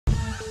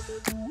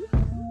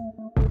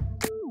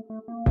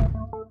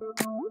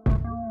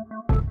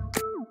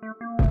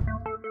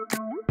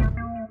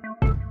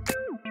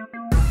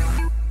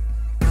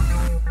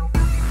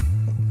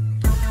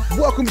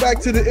Welcome back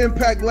to the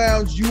Impact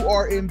Lounge. You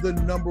are in the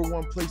number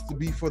one place to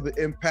be for the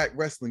Impact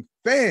Wrestling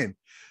fan.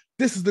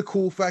 This is the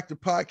Cool Factor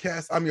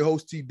Podcast. I'm your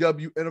host,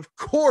 TW. And of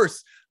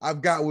course,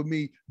 I've got with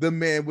me the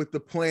man with the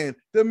plan,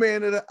 the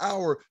man of the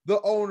hour,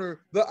 the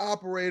owner, the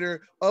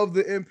operator of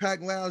the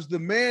Impact Lounge, the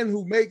man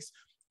who makes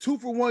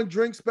 2-for-1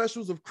 drink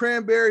specials of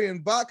cranberry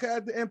and vodka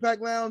at the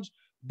Impact Lounge,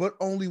 but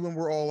only when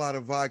we're all out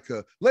of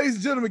vodka. Ladies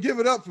and gentlemen, give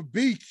it up for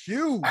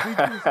BQ.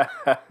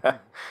 I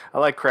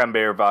like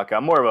cranberry vodka.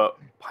 I'm more of a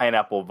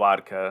pineapple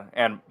vodka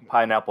and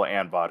pineapple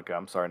and vodka.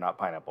 I'm sorry, not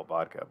pineapple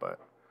vodka, but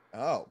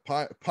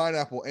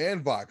pineapple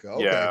and vodka.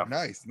 Okay, yeah.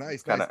 Nice.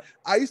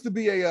 I used to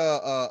be a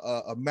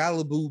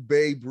Malibu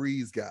Bay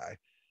Breeze guy.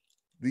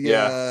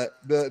 The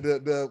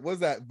what's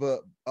that?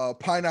 The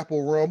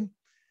pineapple rum.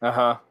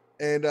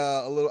 And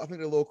a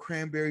little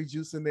cranberry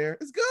juice in there.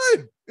 It's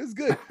good.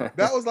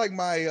 That was like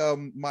my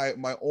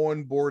my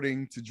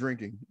onboarding to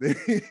drinking.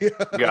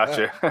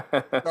 Gotcha.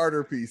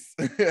 Starter piece.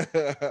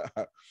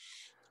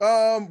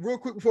 Real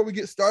quick before we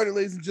get started,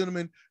 ladies and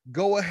gentlemen,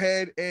 go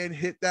ahead and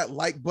hit that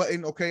like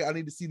button. Okay, I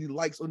need to see the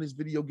likes on this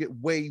video get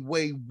way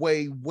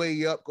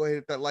up. Go ahead,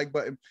 hit that like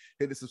button,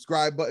 hit the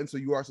subscribe button so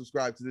you are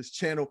subscribed to this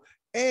channel,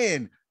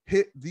 and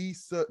hit the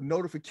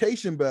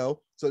notification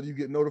bell so that you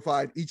get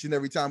notified each and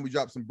every time we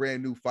drop some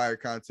brand new fire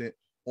content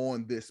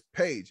on this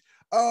page.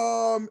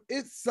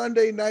 It's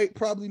Sunday night,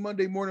 probably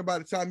Monday morning by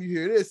the time you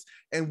hear this,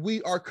 and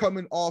we are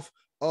coming off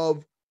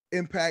of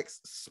Impact's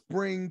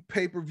spring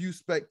pay-per-view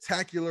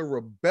spectacular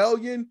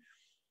Rebellion,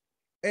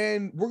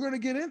 and we're going to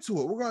get into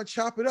it. We're going to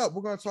chop it up.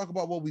 We're going to talk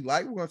about what we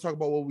like. We're going to talk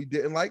about what we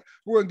didn't like.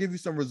 We're going to give you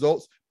some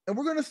results, and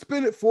we're going to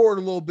spin it forward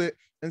a little bit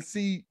and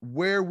see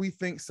where we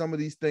think some of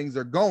these things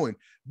are going.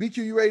 BQ,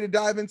 you ready to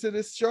dive into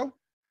this show?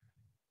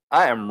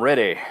 I am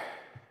ready.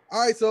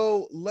 All right,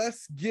 so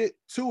let's get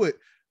to it.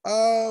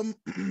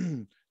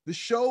 The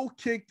show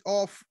kicked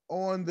off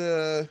on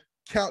the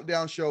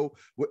countdown show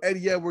with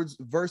Eddie Edwards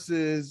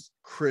versus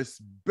Chris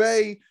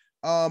Bay.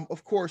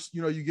 Of course,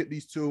 you get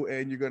these two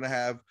and you're going to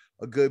have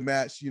a good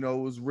match. It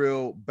was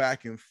real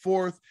back and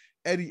forth.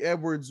 Eddie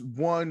Edwards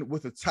won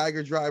with a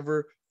Tiger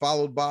Driver,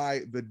 followed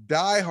by the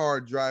Die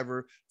Hard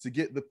Driver to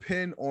get the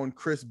pin on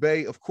Chris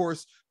Bay. Of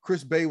course,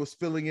 Chris Bay was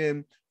filling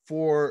in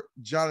for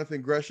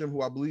Jonathan Gresham,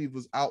 who I believe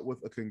was out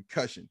with a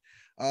concussion.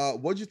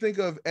 What'd you think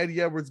of Eddie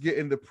Edwards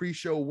getting the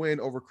pre-show win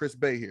over Chris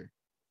Bay here?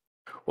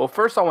 Well,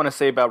 first I want to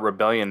say about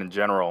Rebellion in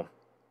general.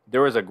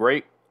 There was a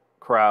great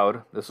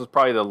crowd. This was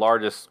probably the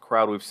largest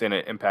crowd we've seen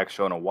at Impact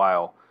show in a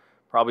while,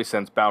 probably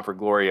since Bound for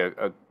Glory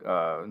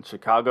in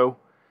Chicago.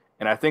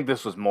 And I think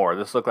this was more.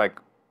 This looked like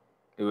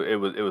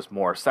it was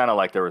more. It sounded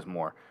like there was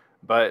more.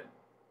 But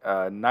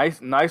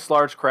nice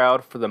large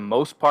crowd for the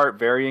most part,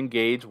 very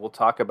engaged. We'll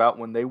talk about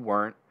when they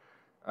weren't.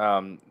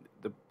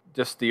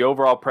 Just the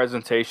overall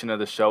presentation of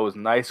the show was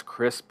nice,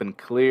 crisp, and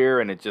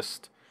clear, and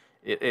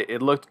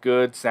it looked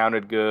good,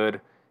 sounded good,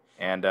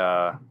 and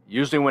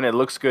usually when it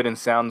looks good and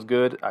sounds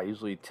good, I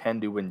usually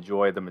tend to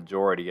enjoy the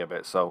majority of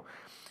it. So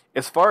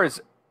as far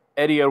as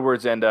Eddie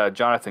Edwards and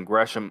Jonathan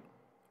Gresham,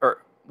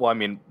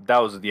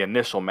 that was the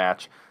initial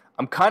match.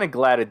 I'm kind of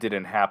glad it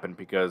didn't happen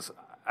because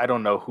I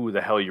don't know who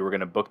the hell you were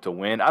going to book to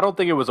win. I don't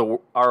think it was a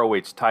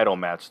ROH title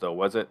match, though,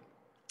 was it?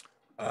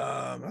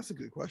 That's a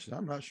good question.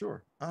 I'm not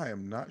sure. I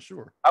am not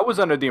sure. I was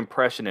under the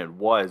impression it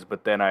was,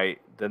 but then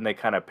they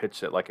kind of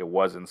pitched it like it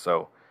wasn't.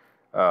 So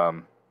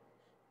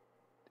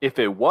if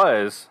it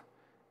was,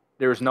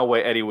 there was no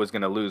way Eddie was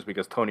going to lose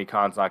because Tony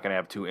Khan's not going to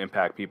have two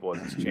Impact people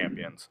as his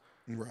champions.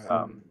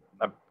 Right.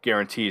 I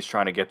guarantee he's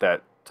trying to get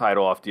that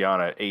title off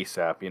Deonna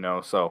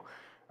ASAP, So,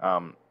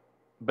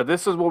 but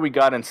this is what we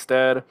got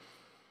instead.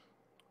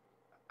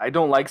 I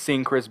don't like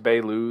seeing Chris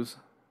Bay lose.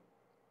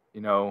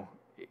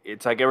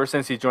 It's like ever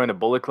since he joined the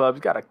Bullet Club,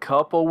 he's got a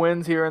couple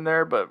wins here and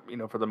there, but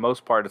for the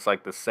most part, it's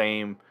like the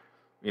same.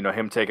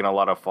 Him taking a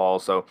lot of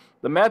falls. So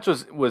the match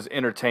was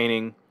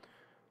entertaining.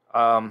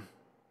 I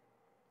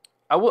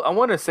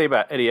want to say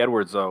about Eddie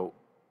Edwards though,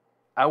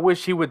 I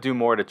wish he would do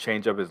more to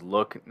change up his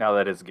look now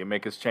that his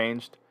gimmick has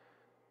changed.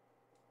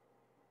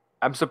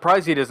 I'm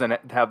surprised he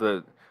doesn't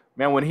have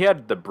when he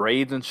had the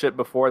braids and shit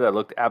before that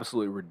looked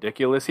absolutely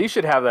ridiculous. He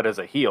should have that as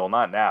a heel,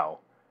 not now.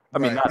 I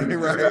mean, right.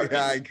 Not right.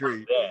 I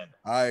agree.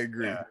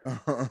 Yeah.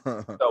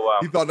 So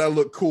he thought that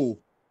looked cool.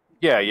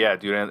 Yeah,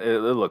 dude. And it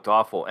looked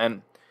awful.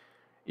 And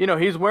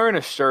he's wearing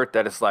a shirt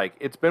that is like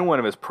it's been one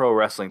of his pro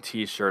wrestling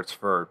T-shirts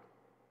for,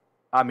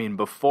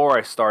 before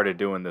I started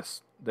doing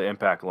the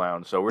Impact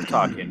Lounge. So we're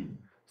talking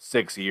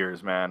 6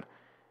 years, man.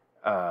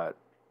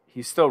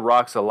 He still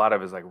rocks a lot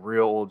of his like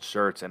real old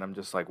shirts, and I'm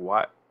just like,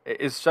 why?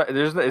 Is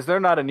there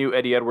not a new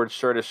Eddie Edwards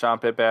shirt as Sean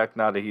Pitback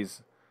now that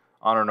he's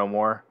Honor No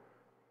More?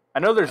 I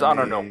know there's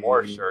Honor No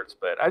More shirts,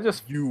 but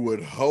you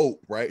would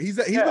hope, right? He's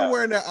been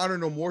wearing that Honor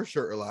No More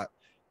shirt a lot,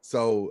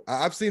 so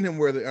I've seen him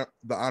wear the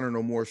Honor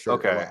No More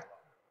shirt. Okay,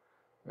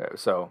 a lot.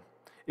 So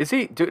Is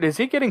he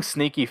getting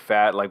sneaky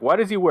fat? Like, why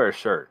does he wear a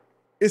shirt?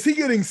 Is he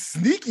getting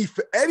sneaky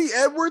fat? Eddie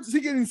Edwards, is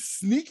he getting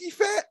sneaky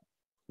fat?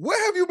 What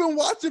have you been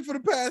watching for the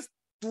past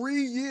 3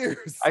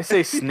 years? I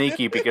say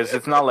sneaky because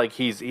it's not like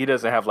he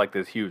doesn't have like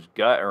this huge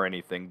gut or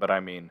anything, but I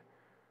mean,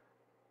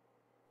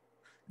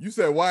 You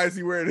said, why is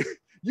he wearing it?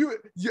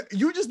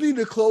 You just need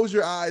to close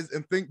your eyes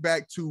and think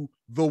back to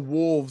the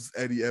Wolves,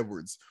 Eddie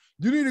Edwards.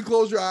 You need to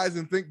close your eyes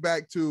and think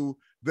back to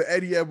the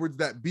Eddie Edwards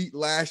that beat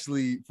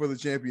Lashley for the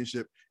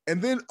championship. And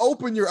then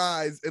open your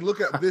eyes and look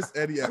at this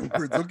Eddie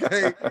Edwards,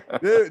 okay?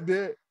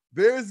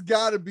 There's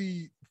got to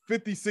be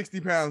 50,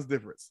 60 pounds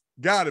difference.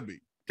 Got to be.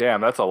 damn,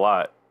 that's a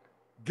lot.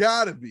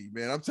 Gotta be,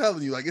 man. I'm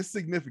telling you, like, it's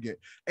significant.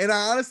 And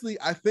I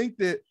think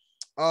that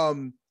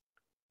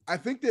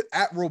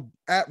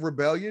at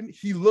Rebellion,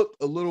 he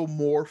looked a little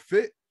more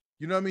fit.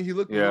 You know what I mean? He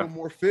looked a little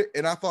more fit.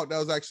 And I thought that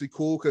was actually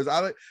cool because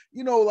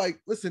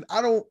listen,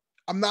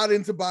 I'm not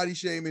into body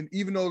shaming,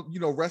 even though,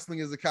 wrestling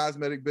is a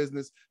cosmetic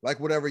business, like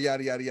whatever,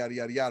 yada, yada, yada,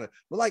 yada, yada.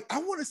 But like, I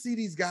want to see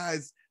these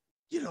guys,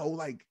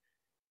 like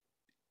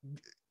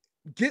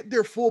get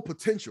their full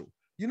potential.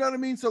 You know what I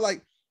mean? So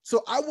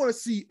I want to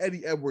see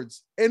Eddie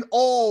Edwards and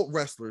all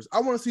wrestlers.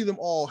 I want to see them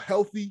all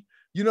healthy.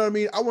 You know what I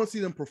mean? I want to see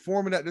them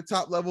performing at the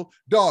top level.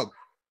 Dog,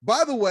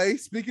 by the way,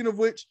 speaking of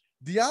which,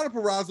 Deonna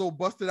Purrazzo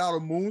busted out a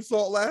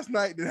moonsault last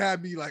night that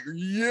had me like,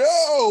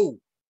 yo,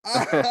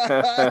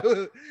 I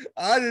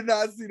did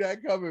not see that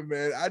coming,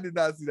 man. I did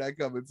not see that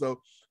coming.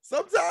 So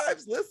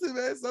sometimes, listen,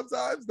 man,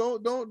 sometimes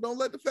don't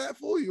let the fat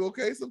fool you,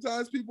 okay?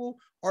 Sometimes people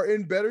are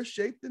in better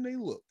shape than they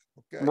look.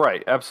 Okay.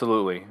 Right,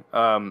 absolutely.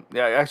 Yeah,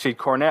 actually,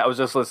 Cornette. I was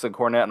just listening to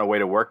Cornette on the way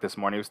to work this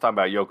morning. He was talking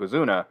about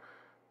Yokozuna.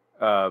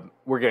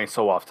 We're getting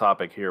so off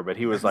topic here, but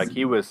he was like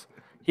he was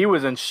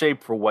in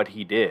shape for what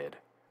he did.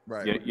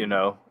 Right. You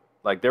know,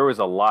 like there was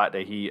a lot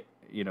that he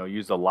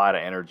used a lot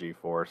of energy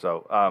for.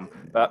 So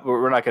but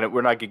we're not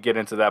gonna get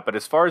into that. But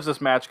as far as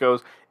this match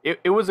goes,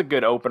 it was a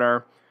good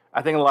opener.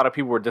 I think a lot of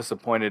people were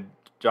disappointed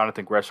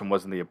Jonathan Gresham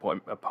wasn't the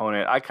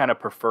opponent. I kind of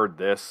preferred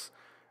this.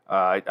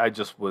 I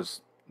just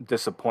was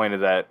disappointed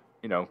that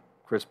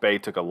Chris Bay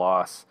took a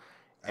loss,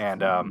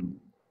 and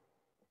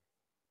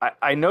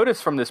I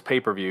noticed from this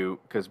pay-per-view,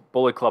 because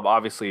Bullet Club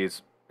obviously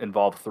is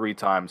involved 3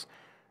 times,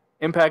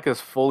 Impact is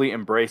fully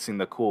embracing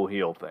the cool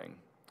heel thing.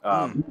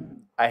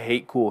 I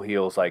hate cool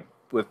heels like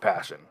with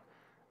passion.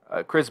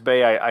 Chris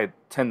Bay I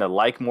tend to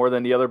like more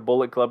than the other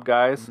Bullet Club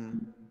guys,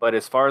 but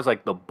as far as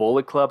like the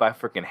Bullet Club, I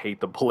freaking hate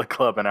the Bullet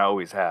Club, and I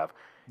always have.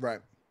 Right.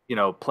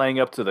 Playing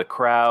up to the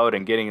crowd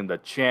and getting them to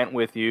chant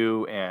with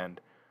you,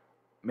 and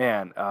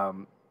man,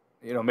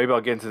 maybe I'll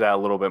get into that a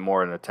little bit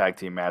more in a tag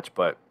team match,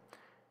 but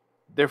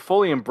they're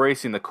fully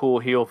embracing the cool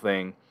heel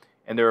thing,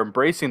 and they're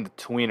embracing the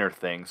tweener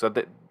thing. So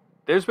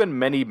there's been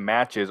many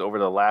matches over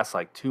the last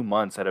like 2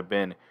 months that have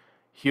been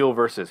heel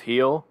versus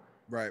heel.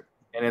 Right.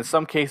 And in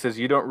some cases,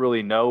 you don't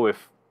really know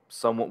if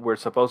we're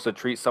supposed to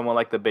treat someone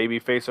like the baby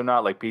face or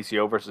not, like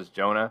PCO versus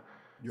Jonah.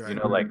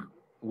 Right. Like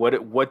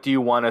what do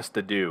you want us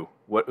to do?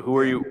 Who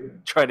are you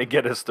trying to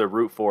get us to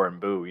root for and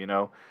boo?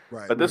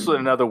 Right. But this was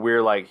another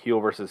weird like heel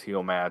versus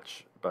heel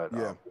match. But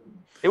yeah.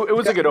 It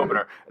was a good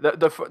opener.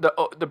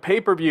 The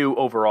pay-per-view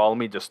overall, let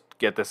me just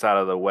get this out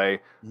of the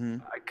way.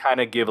 I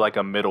kind of give like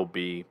a middle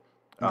B.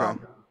 Okay.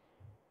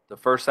 The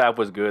first half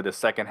was good. The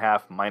second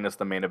half, minus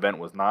the main event,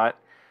 was not.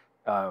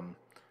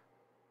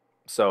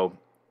 So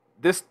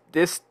this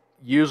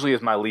usually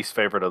is my least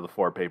favorite of the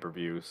 4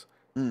 pay-per-views.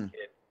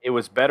 It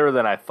was better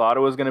than I thought it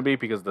was going to be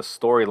because the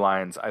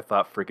storylines I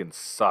thought freaking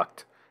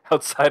sucked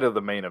outside of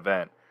the main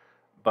event.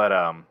 But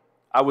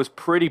I was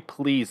pretty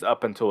pleased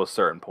up until a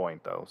certain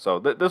point, though. So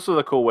this was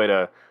a cool way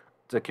to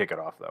kick it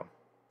off, though.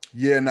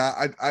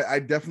 Yeah, I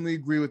definitely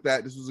agree with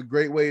that. This was a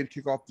great way to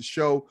kick off the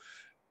show.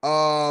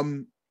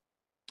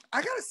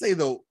 I gotta say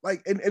though,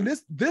 like, and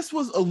this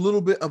was a little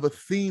bit of a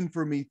theme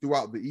for me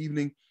throughout the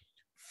evening.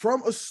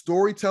 From a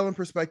storytelling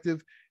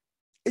perspective,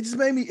 it just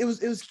made me. It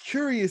was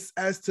curious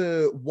as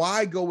to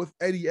why go with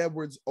Eddie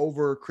Edwards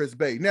over Chris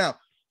Bay. Now,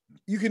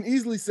 you can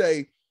easily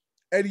say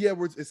Eddie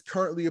Edwards is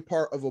currently a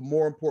part of a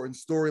more important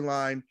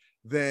storyline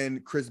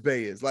than Chris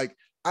Bay is. Like,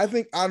 I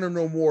think Honor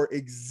No More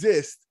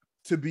exists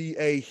to be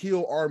a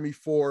heel army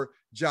for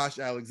Josh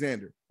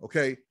Alexander.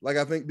 Okay, like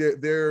I think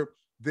they're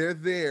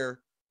there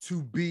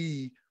to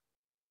be,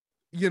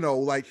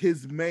 like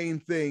his main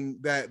thing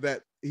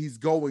that he's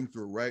going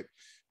through, right?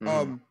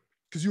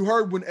 Because you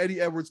heard when Eddie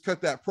Edwards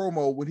cut that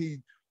promo when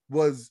he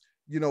was,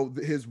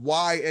 his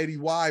Why Eddie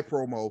Why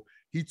promo,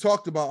 he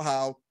talked about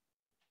how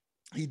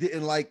he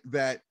didn't like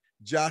that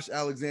Josh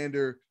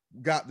Alexander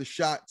got the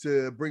shot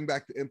to bring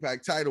back the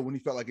Impact title when he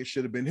felt like it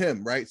should have been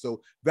him, right? So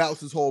that was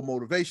his whole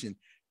motivation.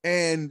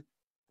 And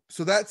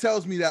so that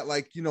tells me that,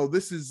 like,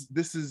 this is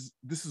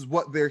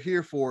what they're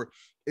here for,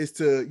 is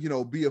to,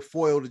 be a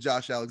foil to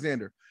Josh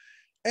Alexander.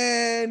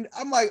 And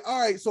I'm like, all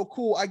right, so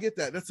cool. I get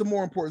that. That's a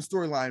more important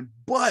storyline.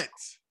 But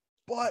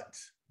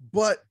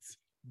the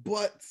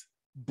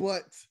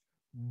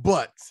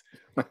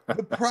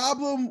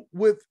problem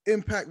with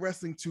Impact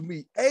Wrestling, to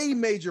me, a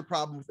major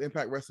problem with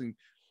Impact Wrestling,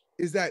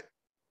 is that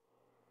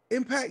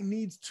Impact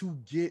needs to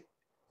get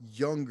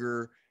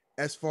younger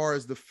as far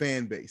as the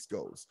fan base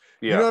goes.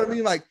 Yeah. You know what I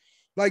mean?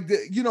 Like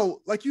the, you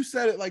know, like you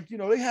said it, like, you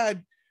know, they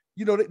had,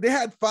 you know, they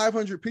had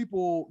 500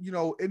 people, you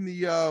know, in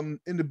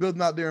the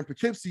building out there in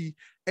Poughkeepsie,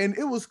 and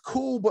it was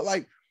cool. But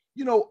like,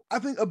 you know, I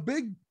think a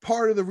big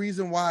part of the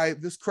reason why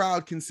this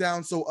crowd can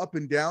sound so up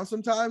and down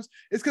sometimes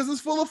is because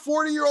it's full of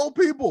 40-year-old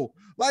people.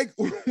 Like,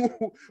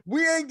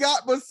 we ain't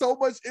got but so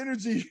much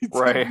energy to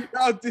Right. be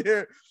out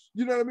there.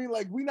 You know what I mean?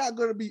 Like, we're not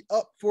gonna be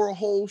up for a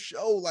whole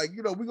show. Like,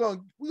 you know, we're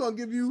gonna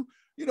give you,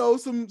 you know,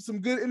 some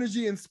good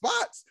energy in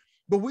spots,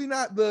 but we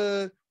not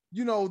the,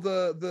 you know,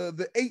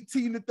 the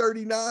 18 to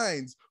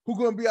 39s who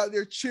gonna be out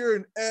there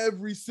cheering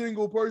every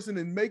single person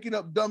and making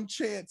up dumb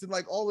chants and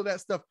like all of that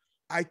stuff.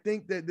 I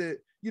think that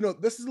you know,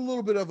 this is a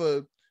little bit of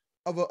a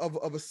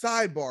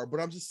sidebar, but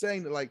I'm just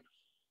saying that, like,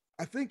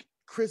 I think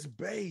Chris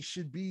Bay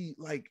should be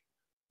like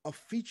a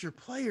feature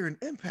player in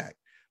Impact.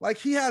 Like,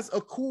 he has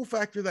a cool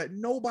factor that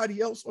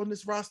nobody else on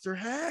this roster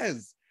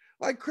has.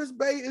 Like, Chris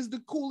Bay is the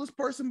coolest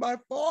person by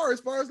far,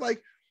 as far as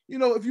like, you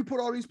know, if you put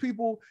all these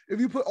people, if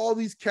you put all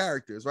these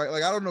characters, right?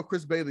 Like, I don't know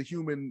Chris Bay, the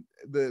human,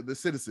 the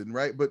citizen,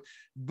 right?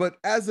 But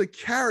as a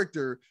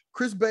character,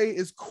 Chris Bay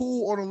is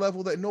cool on a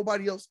level that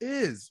nobody else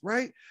is,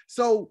 right?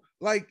 So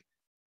like,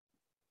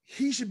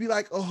 he should be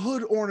like a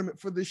hood ornament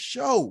for this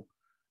show.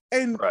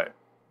 And Right.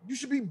 you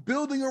should be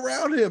building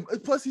around him.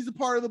 Plus, he's a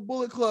part of the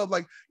Bullet Club.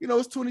 Like, you know,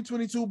 it's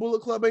 2022.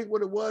 Bullet Club ain't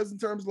what it was in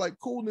terms of like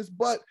coolness,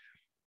 but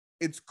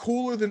it's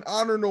cooler than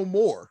Honor No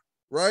More,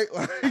 right?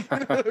 Like, you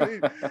know what I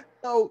mean?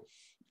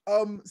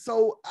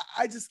 So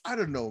I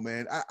don't know,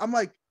 man. I'm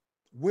like,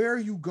 where are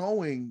you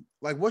going?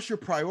 Like, what's your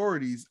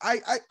priorities?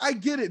 I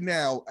get it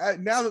now.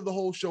 Now that the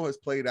whole show has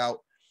played out,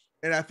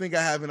 and I think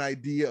I have an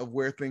idea of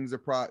where things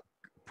are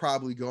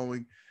probably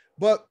going.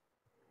 But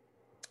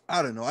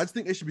I don't know. I just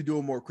think they should be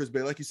doing more Chris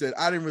Bay. Like you said,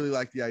 I didn't really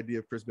like the idea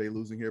of Chris Bay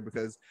losing here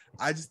because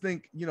I just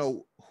think, you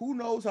know, who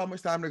knows how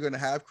much time they're going to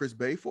have Chris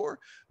Bay for.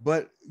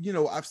 But, you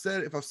know, if I've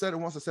said it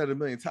once, I said it a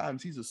million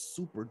times, he's a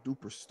super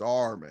duper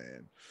star,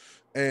 man.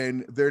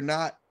 And they're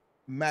not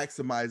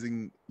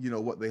maximizing, you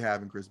know, what they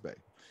have in Chris Bay.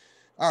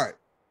 All right.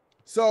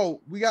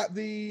 So we got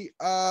the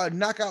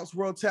Knockouts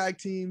World Tag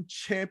Team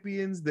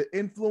Champions, the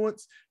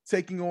Influence,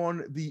 taking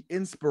on the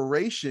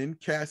Inspiration,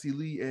 Cassie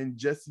Lee and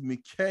Jessie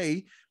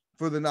McKay,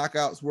 for the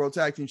Knockouts World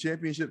Tag Team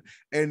Championship.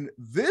 And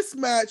this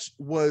match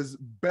was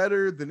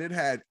better than it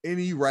had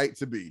any right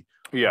to be.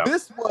 Yeah.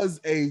 This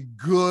was a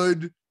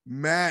good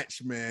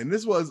match, man.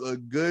 This was a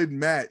good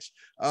match.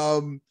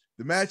 The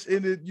match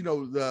ended, you know,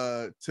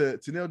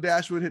 Tenille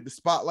Dashwood hit the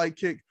spotlight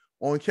kick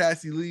on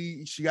Cassie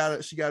Lee. She got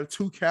a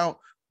 2 count.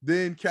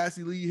 Then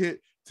Cassie Lee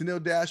hit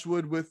Tenille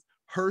Dashwood with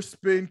her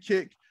spin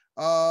kick.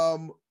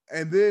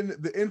 And then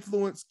the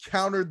Influence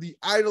countered the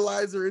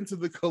Idolizer into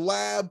the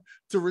collab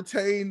to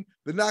retain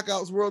the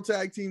Knockouts World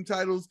Tag Team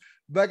titles.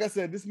 Like I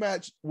said, this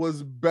match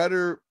was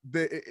better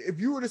than, if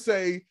you were to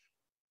say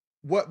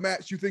what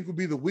match you think would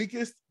be the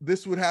weakest,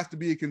 this would have to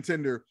be a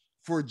contender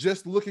for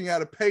just looking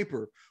at a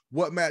paper,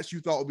 what match you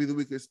thought would be the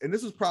weakest. And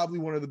this was probably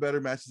one of the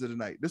better matches of the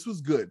night. This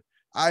was good.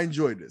 I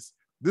enjoyed this.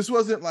 This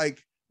wasn't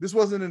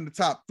in the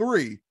top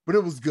 3, but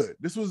it was good.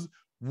 This was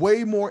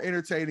way more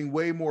entertaining,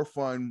 way more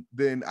fun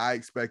than I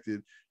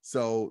expected.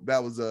 So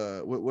that was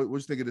what you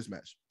think of this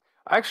match?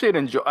 I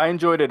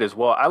enjoyed it as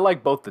well. I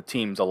like both the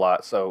teams a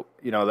lot, so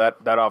you know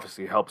that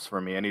obviously helps for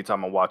me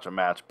anytime I watch a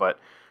match. But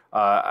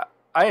I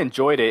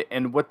enjoyed it,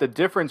 and what the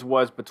difference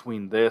was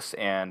between this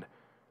and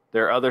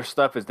their other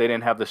stuff is they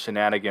didn't have the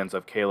shenanigans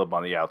of Caleb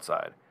on the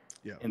outside.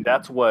 Yeah, and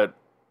that's what,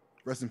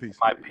 rest in peace, in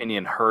my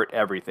opinion, hurt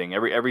everything.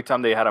 Every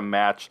time they had a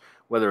match,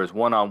 whether it was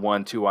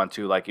 1-on-1,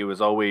 2-on-2, like it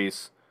was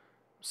always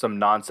some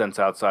nonsense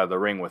outside the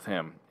ring with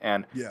him.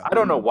 And yeah, I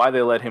don't know why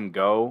they let him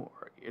go.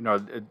 You know,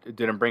 it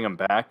didn't bring him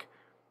back.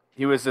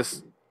 He was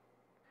this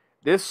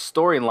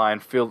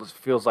storyline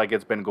feels like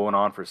it's been going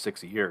on for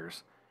 6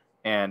 years.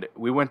 And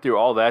we went through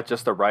all that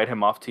just to write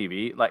him off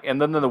TV. Like,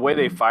 and then the way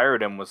they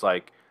fired him was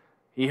like,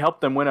 he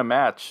helped them win a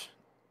match.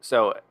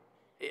 So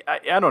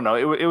I don't know.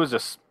 It was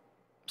just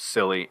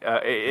silly.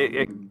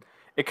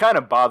 It kind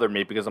of bothered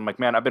me because I'm like,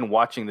 man, I've been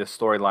watching this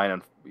storyline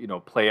and, you know,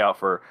 play out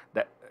for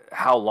that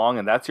how long,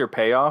 and that's your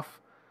payoff.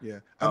 Yeah,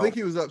 I think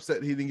he was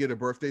upset he didn't get a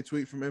birthday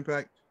tweet from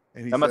Impact,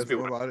 and he That said must be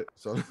something about it.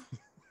 So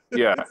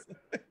yeah,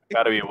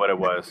 gotta be what it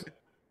was.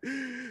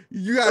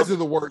 You guys are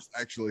the worst,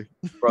 actually.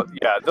 Bro,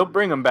 yeah, they'll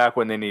bring him back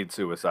when they need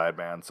Suicide,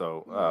 man.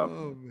 So,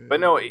 man. but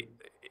no,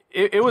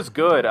 it was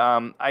good.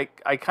 I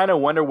kind of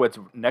wonder what's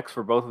next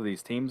for both of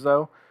these teams,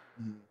 though.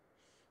 Mhm.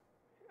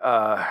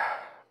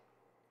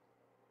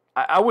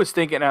 I was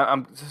thinking,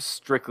 I'm just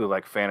strictly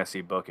like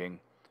fantasy booking.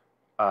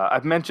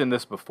 I've mentioned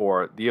this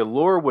before. The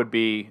allure would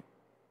be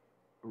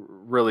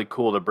really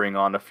cool to bring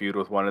on a feud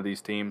with one of these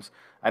teams.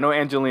 I know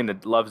Angelina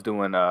loves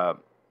doing the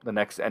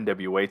next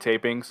NWA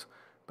tapings,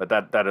 but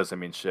that doesn't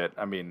mean shit.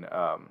 I mean,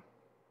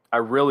 I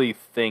really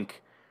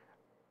think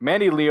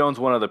Mandy Leon's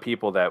one of the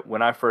people that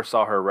when I first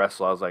saw her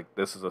wrestle, I was like,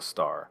 this is a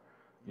star,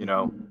 you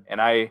know?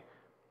 And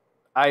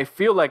I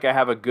feel like I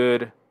have a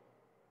good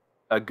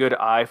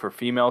eye for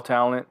female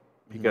talent.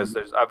 Mm-hmm. because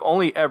I've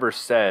only ever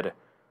said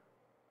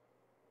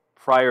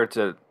prior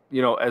to,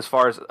 as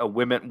far as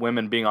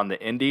women being on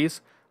the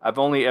indies, I've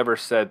only ever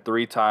said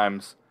 3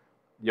 times,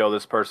 yo,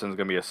 this person's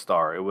gonna be a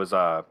star. It was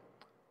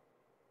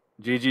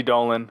Gigi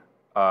Dolan,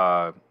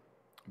 uh,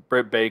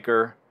 Britt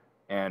Baker,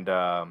 and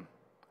I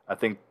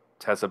think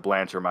Tessa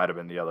Blanchard might have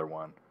been the other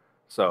one.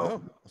 So,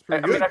 Oh, that's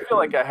pretty I mean, good. I feel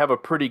like I have a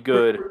pretty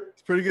good,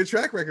 It's a pretty good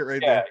track record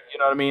right yeah, there. you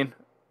know what I mean.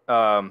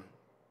 Um,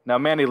 Now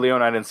Mandy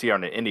Leon, I didn't see her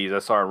on the Indies. I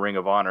saw her in Ring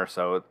of Honor,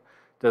 so it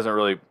doesn't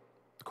really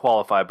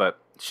qualify. But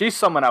she's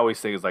someone I always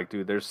think is like,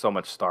 dude, there's so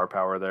much star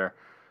power there.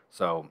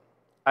 So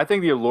I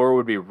think the Allure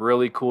would be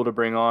really cool to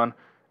bring on,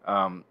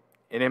 and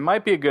it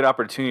might be a good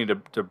opportunity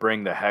to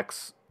bring the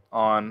Hex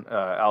on,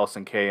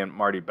 Allison Kay and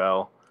Marty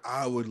Bell.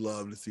 I would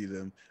love to see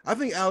them. I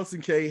think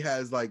Allison Kay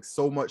has like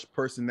so much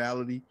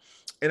personality,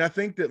 and I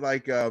think that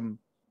like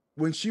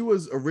when she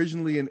was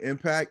originally in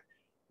Impact,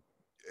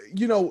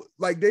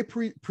 like they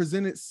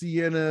presented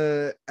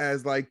Sienna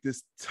as like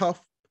this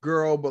tough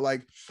girl, but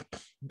like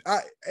I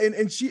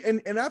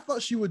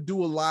thought she would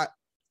do a lot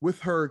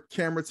with her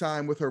camera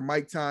time, with her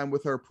mic time,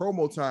 with her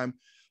promo time,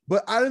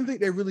 but I didn't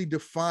think they really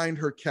defined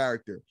her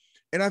character.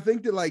 And I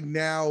think that like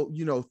now,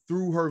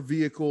 through her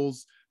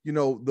vehicles,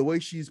 the way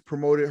she's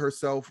promoted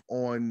herself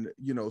on,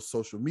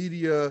 social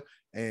media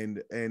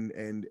and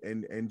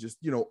just,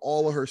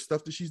 all of her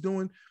stuff that she's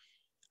doing,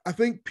 I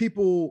think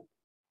people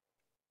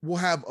will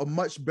have a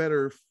much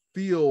better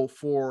feel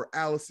for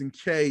Allison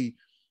Kay,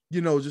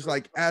 just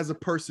like as a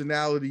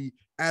personality,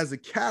 as a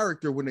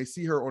character when they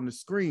see her on the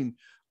screen.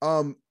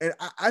 And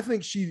I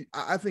think she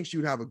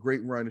would have a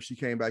great run if she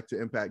came back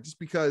to Impact, just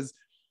because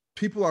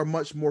people are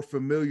much more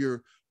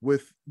familiar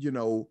with,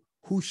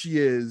 who she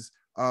is,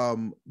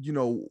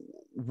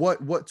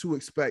 what to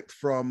expect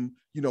from,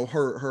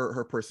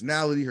 her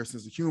personality, her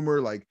sense of humor,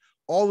 like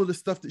all of the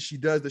stuff that she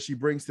does, that she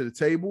brings to the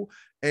table.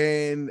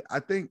 And I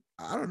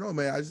don't know,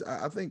 man.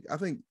 I think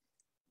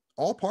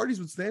all parties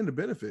would stand to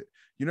benefit.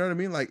 You know what I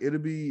mean? Like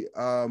it'd be,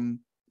 a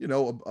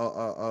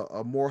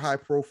more high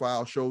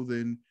profile show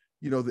than,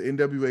 the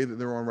NWA that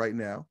they're on right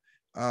now.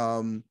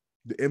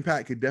 The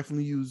Impact could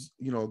definitely use,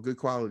 a good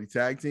quality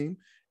tag team.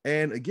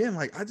 And again,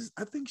 like I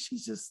think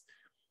she's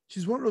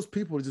one of those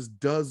people that just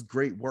does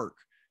great work.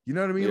 You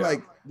know what I mean? Yeah.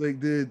 Like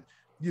the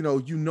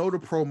the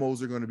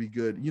promos are going to be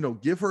good.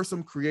 Give her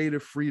some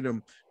creative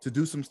freedom to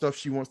do some stuff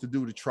she wants to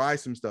do, to try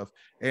some stuff.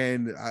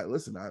 And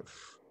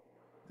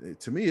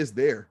to me, it's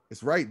there.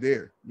 It's right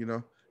there.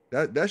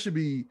 That should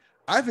be.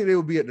 I think they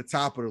would be at the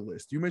top of the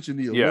list. You mentioned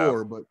the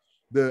Allure, but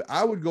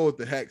I would go with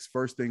the Hex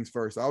first things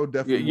first. I would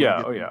definitely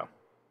Yeah. Oh yeah.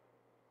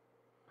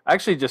 I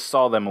actually just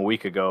saw them a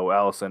week ago,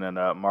 Allison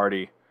and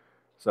Marty.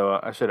 So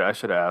I should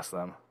have asked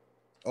them.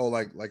 Oh,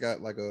 like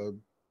a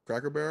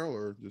Cracker Barrel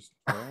or just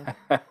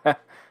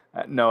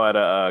No, at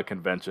a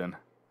convention.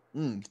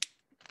 Mm.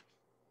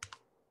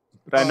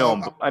 But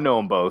I know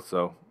them both.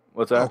 So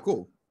what's that? Oh,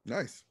 cool,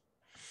 nice.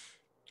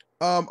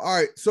 All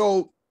right,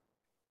 so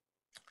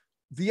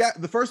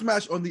the first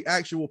match on the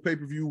actual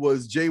pay-per-view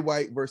was Jay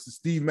White versus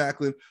Steve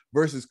Maclin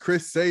versus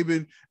Chris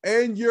Sabin,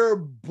 and your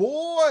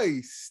boy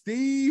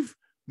Steve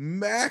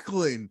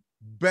Maclin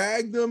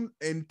bagged him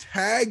and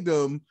tagged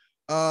him,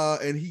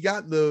 and he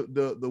got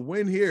the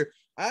win here.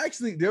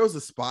 There was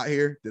a spot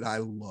here that I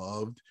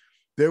loved.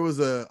 There was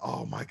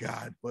oh my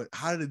god, but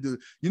how did it do it?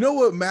 You know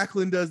what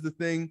Maclin does, the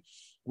thing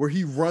where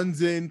he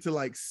runs in to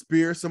like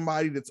spear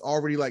somebody that's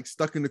already like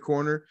stuck in the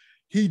corner.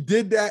 He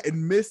did that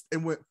and missed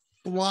and went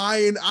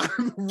flying out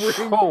of the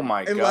ring. Oh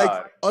my and god!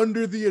 Like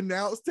under the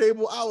announce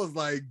table. I was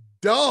like,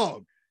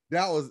 dog,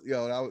 that was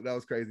that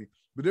was crazy.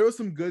 But there were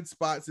some good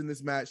spots in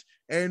this match,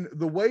 and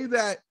the way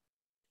that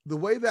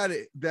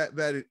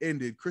it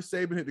ended, Chris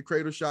Sabin hit the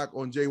cradle shock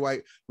on Jay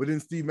White, but then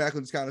Steve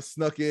Maclin just kind of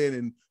snuck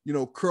in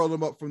and curled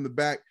him up from the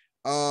back.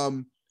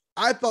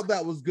 I thought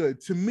that was good.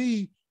 To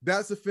me,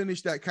 that's a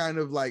finish that kind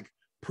of like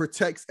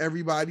protects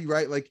everybody,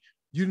 right? Like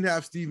you didn't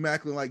have Steve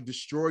Maclin like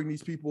destroying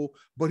these people,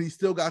 but he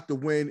still got the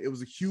win. It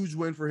was a huge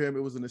win for him.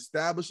 It was an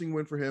establishing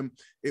win for him.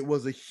 It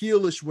was a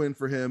heelish win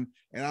for him.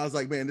 And I was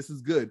like, man, this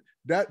is good.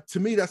 That to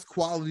me, that's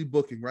quality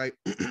booking, right?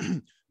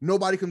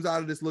 Nobody comes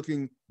out of this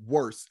looking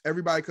worse.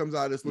 Everybody comes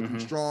out of this looking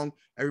strong.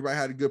 Everybody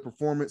had a good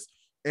performance.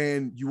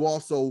 And you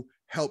also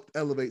helped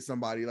elevate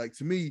somebody. Like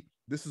to me,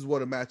 this is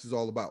what a match is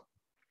all about.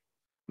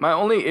 My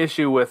only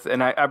issue with,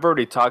 and I've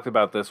already talked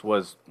about this,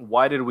 was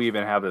why did we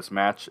even have this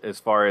match? As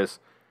far as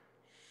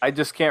I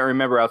just can't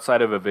remember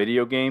outside of a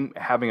video game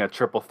having a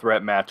triple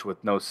threat match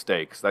with no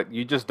stakes. Like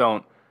you just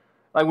don't,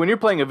 like when you're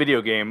playing a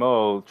video game,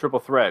 oh, triple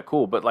threat,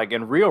 cool. But like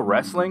in real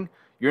wrestling,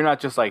 you're not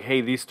just like,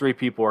 hey, these 3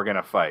 people are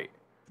gonna fight.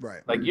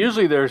 Right. Like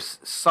usually there's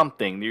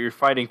something, you're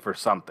fighting for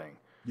something.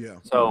 Yeah.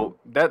 So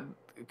that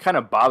kind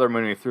of bothered me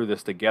when we threw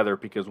this together,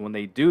 because when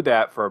they do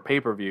that for a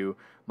pay-per-view,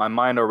 my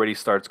mind already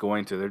starts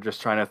going to, they're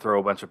just trying to throw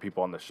a bunch of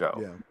people on the show.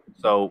 Yeah.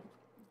 So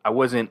I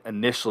wasn't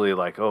initially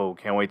like, oh,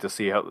 can't wait to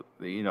see how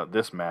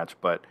this match,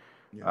 but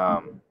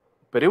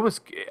it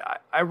was,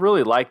 I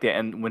really liked it.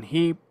 And when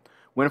he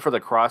went for the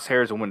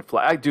crosshairs and went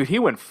fly, dude, he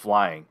went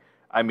flying.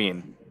 I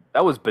mean,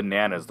 that was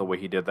bananas the way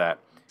he did that.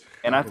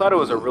 And I thought it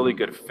was a really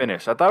good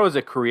finish. I thought it was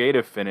a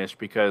creative finish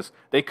because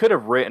they could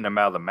have written him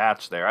out of the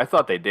match there. I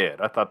thought they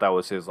did. I thought that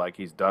was his, like,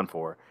 he's done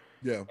for.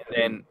 Yeah. And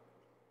then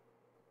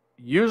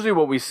usually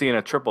what we see in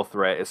a triple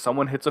threat is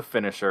someone hits a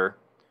finisher.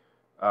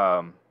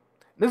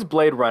 This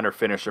Blade Runner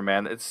finisher,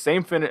 man, it's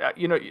same finish.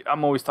 You know,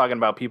 I'm always talking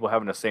about people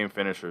having the same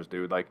finishers,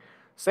 dude. Like,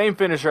 same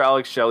finisher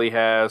Alex Shelley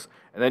has,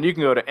 and then you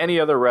can go to any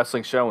other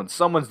wrestling show and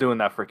someone's doing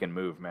that freaking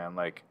move, man.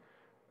 Like,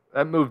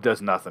 that move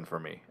does nothing for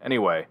me.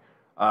 Anyway,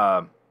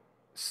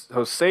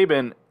 so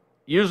Sabin,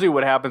 usually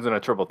what happens in a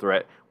triple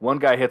threat, one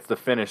guy hits the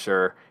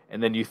finisher,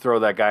 and then you throw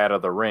that guy out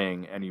of the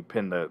ring and you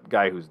pin the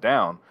guy who's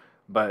down.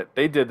 But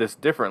they did this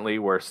differently,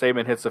 where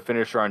Sabin hits the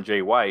finisher on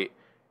Jay White,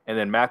 and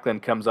then Macklin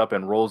comes up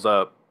and rolls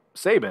up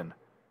Sabin.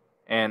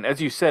 And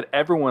as you said,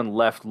 everyone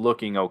left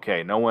looking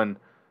okay. No one,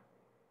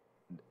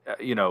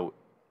 you know,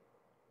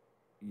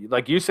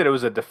 like you said, it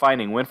was a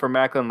defining win for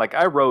Macklin. Like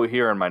I wrote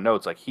here in my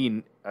notes, like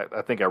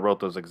I think I wrote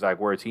those exact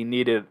words. He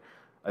needed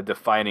a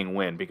defining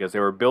win because they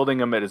were building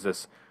him as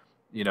this,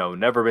 you know,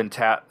 never been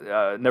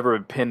never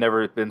been pinned,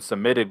 never been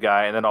submitted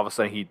guy, and then all of a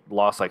sudden he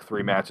lost like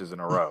 3 matches in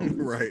a row.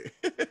 Right.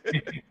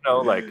 You know,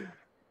 like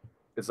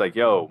it's like,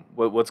 yo,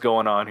 what's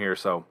going on here?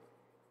 So,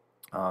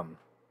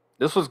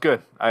 this was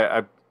good.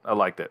 I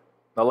liked it.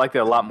 I liked it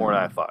a lot more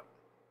than I thought.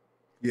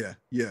 Yeah,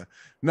 yeah.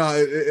 No,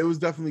 it was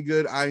definitely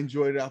good. I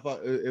enjoyed it. I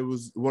thought it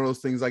was one of those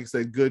things, like I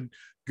said, good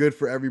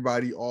for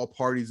everybody. All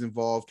parties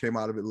involved came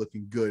out of it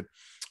looking good.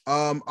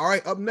 All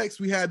right, up next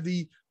we had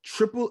the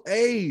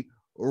AAA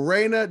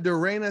Reina de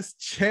Reinas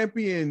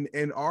champion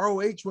and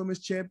ROH women's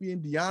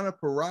champion Deonna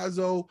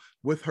Purrazzo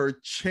with her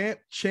champ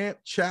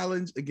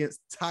challenge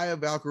against Taya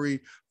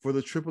Valkyrie for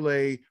the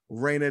AAA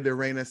Reina de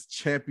Reinas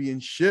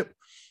championship.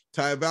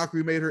 Taya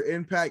Valkyrie made her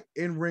Impact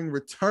in-ring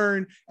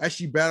return as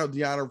she battled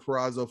Deonna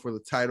Purrazzo for the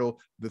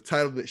title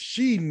that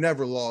she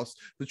never lost,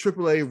 the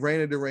AAA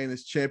Reina de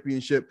Reinas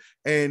championship.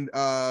 And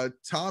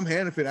Tom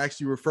Hannafin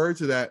actually referred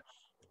to that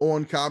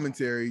on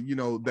commentary, you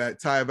know, that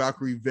Taya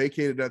Valkyrie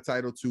vacated that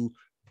title to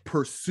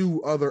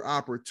pursue other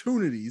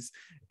opportunities.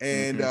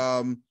 And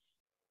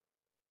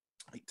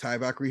Taya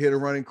Valkyrie hit a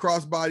running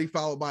crossbody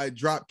followed by a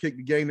drop kick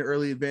to gain the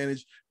early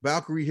advantage.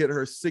 Valkyrie hit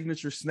her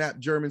signature snap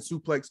German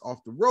suplex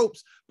off the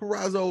ropes.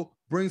 Purrazzo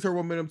brings her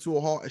momentum to a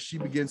halt as she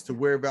begins to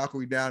wear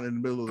Valkyrie down in the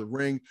middle of the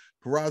ring.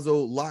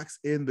 Purrazzo locks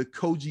in the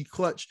Koji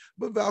clutch,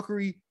 but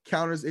Valkyrie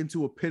counters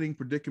into a pinning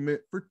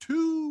predicament for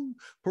 2.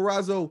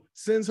 Purrazzo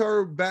sends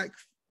her back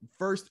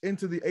first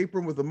into the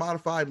apron with a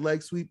modified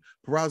leg sweep.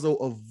 Purrazzo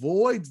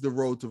avoids the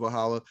road to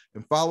Valhalla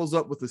and follows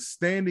up with a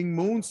standing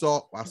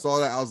moonsault. I saw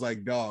that. I was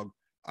like, dog.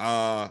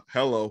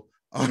 Hello.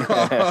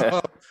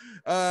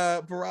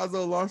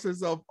 Purrazzo launched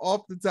herself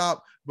off the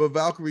top, but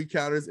Valkyrie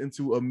counters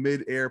into a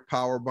mid-air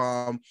power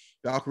bomb.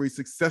 Valkyrie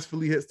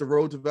successfully hits the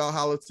road to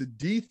Valhalla to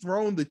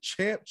dethrone the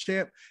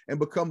champ and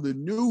become the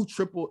new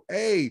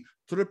AAA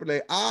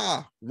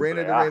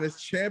Reina de Reinas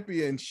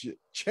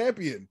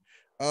champion.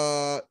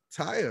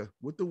 Taya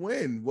with the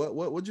win.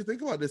 What'd you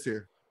think about this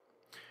here?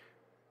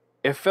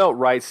 It felt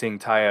right seeing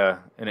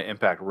Taya in an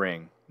Impact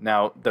ring.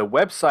 Now, the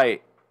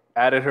website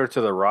added her to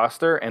the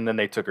roster and then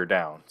they took her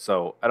down.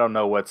 So I don't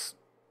know what's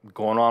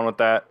going on with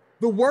that.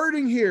 The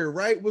wording here,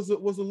 right, was a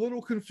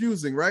little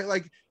confusing, right?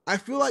 Like I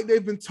feel like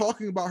they've been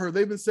talking about her.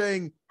 They've been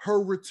saying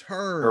her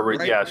return.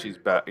 Right? Yeah, she's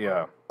back.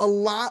 Yeah, a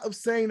lot of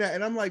saying that,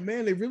 and I'm like,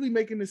 man, they're really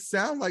making this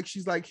sound like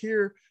she's like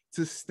here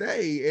to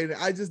stay, and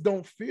I just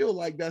don't feel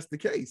like that's the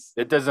case.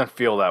 It doesn't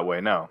feel that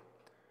way, no.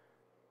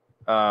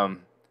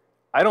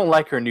 I don't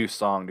like her new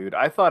song, dude.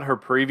 I thought her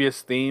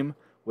previous theme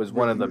was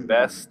one of the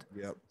best.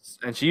 Yep.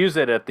 And she used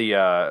it at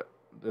the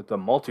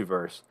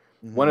Multiverse.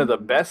 One of the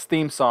best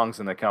theme songs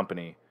in the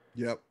company.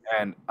 Yep.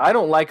 And I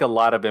don't like a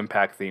lot of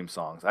Impact theme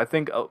songs. I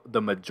think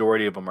the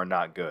majority of them are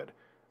not good.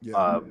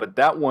 Yeah. But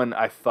that one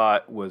I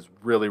thought was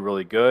really,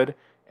 really good.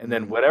 And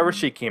then whatever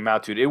she came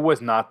out to, it was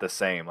not the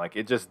same. Like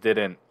it just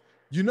didn't.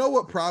 You know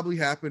what probably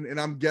happened, and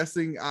I'm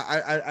guessing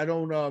I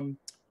don't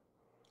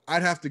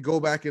I'd have to go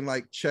back and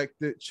like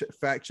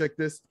fact check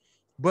this,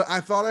 but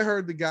I thought I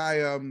heard the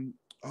guy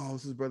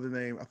what's his brother's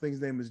name? I think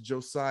his name is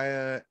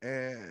Josiah,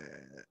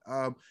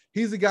 and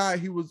he's a guy.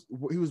 He was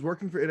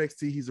working for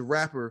NXT. He's a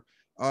rapper,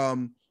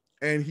 and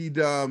he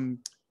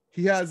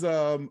has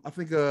I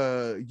think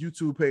a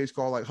YouTube page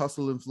called like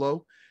Hustle and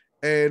Flow,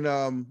 and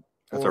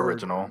that's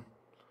original.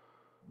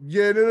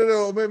 Yeah,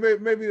 no,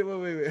 maybe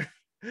wait.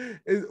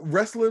 Is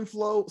Wrestling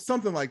Flow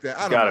something like that?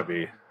 I don't know.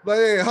 Be like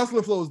yeah, Hustle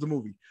and Flow is the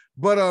movie,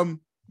 but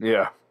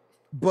yeah,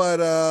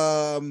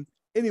 but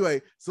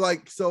anyway,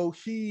 so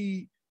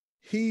he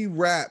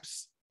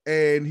raps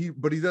and he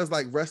does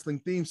like wrestling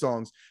theme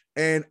songs,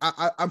 and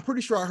I'm pretty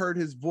sure I heard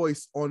his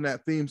voice on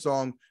that theme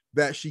song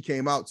that she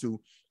came out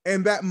to,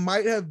 and that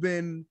might have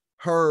been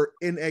her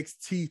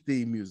NXT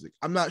theme music.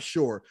 I'm not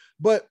sure,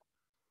 but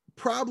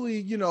probably,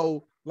 you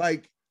know,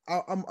 like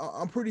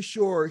I'm pretty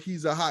sure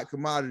he's a hot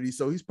commodity,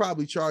 so he's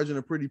probably charging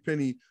a pretty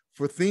penny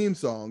for theme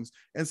songs.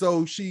 And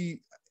so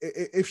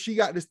if she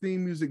got this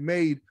theme music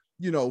made,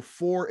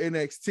 for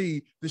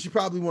NXT, then she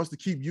probably wants to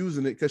keep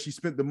using it because she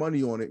spent the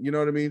money on it. You know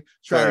what I mean?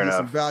 Trying Fair to get enough.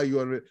 some value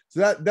out of it.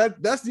 So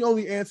that's the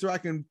only answer I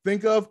can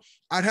think of.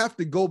 I'd have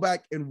to go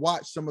back and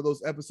watch some of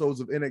those episodes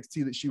of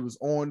NXT that she was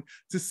on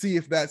to see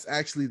if that's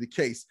actually the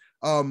case.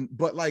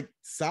 But like,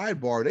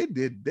 sidebar,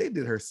 they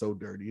did her so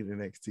dirty in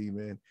NXT,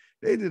 man.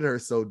 They did her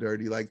so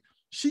dirty. Like,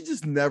 she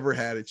just never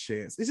had a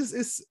chance.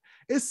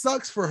 It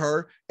sucks for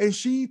her, and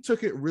she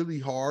took it really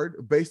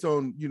hard based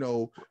on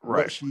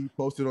what she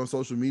posted on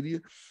social media.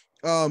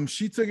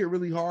 She took it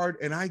really hard,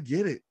 and I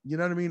get it. You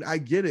know what I mean? I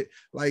get it.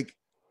 Like,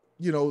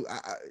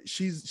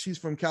 she's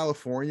from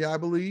California, I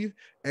believe,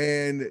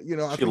 and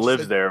I she think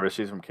lives there, but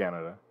she's from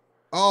Canada.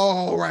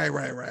 Oh, right.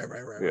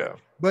 Yeah.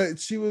 But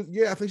she was,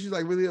 I think she's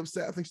like really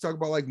upset. I think she talked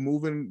about like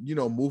moving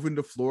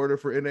to Florida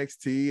for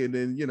NXT, and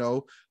then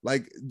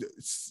like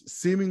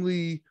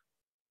seemingly,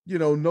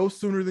 no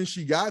sooner than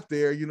she got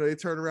there, they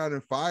turned around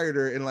and fired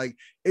her, and like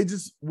it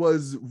just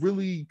was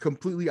really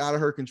completely out of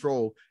her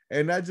control.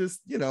 And that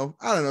just, I don't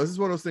know, this is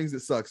one of those things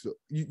that sucks.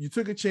 You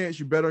took a chance,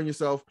 you bet on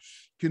yourself.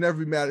 You can never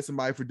be mad at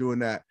somebody for doing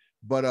that.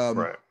 But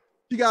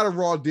she got a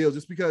raw deal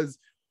just because,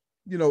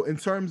 in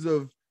terms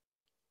of,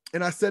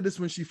 and I said this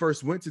when she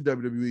first went to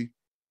WWE,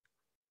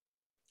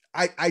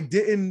 I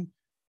didn't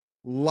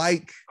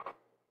like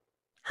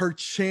her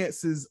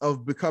chances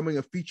of becoming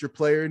a feature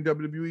player in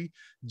WWE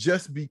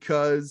just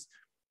because,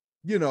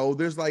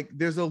 there's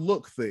a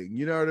look thing,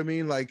 you know what I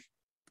mean? Like,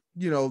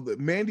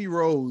 Mandy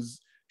Rose,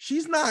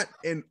 she's not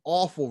an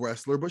awful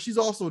wrestler, but she's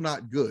also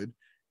not good.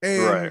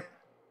 And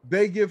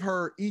they give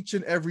her each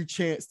and every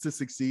chance to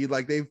succeed.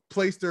 Like, they've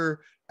placed her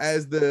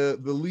as the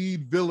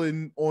lead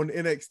villain on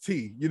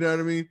NXT, you know what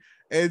I mean?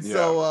 And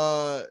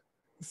so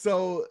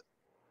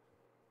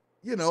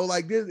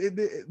like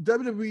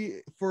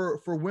WWE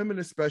for women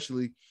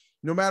especially,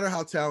 no matter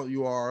how talented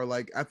you are,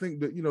 like I think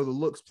that the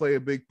looks play a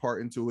big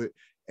part into it.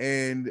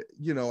 And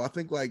I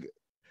think like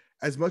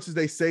as much as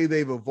they say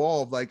they've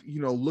evolved, like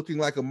looking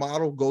like a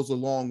model goes a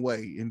long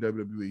way in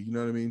WWE. You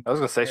know what I mean? I was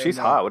gonna say she's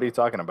hot. What are you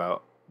talking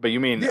about? But you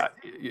mean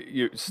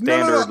you No.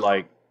 standard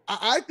like?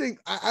 I think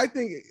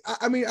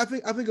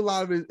a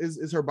lot of it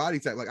is her body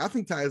type. Like, I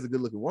think Ty is a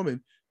good looking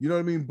woman, you know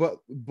what I mean? But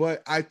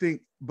I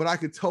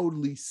could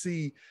totally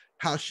see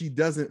how she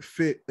doesn't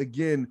fit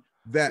again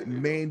that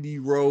Mandy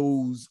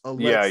Rose,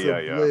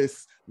 Alexa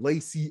Bliss,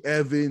 Lacey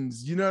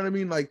Evans, you know what I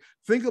mean? Like,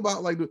 think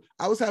about, like,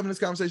 I was having this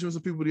conversation with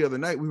some people the other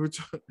night. We were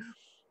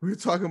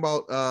talking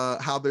about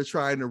how they're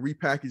trying to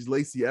repackage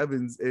Lacey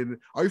Evans. And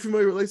are you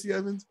familiar with Lacey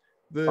Evans?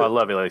 I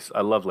love Lacey.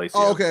 I love Lacey.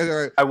 Oh, okay,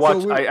 all right.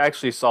 I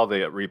actually saw the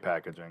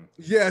repackaging.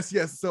 Yes.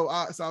 So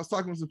I was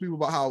talking with some people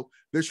about how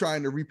they're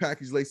trying to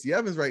repackage Lacey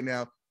Evans right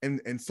now,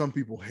 and some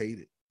people hate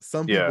it.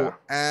 Some people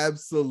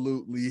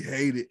absolutely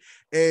hate it.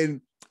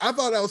 And I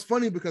thought that was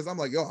funny because I'm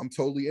like, yo, I'm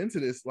totally into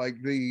this. Like,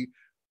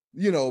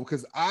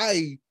 because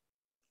I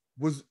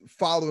was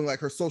following like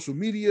her social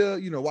media,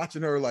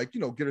 watching her like,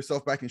 get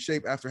herself back in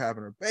shape after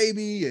having her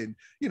baby. And,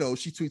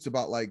 she tweets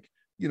about like,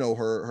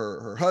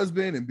 her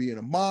husband and being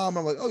a mom.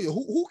 I'm like, oh yeah,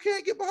 who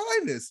can't get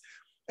behind this?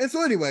 And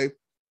so anyway,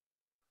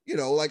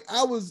 like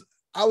I was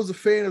a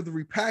fan of the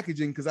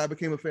repackaging because I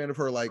became a fan of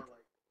her like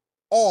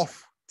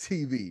off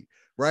TV,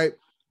 right?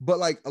 But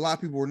like a lot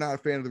of people were not a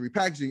fan of the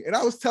repackaging. And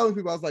I was telling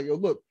people, I was like, yo,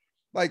 look,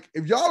 like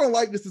if y'all don't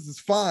like this is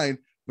fine,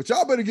 but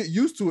y'all better get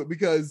used to it,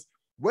 because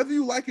whether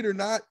you like it or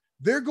not,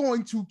 they're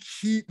going to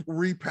keep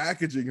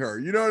repackaging her.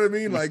 You know what I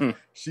mean? Like,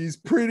 she's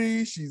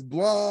pretty, she's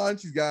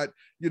blonde, she's got,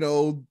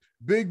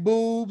 big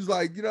boobs,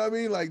 like, you know what I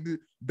mean? Like,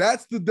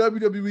 that's the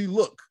WWE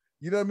look.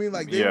 You know what I mean?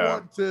 Like,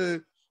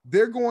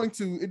 they're going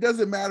to, it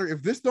doesn't matter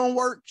if this don't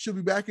work, she'll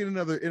be back in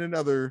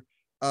another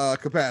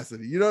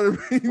capacity. You know what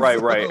I mean?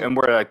 Right. And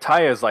where like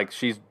Taya's like,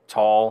 she's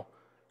tall,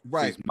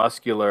 right, she's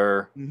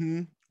muscular.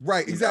 Mm-hmm.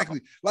 Right,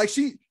 exactly. Like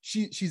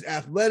she's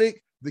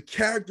athletic. The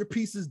character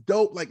piece is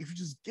dope. Like, if you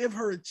just give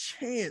her a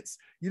chance,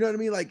 you know what I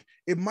mean? Like,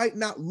 it might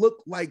not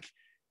look like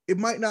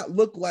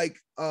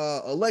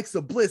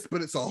Alexa Bliss,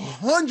 but it's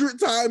 100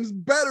 times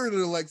better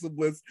than Alexa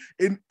Bliss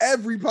in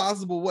every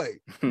possible way.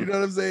 You know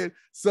what I'm saying?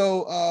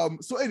 So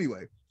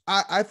anyway,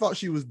 I thought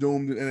she was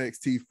doomed in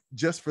NXT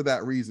just for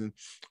that reason.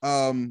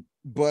 But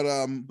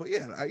yeah,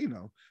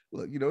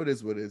 look, it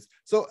is what it is.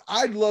 So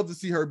I'd love to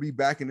see her be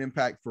back in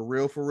Impact for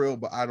real,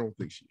 but I don't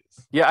think she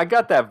is. Yeah, I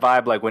got that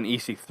vibe like when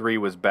EC3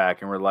 was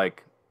back, and we're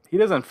like, he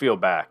doesn't feel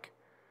back.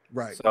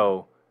 Right.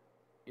 So,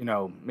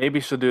 maybe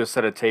she'll do a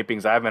set of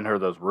tapings. I haven't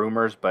heard those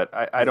rumors, but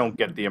I don't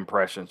get the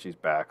impression she's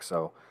back.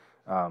 So,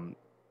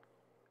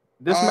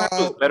 this match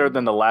was better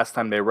than the last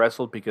time they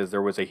wrestled because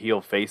there was a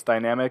heel-face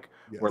dynamic,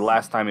 where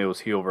last time it was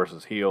heel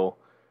versus heel.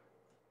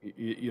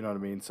 You know what I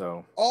mean?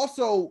 So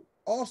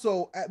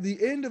Also, at the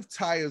end of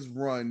Taya's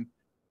run,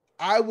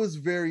 I was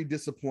very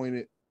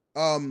disappointed.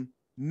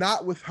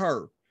 Not with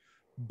her,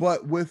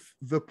 but with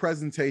the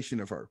presentation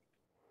of her.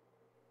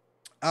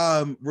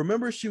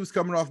 Remember, she was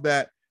coming off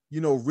that,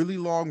 really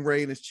long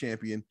reign as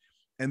champion.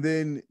 And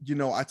then,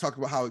 I talked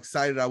about how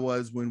excited I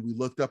was when we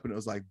looked up and it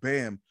was like,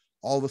 bam,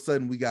 all of a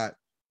sudden we got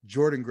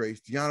Jordan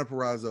Grace, Deonna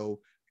Purrazzo,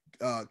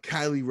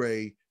 Kylie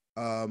Rae,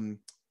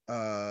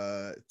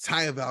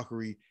 Taya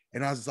Valkyrie,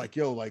 and I was just like,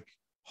 yo, like,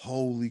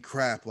 holy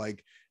crap,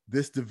 like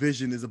this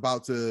division is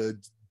about to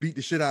beat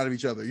the shit out of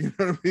each other. You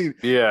know what I mean?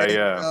 Yeah, and,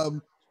 yeah.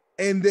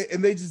 And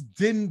they just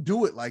didn't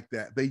do it like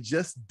that. They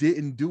just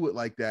didn't do it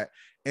like that.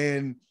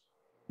 And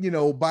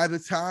by the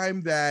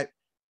time that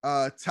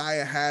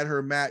Taya had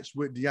her match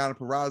with Deonna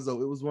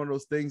Purrazzo, it was one of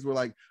those things where,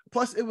 like,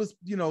 plus it was,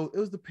 it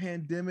was the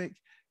pandemic,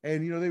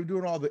 and they were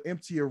doing all the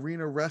empty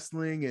arena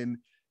wrestling, and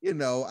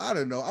I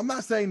don't know. I'm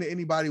not saying that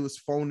anybody was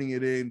phoning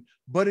it in,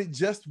 but it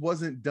just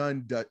wasn't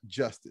done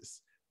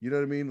justice. You know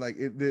what I mean? Like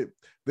they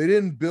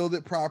didn't build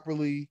it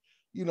properly.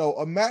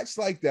 A match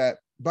like that,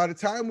 by the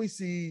time we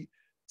see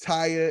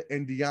Taya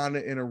and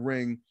Deonna in a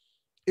ring,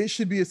 it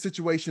should be a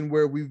situation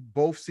where we've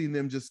both seen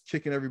them just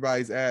kicking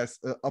everybody's ass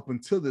up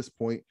until this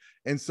point.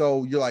 And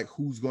so you're like,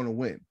 who's going to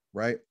win?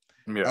 Right.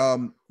 Yeah.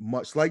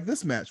 Much like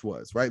this match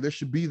was, right. There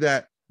should be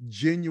that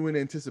genuine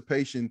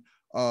anticipation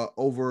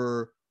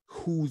over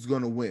who's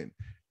going to win.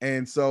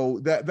 And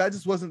so that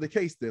just wasn't the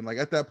case then. Like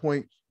at that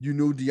point, you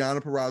knew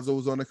Deonna Purrazzo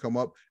was on the come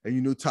up, and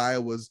you knew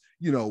Taya was,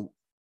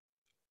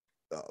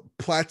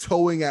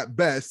 plateauing at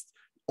best,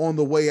 on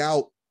the way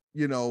out,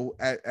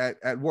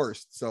 at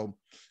worst. So,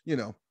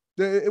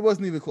 it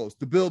wasn't even close.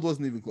 The build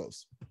wasn't even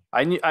close.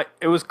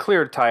 It was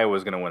clear Taya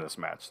was going to win this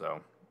match,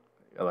 though.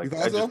 Like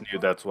I just so? knew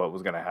that's what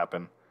was going to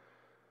happen.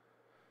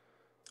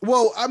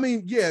 Well, I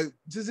mean, yeah,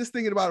 just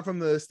thinking about it from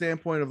the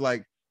standpoint of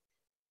like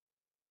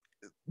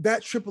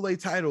that AAA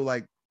title,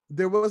 like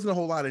there wasn't a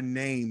whole lot of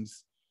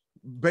names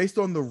based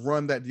on the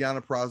run that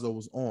Deonna Purrazzo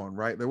was on,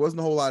 right? There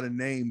wasn't a whole lot of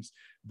names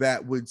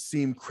that would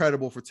seem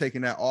credible for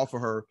taking that off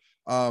of her.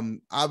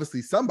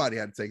 Obviously somebody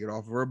had to take it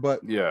off of her,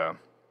 but yeah,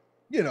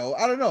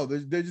 I don't know.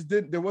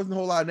 There wasn't a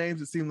whole lot of names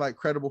that seemed like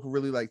credible for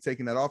really like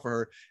taking that off of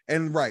her.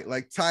 And right,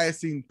 like Taya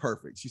seemed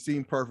perfect. She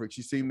seemed perfect.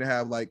 She seemed to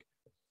have like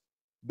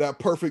that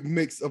perfect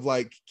mix of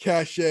like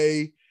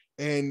cachet,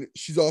 and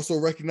she's also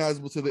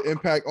recognizable to the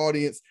Impact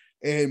audience.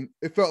 And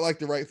it felt like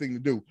the right thing to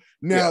do.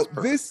 Now,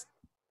 let's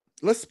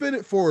spin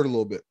it forward a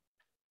little bit.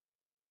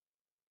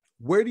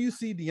 Where do you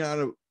see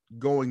Deonna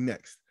going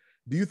next?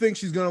 Do you think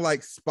she's gonna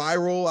like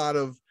spiral out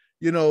of,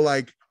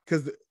 like,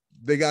 because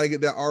they got to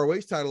get that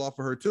ROH title off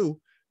of her too?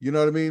 You know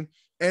what I mean?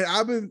 And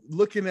I've been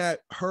looking at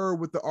her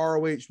with the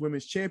ROH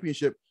Women's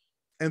Championship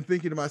and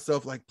thinking to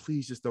myself, like,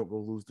 please just don't go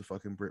lose to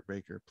fucking Britt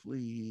Baker,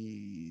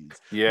 please.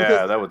 Yeah,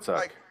 because, that would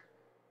suck.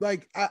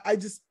 I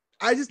just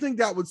think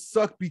that would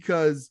suck,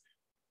 because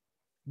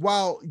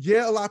while,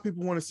 yeah, a lot of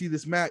people want to see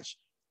this match,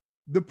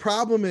 the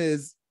problem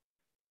is,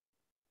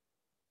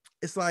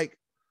 it's like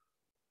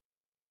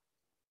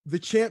the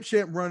champ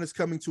run is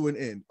coming to an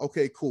end.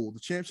 Okay, cool. The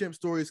champ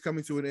story is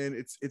coming to an end.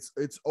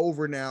 It's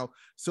over now.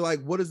 So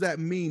like, what does that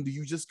mean? Do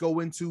you just go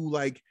into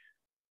like,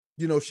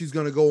 she's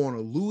gonna go on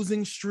a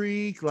losing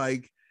streak?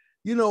 Like,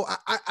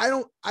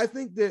 I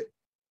think that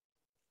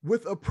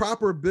with a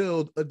proper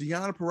build, a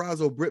Deonna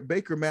Purrazzo Britt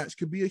Baker match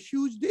could be a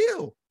huge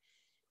deal.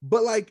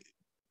 But like,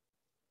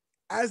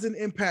 as an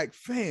Impact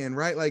fan,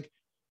 right? Like,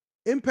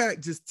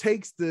 Impact just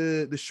takes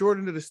the short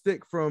end of the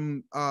stick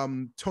from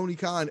Tony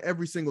Khan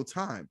every single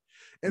time.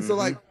 And so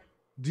like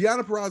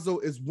Deonna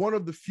Purrazzo is one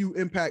of the few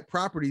Impact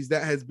properties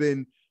that has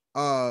been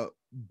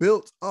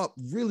built up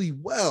really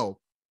well.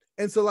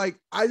 And so like,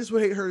 I just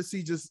would hate her to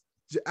see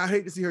I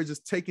hate to see her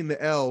just taking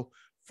the L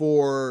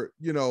for,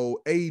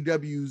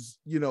 AEW's,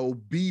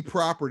 B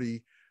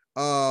property,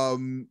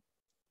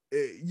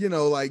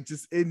 like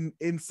just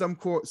in some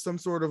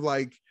sort of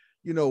like,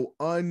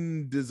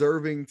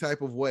 undeserving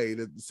type of way,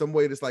 some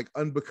way that's like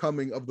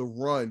unbecoming of the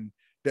run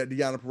that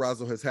Deonna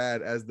Purrazzo has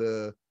had as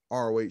the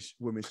ROH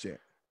Women's Champ.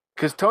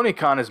 Because Tony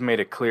Khan has made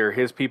it clear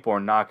his people are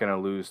not going to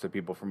lose to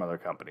people from other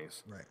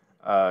companies.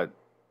 Right.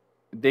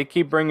 They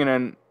keep bringing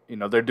in,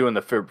 they're doing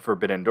the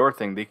Forbidden Door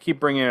thing. They keep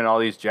bringing in all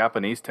these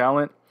Japanese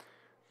talent.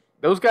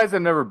 Those guys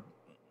have never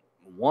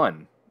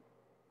won.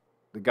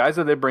 The guys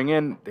that they bring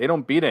in, they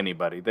don't beat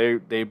anybody.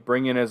 They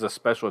bring in as a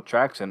special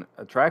attraction,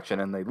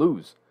 and they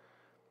lose.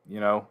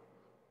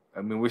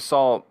 I mean, we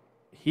saw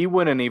he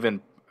wouldn't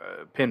even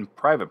pin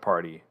Private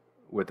Party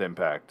with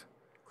Impact.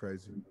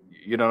 Crazy.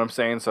 You know what I'm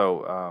saying?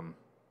 So,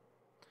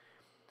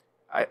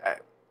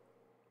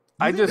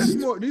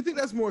 do you think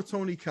that's more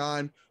Tony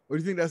Khan, or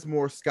do you think that's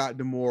more Scott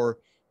D'Amore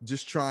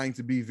just trying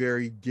to be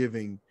very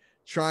giving,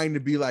 trying to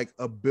be like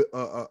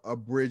a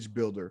bridge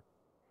builder?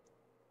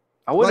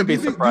 I wouldn't be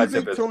surprised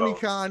if Tony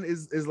Khan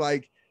is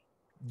like,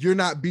 you're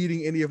not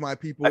beating any of my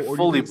people, or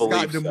do you think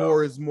Scott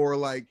D'Amore is more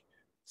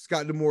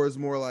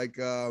like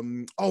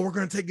oh, we're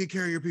gonna take good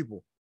care of your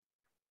people?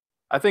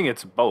 I think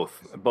it's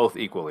both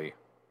equally.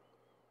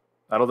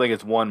 I don't think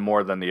it's one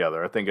more than the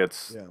other. I think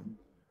it's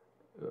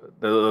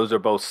those are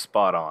both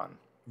spot on.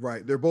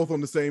 Right, they're both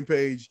on the same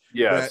page.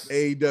 Yes.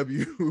 That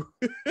AEW.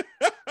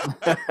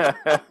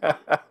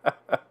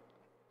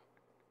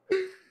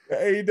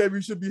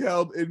 AEW should be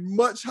held in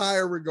much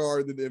higher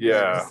regard than Impact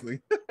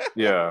Wrestling.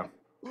 Yeah.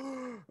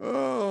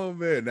 Oh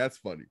man, that's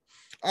funny.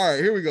 All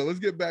right, here we go. Let's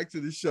get back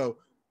to the show.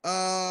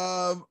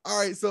 All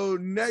right, so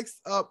next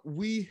up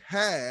we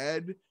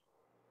had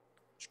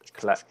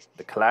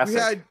The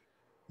classic.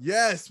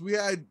 We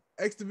had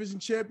X Division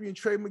champion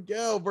Trey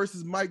Miguel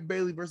versus Mike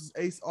Bailey versus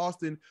Ace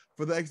Austin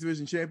for the X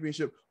Division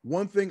championship.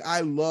 One thing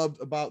I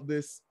loved about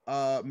this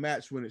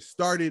match when it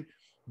started,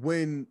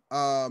 when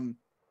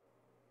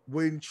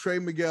Trey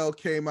Miguel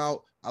came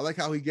out, I like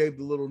how he gave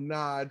the little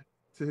nod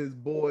to his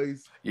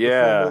boys, the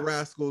Fungo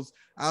Rascals.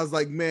 I was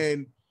like,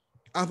 man,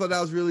 I thought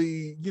that was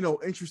really,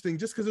 interesting,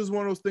 just because it was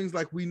one of those things,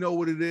 like, we know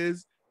what it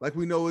is. Like,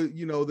 we know it,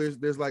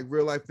 there's like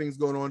real life things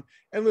going on.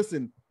 And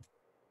listen,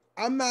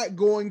 I'm not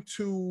going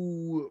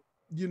to,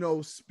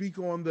 speak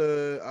on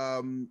the,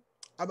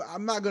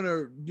 I'm not going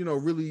to,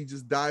 really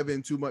just dive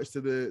in too much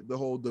to the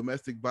whole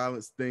domestic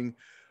violence thing.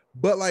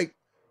 But like,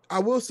 I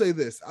will say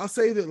this, I'll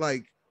say that,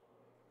 like,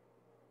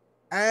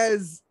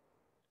 as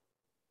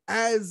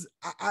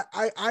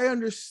I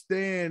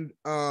understand,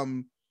 I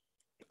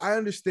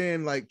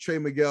understand, like, Trey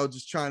Miguel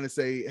just trying to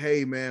say,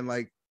 hey man,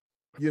 like,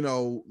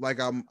 like,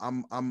 I'm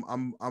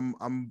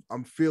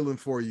feeling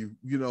for you,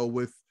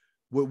 with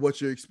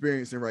what you're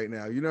experiencing right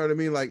now. You know what I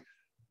mean? Like,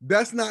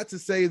 that's not to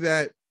say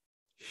that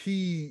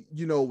he,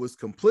 was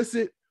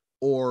complicit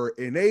or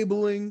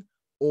enabling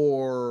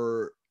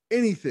or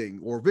anything,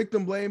 or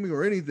victim blaming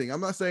or anything.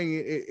 I'm not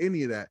saying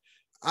any of that.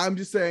 I'm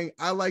just saying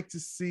I like to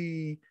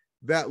see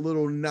that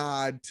little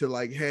nod to,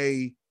 like,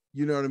 hey,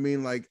 you know what I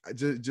mean? Like,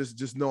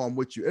 just know I'm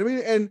with you. I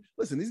mean, and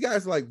listen, these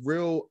guys are like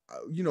real,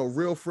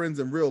 real friends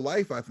in real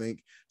life, I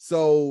think.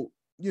 So,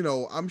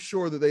 I'm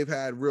sure that they've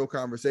had real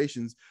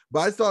conversations, but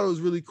I just thought it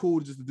was really cool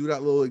just to do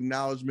that little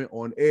acknowledgement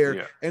on air.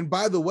 Yeah. And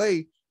by the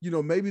way,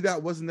 maybe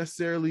that wasn't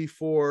necessarily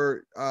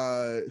for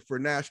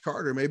Nash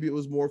Carter. Maybe it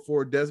was more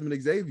for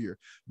Desmond Xavier,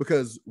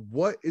 because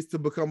what is to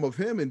become of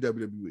him in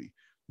WWE?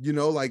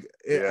 Like,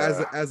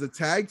 as a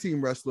tag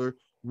team wrestler,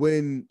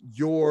 when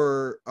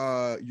your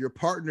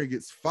partner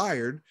gets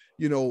fired,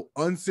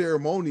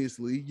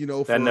 unceremoniously,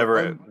 that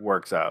never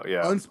works out.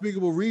 Yeah.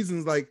 Unspeakable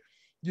reasons. Like,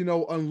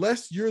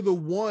 unless you're the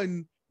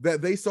one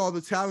that they saw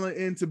the talent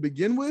in to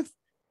begin with,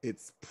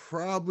 it's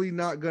probably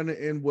not going to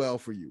end well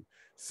for you.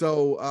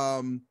 So,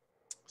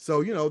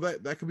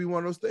 that could be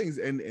one of those things.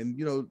 And,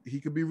 he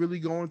could be really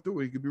going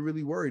through it. He could be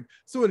really worried.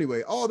 So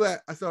anyway, all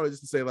that I started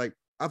just to say, like,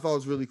 I thought it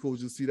was really cool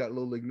just to see that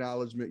little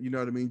acknowledgement, you know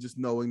what I mean? Just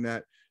knowing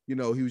that, he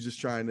was just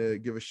trying to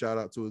give a shout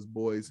out to his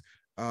boys.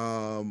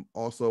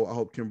 Also, I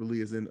hope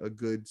Kimberly is in a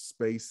good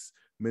space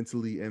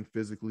mentally and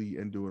physically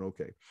and doing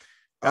okay.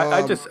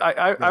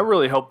 I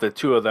really hope the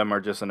two of them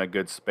are just in a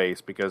good space,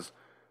 because,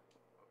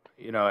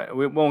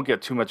 we won't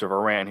get too much of a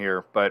rant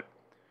here, but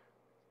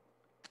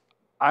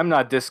I'm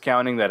not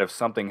discounting that if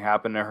something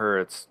happened to her,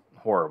 it's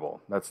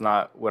horrible. That's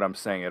not what I'm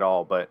saying at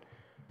all. But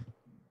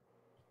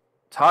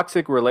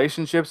toxic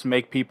relationships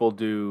make people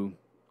do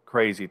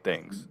crazy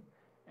things.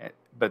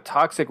 But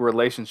toxic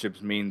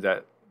relationships mean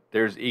that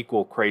there's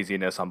equal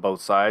craziness on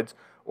both sides,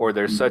 or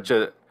there's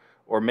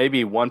or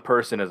maybe one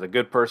person is a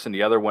good person,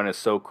 the other one is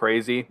so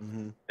crazy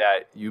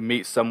that you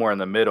meet somewhere in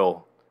the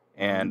middle,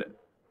 and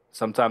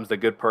sometimes the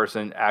good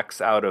person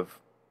acts out of,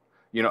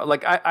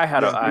 like I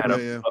had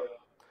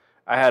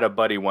a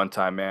buddy one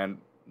time, man,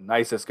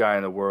 nicest guy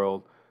in the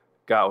world,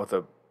 got with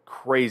a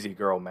crazy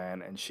girl,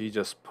 man, and she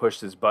just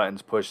pushed his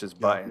buttons.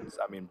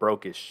 I mean,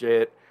 broke his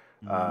shit.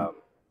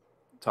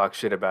 Talk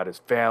shit about his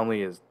family,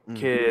 his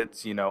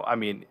kids, I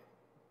mean,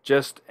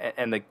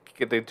 and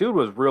the dude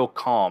was real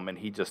calm, and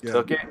he just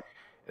took it.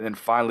 And then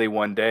finally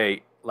one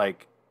day,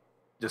 like,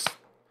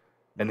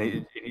 and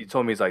he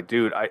told me, he's like,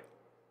 dude, I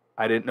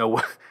didn't know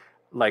what,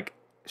 like,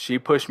 she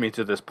pushed me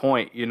to this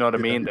point, you know what I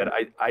mean? That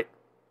I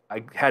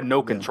had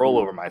no control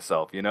over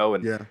myself, and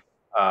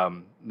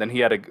then he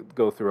had to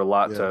go through a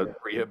lot to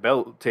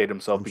rehabilitate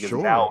himself, because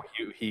now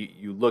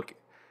you look,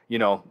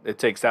 it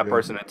takes that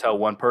person to tell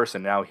one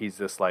person. Now he's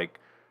just like,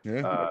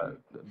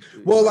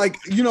 well, like,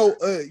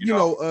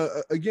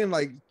 again,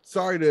 like,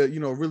 sorry to,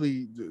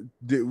 really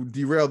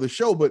derail the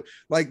show, but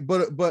like,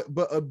 but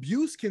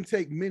abuse can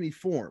take many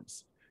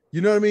forms.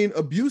 You know what I mean?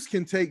 Abuse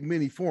can take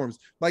many forms.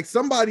 Like,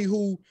 somebody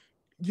who,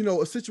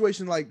 a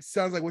situation like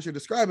sounds like what you're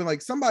describing,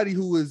 like somebody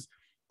who is,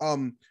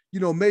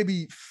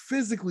 maybe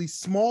physically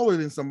smaller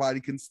than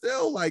somebody can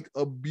still, like,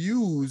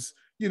 abuse,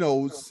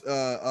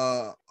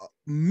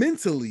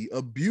 mentally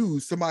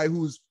abuse somebody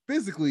who's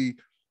physically,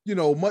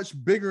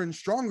 much bigger and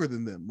stronger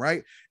than them,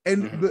 right?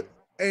 And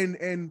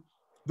and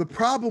the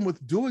problem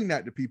with doing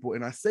that to people,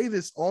 and I say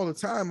this all the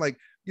time, like,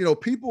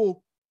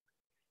 people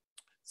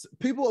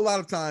a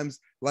lot of times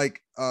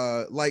like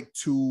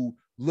to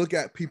look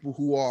at people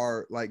who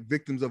are like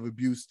victims of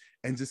abuse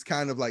and just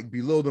kind of like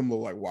belittle them,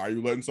 like, why are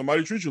you letting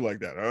somebody treat you like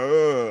that?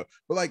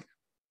 But like,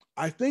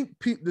 I think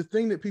the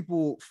thing that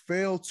people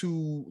fail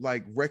to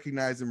like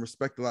recognize and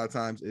respect a lot of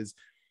times is,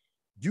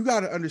 you got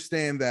to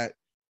understand that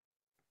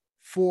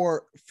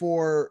for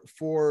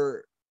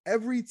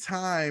every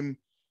time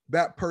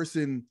that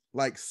person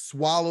like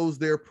swallows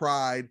their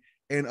pride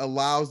and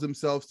allows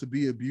themselves to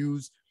be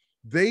abused,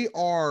 they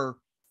are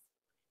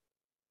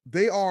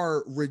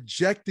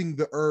rejecting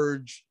the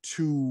urge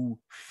to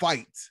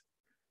fight.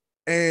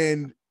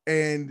 And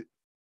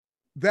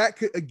that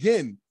could,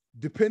 again,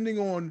 depending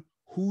on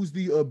who's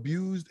the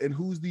abused and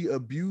who's the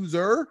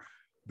abuser,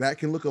 that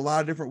can look a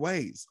lot of different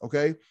ways.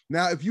 Okay.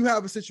 Now, if you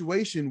have a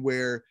situation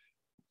where,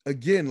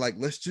 again, like,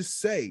 let's just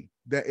say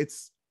that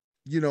it's,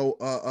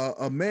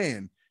 a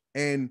man,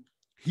 and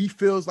he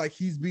feels like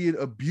he's being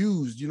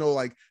abused,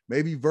 like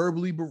maybe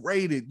verbally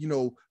berated,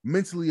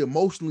 mentally,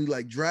 emotionally,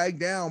 like dragged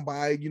down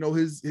by,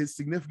 his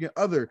significant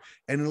other.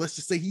 And then let's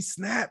just say he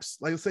snaps.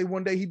 Like, let's say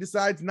one day he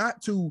decides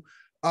not to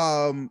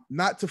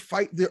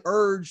fight the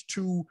urge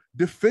to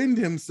defend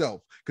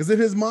himself, because in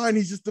his mind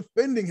he's just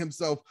defending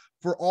himself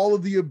for all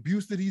of the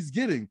abuse that he's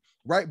getting,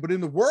 right? But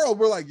in the world,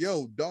 we're like,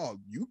 yo,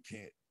 dog, you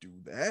can't do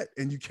that,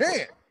 and you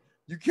can't,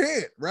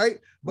 right?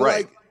 But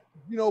right. like,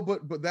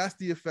 but that's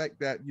the effect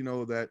that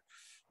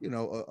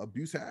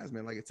abuse has,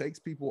 man. Like, it takes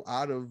people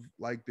out of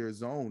like their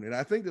zone. And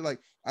I think that, like,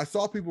 I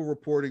saw people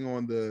reporting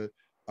on the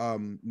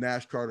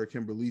Nash Carter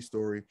Kimberly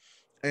story,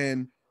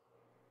 and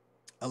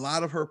a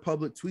lot of her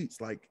public tweets,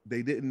 like,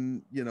 they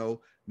didn't,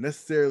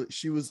 necessarily,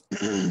 she was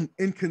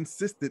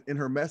inconsistent in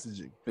her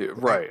messaging.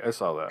 Right. I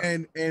saw that.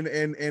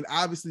 And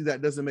obviously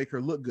that doesn't make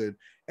her look good.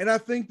 And I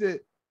think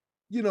that,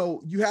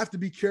 you have to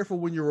be careful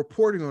when you're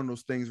reporting on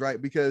those things,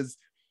 right? Because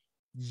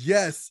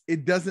yes,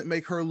 it doesn't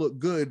make her look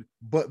good,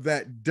 but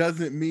that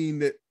doesn't mean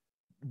that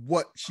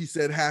what she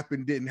said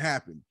happened didn't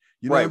happen.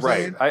 You know what I'm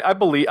saying? I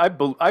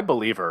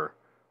believe her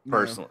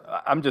personally.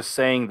 Yeah. I'm just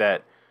saying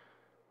that,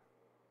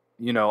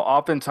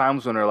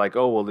 oftentimes when they're like,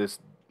 oh, well, this,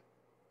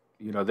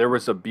 there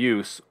was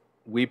abuse,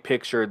 we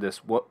picture this,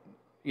 what,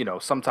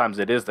 sometimes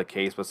it is the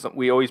case, but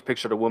we always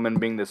picture the woman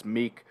being this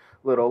meek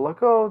little,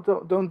 like,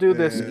 oh, don't do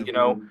this,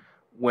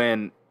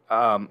 when,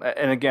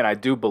 and again, I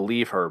do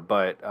believe her,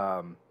 but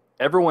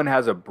everyone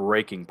has a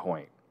breaking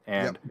point,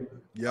 and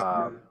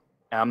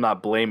I'm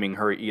not blaming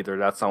her either.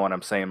 That's not what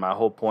I'm saying. My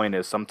whole point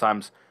is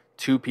sometimes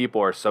two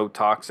people are so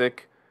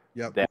toxic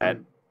that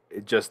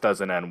it just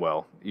doesn't end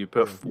well. You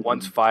put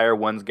one's fire,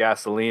 one's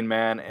gasoline,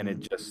 man, and it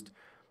just,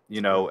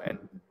 and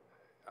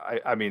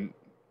I mean,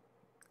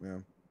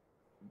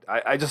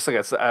 I just,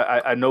 like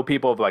I know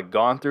people have like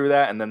gone through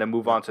that, and then they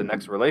move on to the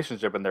next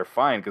relationship, and they're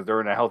fine because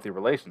they're in a healthy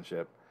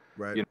relationship.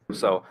 Right.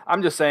 So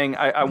I'm just saying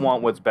I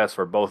want what's best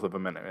for both of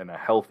them in a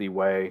healthy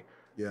way.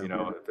 Yeah.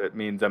 If it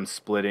means them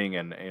splitting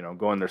and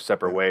going their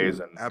separate ways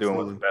and doing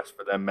what's best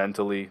for them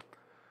mentally.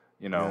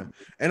 And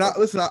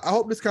listen, I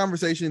hope this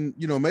conversation,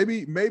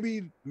 maybe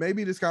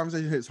this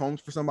conversation hits home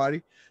for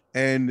somebody,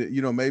 and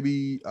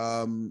maybe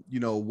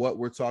what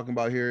we're talking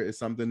about here is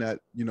something that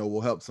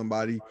will help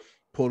somebody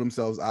pull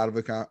themselves out of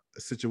a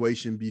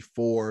situation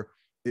before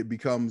it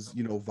becomes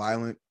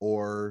violent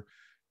or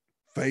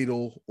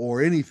fatal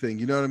or anything.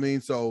 You know what I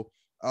mean? So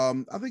I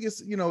think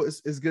it's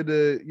it's good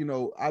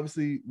to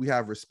obviously we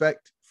have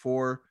respect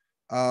for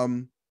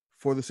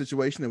the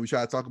situation, and we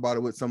try to talk about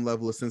it with some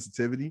level of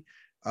sensitivity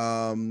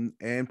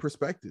and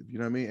perspective,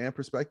 and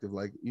perspective.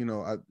 Like,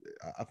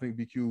 I think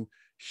BQ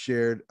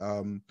shared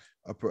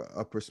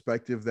a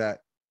perspective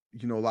that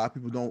a lot of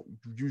people don't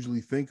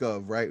usually think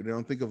of, right? They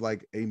don't think of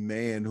like a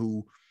man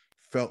who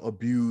felt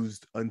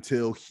abused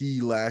until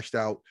he lashed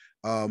out,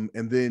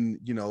 and then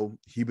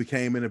he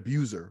became an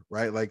abuser,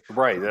 right? Like,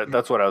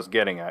 that's what I was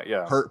getting at.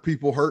 Yeah, hurt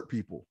people,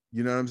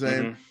 you know what I'm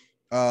saying?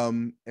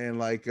 And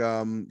like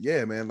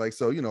yeah, man, like,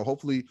 so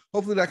hopefully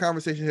that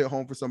conversation hit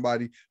home for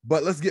somebody.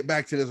 But let's get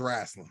back to this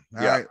wrestling.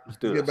 All right, let's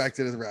get back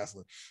to this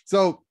wrestling.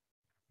 So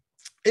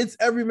it's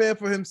every man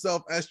for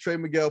himself as Trey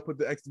Miguel put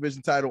the X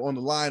Division title on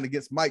the line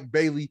against Mike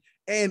Bailey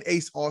and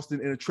Ace Austin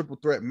in a triple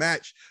threat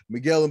match.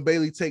 Miguel and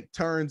Bailey take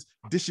turns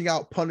dishing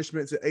out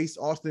punishments at Ace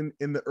Austin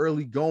in the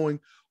early going.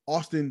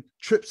 Austin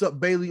trips up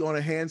Bailey on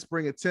a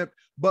handspring attempt,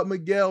 but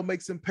Miguel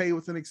makes him pay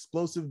with an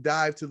explosive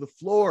dive to the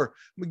floor.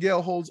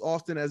 Miguel holds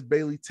Austin as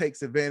Bailey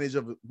takes advantage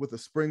of it with a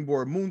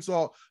springboard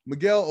moonsault.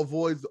 Miguel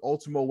avoids the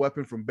Ultimo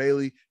weapon from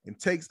Bailey and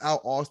takes out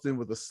Austin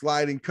with a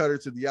sliding cutter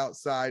to the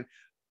outside.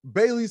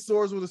 Bailey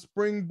soars with a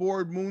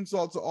springboard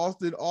moonsault to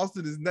Austin.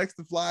 Austin is next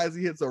to fly as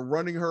he hits a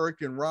running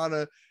Hurricane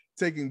Rana,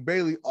 taking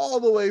Bailey all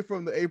the way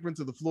from the apron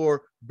to the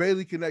floor.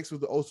 Bailey connects with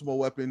the Ultimo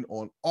weapon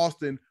on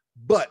Austin,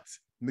 but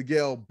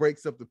Miguel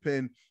breaks up the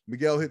pin.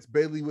 Miguel hits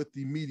Bailey with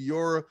the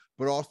Meteora,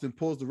 but Austin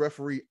pulls the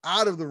referee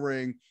out of the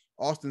ring.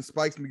 Austin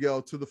spikes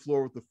Miguel to the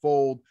floor with the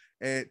fold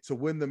and to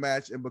win the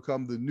match and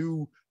become the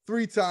new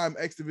 3-time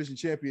X Division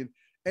champion.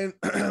 And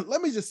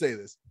let me just say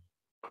this.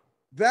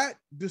 That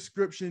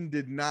description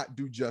did not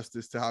do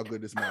justice to how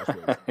good this match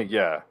was.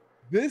 Yeah.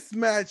 This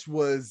match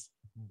was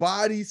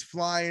bodies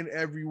flying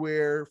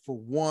everywhere for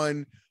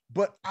one,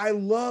 but I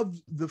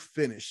loved the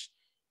finish.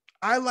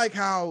 I like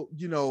how,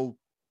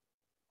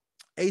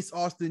 Ace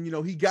Austin,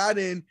 he got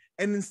in,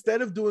 and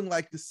instead of doing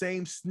like the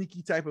same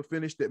sneaky type of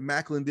finish that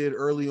Macklin did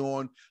early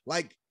on,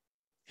 like,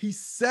 he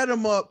set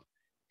him up,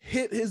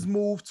 hit his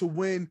move to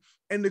win,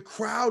 and the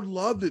crowd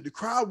loved it. The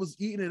crowd was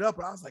eating it up.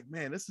 And I was like,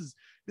 man, this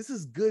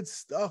is good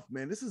stuff,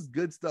 man. This is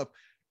good stuff.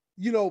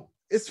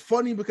 It's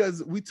funny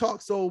because we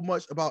talk so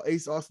much about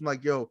Ace Austin,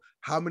 like, yo,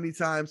 how many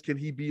times can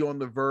he be on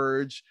the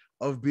verge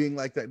of being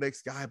like that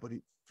next guy? But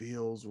it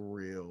feels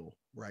real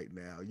right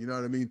now. You know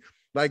what I mean?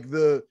 Like,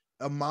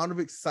 amount of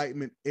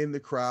excitement in the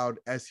crowd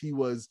as he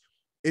was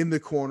in the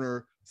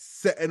corner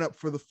setting up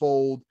for the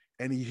fold,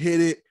 and he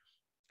hit it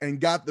and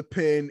got the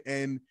pin.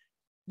 And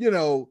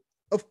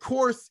of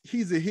course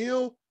he's a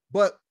heel,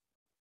 but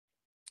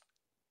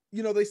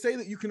they say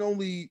that you can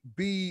only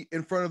be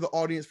in front of the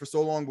audience for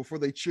so long before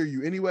they cheer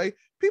you anyway.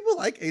 People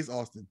like Ace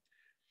Austin.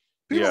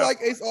 People like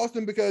Ace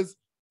Austin because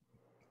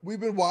we've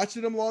been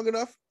watching him long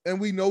enough and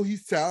we know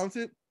he's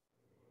talented.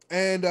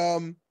 And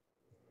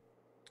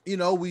we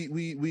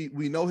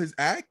know his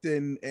act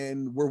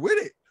and we're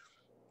with it.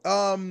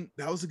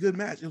 That was a good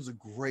match. It was a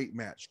great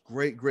match.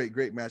 Great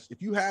match.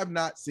 If you have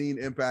not seen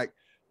Impact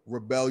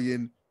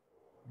Rebellion,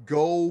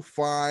 go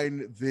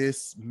find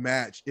this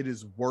match. It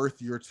is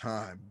worth your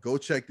time. Go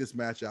check this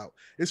match out.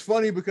 It's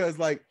funny because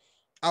like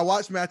I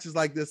watch matches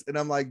like this and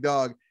I'm like,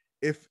 dog,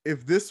 if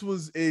this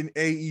was in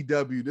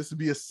AEW, this would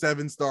be a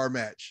 7-star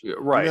match.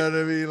 Right. You know what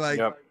I mean? Like,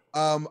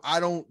 I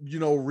don't,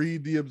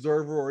 read the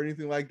Observer or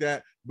anything like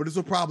that, but this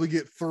will probably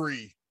get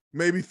 3,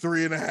 maybe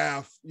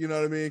 3.5. You know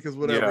what I mean? Because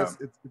whatever,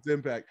 it's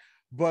Impact.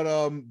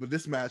 But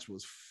this match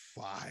was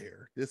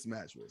fire. This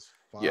match was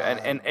fire. Yeah,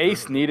 and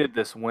Ace needed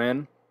this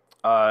win.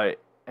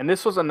 And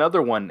this was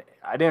another one.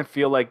 I didn't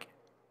feel like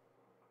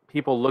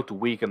people looked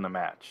weak in the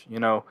match.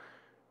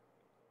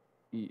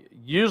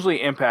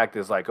 Usually Impact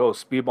is like, oh,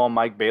 Speedball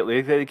Mike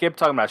Bailey. They kept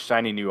talking about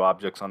shiny new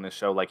objects on this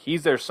show. Like,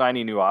 he's their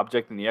shiny new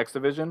object in the X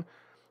Division.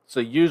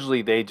 So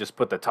usually they just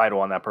put the title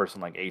on that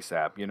person like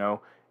ASAP,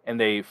 And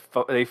they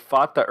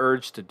fought the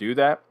urge to do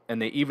that,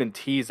 and they even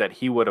teased that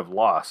he would have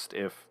lost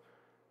if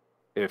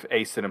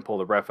Ace didn't pull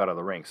the ref out of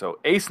the ring. So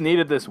Ace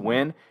needed this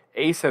win.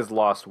 Ace has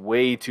lost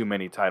way too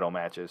many title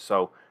matches,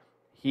 so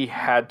he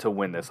had to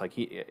win this. Like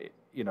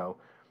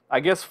I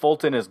guess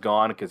Fulton is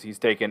gone because he's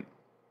taken,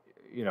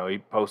 he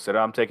posted,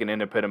 I'm taking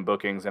independent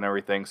bookings and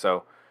everything.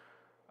 So,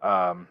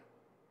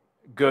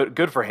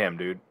 good for him,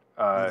 dude.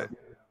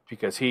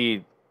 Because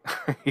he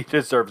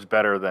deserves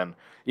better than,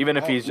 even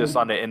if he's just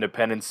on the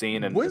independent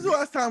scene. And when's the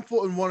last time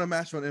Fulton won a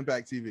match on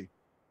Impact TV?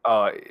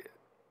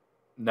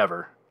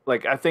 Never.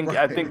 Like I think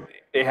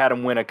they had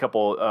him win a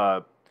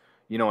couple,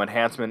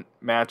 enhancement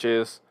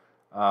matches.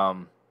 I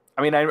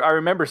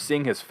remember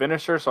seeing his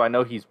finisher, so I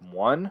know he's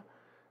won,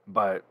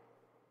 but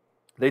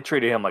they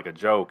treated him like a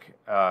joke.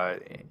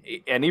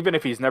 And even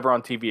if he's never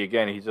on TV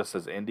again, he just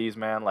says indies,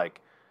 man.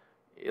 Like,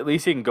 at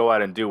least he can go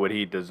out and do what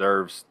he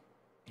deserves.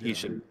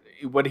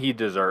 What he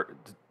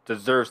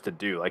deserves to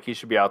do. Like, he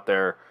should be out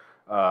there,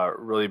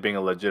 really being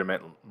a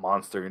legitimate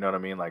monster. You know what I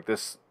mean? Like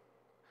this.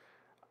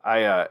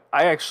 It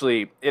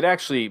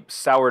actually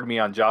soured me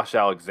on Josh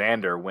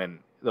Alexander when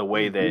the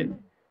way that.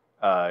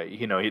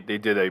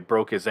 They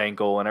broke his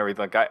ankle and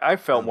everything. Like I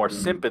felt more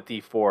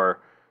sympathy for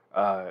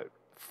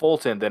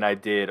Fulton than I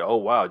did. Oh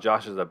wow,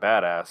 Josh is a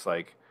badass.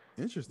 Like,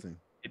 interesting.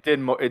 It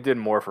did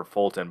more for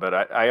Fulton, but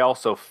I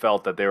also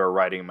felt that they were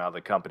writing him out of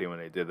the company when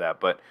they did that.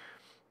 But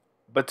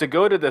to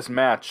go to this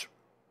match,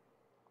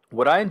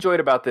 what I enjoyed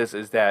about this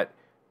is that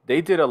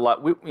they did a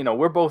lot.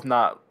 We're both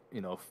not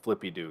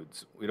flippy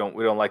dudes. We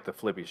don't like the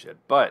flippy shit,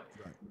 but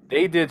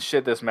they did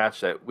shit this match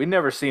that we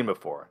never seen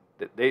before.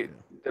 They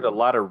did a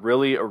lot of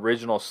really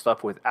original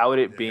stuff without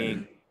it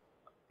being,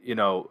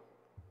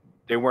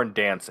 they weren't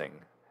dancing.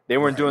 They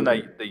weren't doing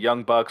that. The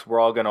Young Bucks, we're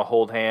all gonna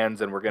hold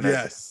hands and we're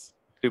gonna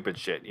stupid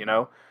shit.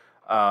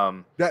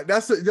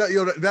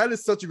 That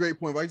is such a great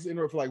point. If I just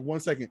interrupt for like 1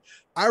 second,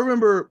 I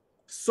remember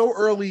so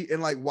early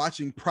in like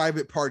watching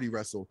Private Party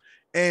wrestle,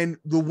 and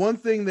the one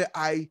thing that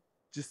I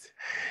just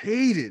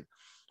hated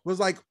was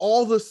like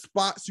all the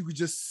spots you could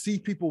just see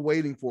people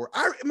waiting for.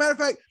 Matter of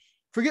fact,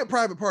 forget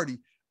Private Party.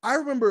 I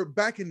remember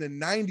back in the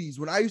 90s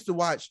when I used to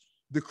watch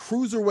the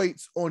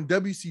cruiserweights on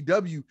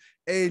WCW,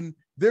 and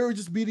there would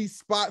just be these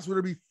spots where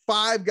there'd be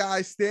 5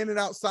 guys standing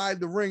outside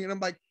the ring. And I'm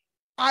like,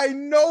 I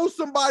know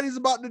somebody's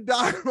about to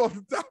die off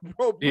the top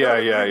rope.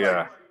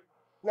 Yeah.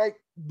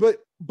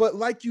 But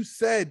like you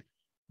said,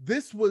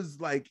 this was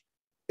like,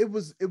 it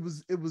was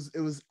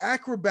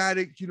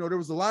acrobatic. There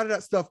was a lot of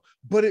that stuff,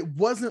 but it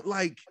wasn't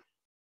like,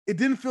 it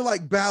didn't feel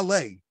like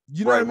ballet.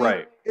 You know what I mean?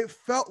 Right. It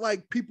felt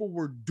like people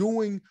were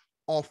doing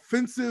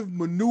offensive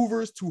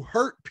maneuvers to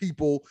hurt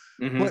people,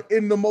 but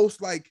in the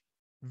most like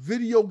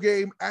video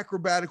game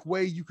acrobatic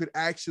way you could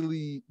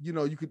actually,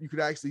 you could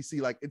actually see.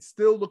 Like, it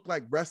still looked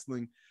like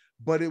wrestling,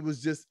 but it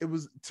was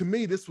to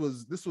me, this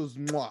was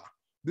mwah.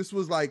 This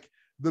was like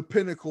the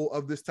pinnacle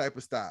of this type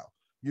of style.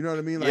 You know what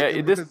I mean?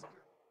 Like,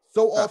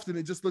 so often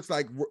it just looks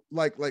like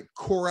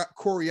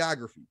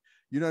choreography.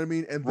 You know what I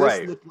mean? And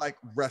this looked like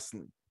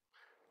wrestling.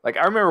 Like,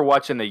 I remember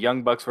watching the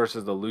Young Bucks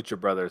versus the Lucha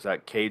Brothers,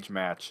 that cage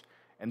match.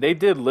 And they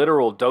did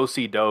literal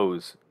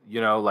do-si-dos,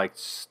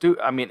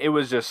 it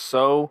was just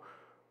so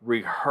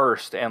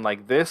rehearsed. And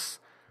like this,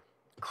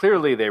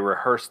 clearly they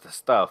rehearsed the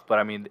stuff,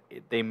 but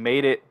they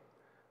made it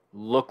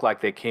look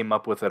like they came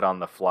up with it on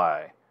the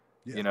fly,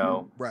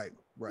 Right.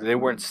 They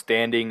weren't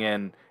standing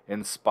in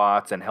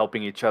spots and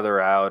helping each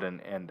other out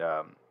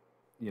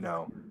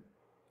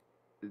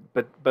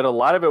but a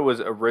lot of it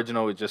was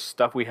original, just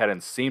stuff we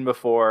hadn't seen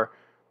before.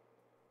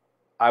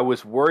 I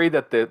was worried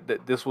that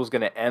this was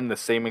going to end the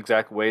same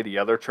exact way the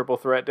other triple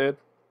threat did.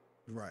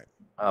 Right.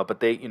 But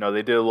they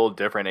they did a little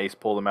different. Ace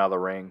pulled him out of the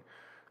ring,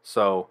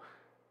 so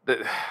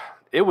the,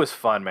 it was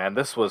fun, man.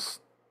 This was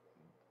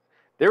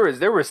there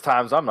was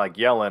times I'm like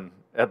yelling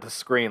at the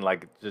screen,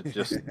 like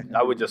just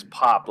I would just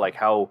pop like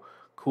how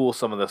cool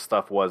some of the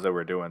stuff was that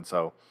we're doing.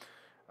 So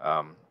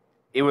um,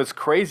 it was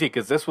crazy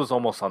because this was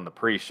almost on the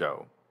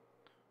pre-show,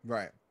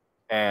 Right. Right.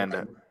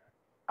 and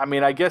I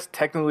mean I guess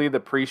technically the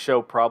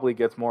pre-show probably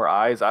gets more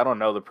eyes. I don't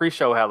know. The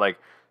pre-show had like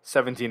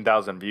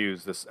 17,000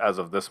 views this as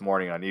of this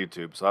morning on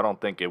YouTube, so I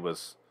don't think it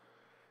was.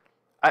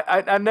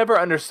 I never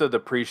understood the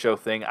pre-show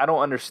thing. I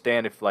don't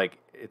understand if like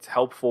it's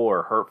helpful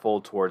or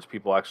hurtful towards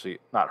people actually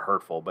not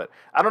hurtful, but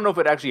I don't know if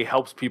it actually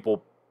helps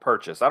people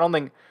purchase. I don't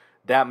think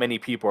that many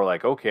people are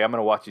like, okay, I'm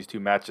gonna watch these two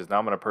matches, now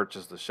I'm gonna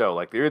purchase the show.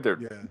 Like they're either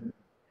Yeah.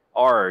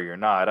 are or you're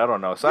not. I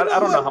don't know. So You know I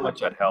don't know what? how much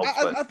that helps,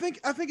 but I think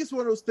it's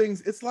one of those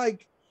things. It's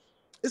like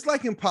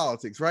in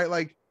politics, right?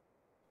 Like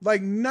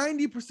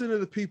 90% of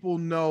the people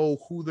know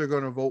who they're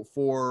going to vote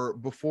for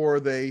before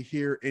they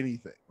hear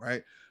anything,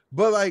 right?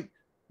 But like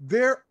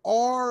there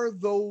are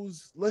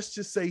those, let's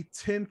just say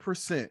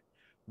 10%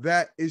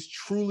 that is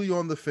truly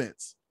on the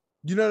fence.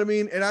 You know what I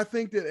mean? And I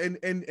think that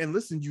and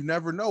listen, you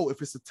never know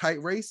if it's a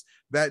tight race,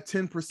 that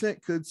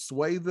 10% could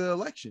sway the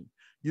election.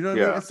 You know what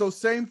I mean? yeah, And so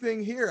same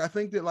thing here. I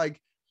think that like,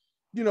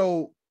 you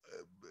know,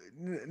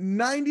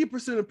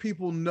 90% of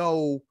people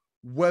know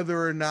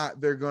whether or not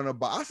they're going to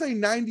buy. I say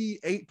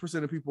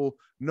 98% of people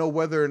know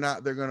whether or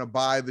not they're going to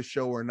buy the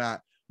show or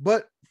not.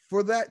 But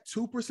for that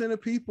 2%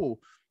 of people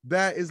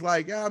that is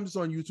like, yeah, I'm just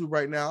on YouTube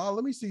right now. Oh,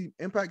 let me see.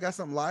 Impact got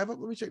something live up.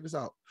 Let me check this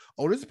out.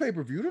 Oh, this is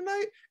pay-per-view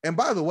tonight. And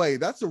by the way,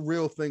 that's a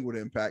real thing with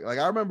Impact. Like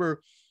I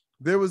remember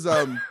there was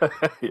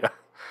yeah,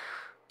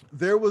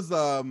 there was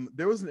an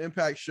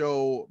Impact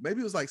show,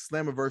 maybe it was like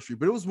Slammiversary,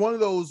 but it was one of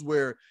those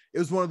where it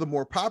was one of the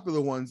more popular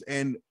ones,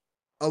 and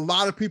a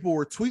lot of people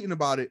were tweeting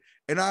about it.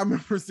 And I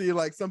remember seeing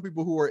like some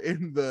people who are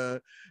in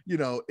the, you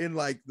know, in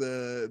like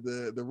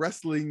the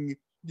wrestling,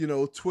 you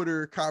know,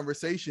 Twitter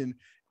conversation,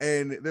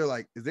 and they're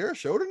like, is there a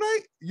show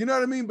tonight? You know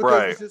what I mean?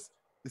 Because right.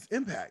 it's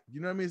Impact. You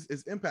know what I mean?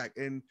 It's Impact.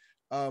 And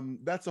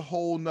that's a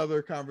whole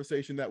nother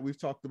conversation that we've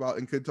talked about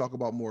and could talk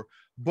about more.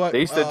 But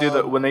They used to do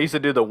the when they used to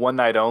do the one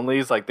night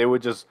onlys, like they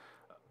would just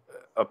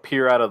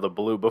appear out of the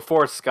blue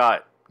before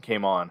Scott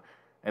came on,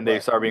 and they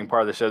right. started being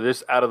part of the show.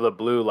 Just out of the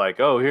blue, like,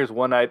 oh, here's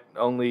one night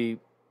only,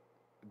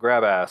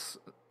 grab ass,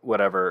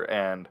 whatever,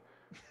 and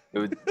it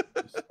would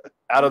just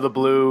out of the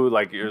blue,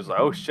 like it was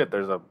like, oh shit,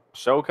 there's a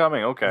show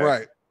coming, okay,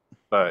 Right.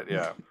 but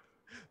yeah,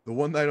 The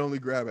one night only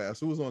grab ass.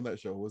 Who was on that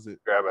show? Was it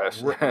grab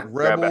ass, grab ass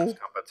Rebel?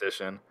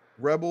 competition.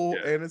 Rebel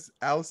Yeah, and it's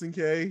Allison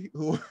K.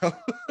 Who else?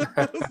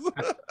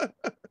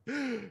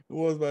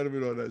 Who else might have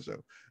been on that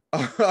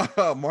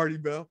show? Marty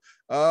Bell.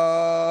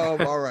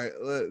 All right,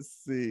 let's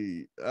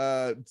see.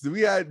 So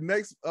we had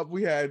next up,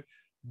 we had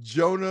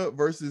Jonah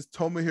versus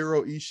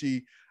Tomohiro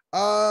Ishii.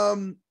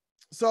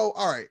 So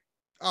all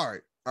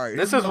right.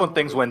 this is when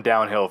things went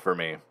downhill for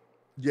me.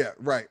 Yeah,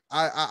 right.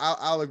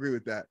 I'll agree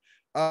with that.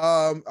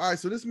 All right,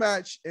 so this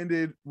match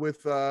ended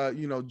with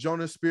you know,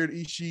 Jonah speared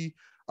Ishii,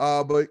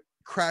 but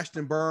crashed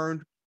and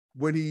burned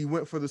when he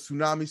went for the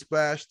tsunami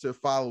splash to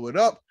follow it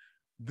up.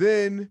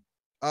 Then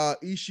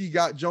Ishii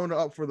got Jonah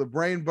up for the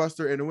brain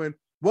buster and a win.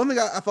 One thing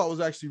I thought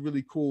was actually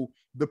really cool,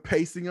 the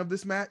pacing of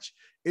this match,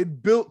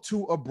 it built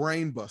to a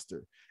brain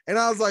buster. And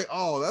I was like,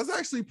 oh, that's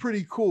actually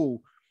pretty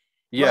cool.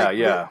 Yeah, Like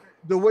yeah,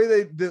 the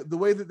way the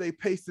way that they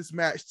paced this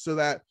match so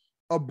that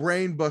a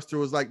brain buster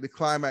was like the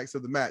climax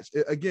of the match.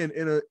 Again,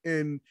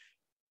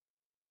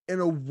 in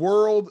a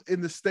world,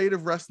 in the state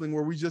of wrestling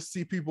where we just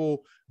see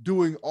people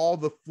doing all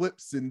the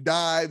flips and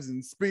dives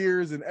and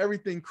spears and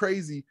everything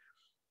crazy,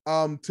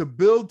 to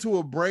build to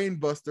a brain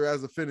buster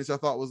as a finish, I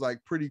thought was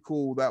like pretty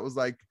cool. That was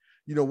like,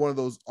 you know, one of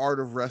those art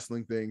of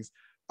wrestling things.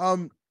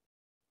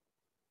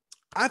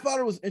 I thought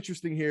it was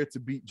interesting here to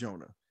beat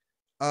Jonah.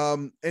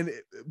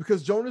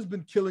 Because Jonah's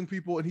been killing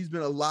people and he's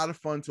been a lot of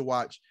fun to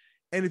watch.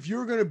 And if you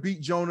were going to beat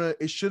Jonah,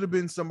 it should have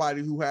been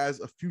somebody who has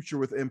a future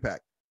with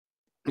Impact.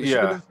 It should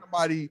have yeah. been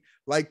somebody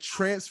like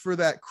transfer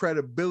that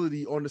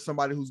credibility onto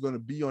somebody who's going to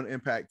be on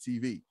Impact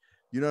TV.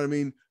 You know what I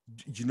mean?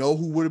 You know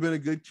who would have been a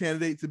good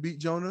candidate to beat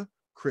Jonah?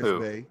 Chris Who?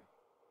 Bay.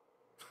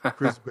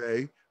 Chris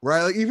Bay,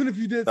 right? Like even if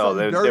you did No,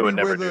 something they dirty would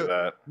never do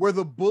that. where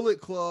the Bullet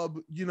Club,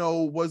 you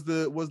know, was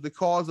the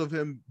cause of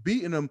him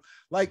beating him,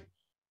 like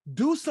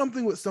do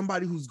something with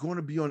somebody who's going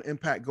to be on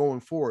Impact going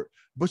forward.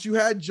 But you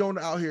had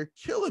Jonah out here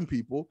killing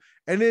people,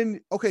 and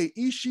then okay,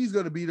 Ishii's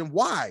going to beat him.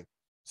 Why?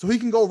 So he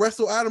can go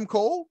wrestle Adam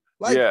Cole?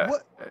 Like Yeah,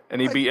 what? and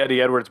he Like, beat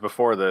Eddie Edwards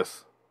before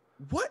this.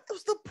 what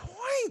was the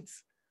point?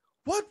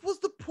 What was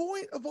the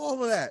point of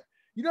all of that?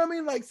 You know what I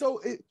mean? Like,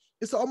 so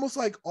it's almost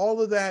like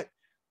all of that,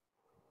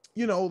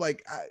 you know,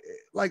 like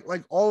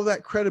all of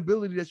that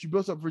credibility that you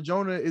built up for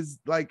Jonah is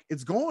like,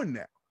 it's gone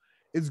now.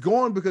 It's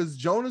gone because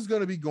Jonah's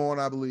going to be gone,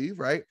 I believe,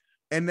 right?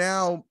 And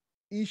now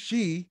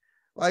Ishii,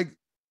 like,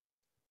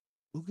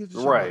 who gives a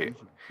shit about Right.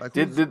 Ishii? Like,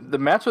 Did the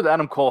match with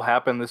Adam Cole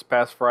happen this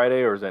past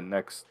Friday, or is it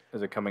next?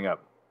 Is it coming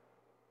up?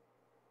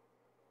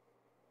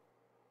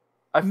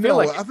 I feel No,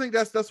 like. I think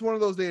that's one of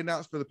those they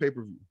announced for the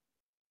pay-per-view.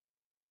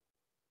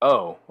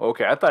 Oh,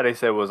 okay. I thought they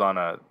said it was on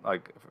a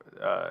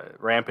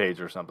Rampage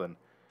or something.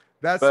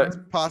 That's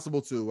But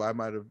possible too. I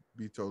might have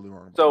be totally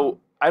wrong about that. so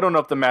I don't know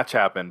if the match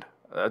happened.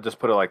 Just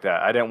put it like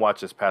that. I didn't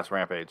watch this past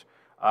Rampage.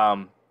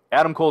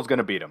 Adam Cole's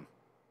gonna beat him.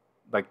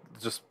 Like,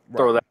 just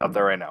throw Right. that out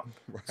there right now.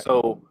 Right.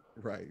 So,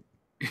 Right.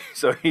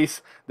 so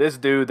he's this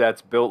dude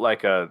that's built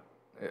like a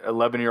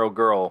 11-year-old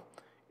girl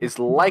is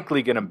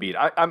likely gonna beat.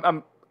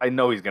 I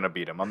know he's gonna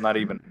beat him. I'm not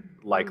even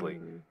likely.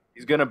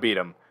 He's gonna beat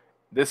him.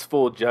 This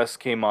fool just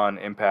came on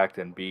Impact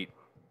and beat,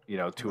 two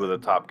of Right. the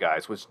top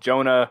guys. Which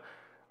Jonah,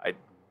 I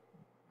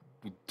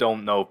we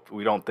don't know.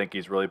 We don't think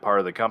he's really part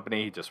of the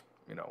company. He just,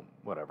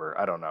 whatever.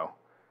 I don't know.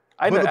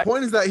 But the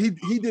point is that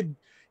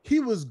he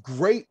was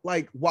great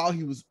like while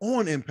he was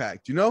on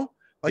Impact, Like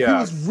he Yeah.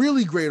 was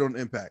really great on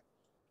Impact.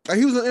 Like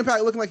he was on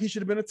Impact looking like he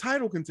should have been a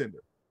title contender.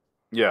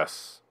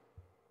 Yes.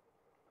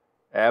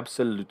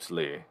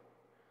 Absolutely.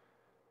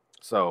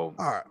 So.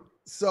 All right.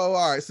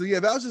 So yeah,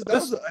 that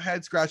was a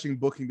head scratching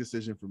booking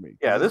decision for me.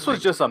 Yeah, this was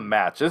Like, just a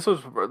match. This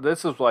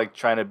was like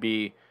trying to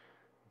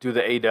do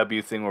the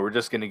AW thing where we're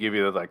just gonna give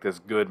you like this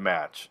good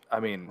match. I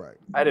mean, right.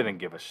 I didn't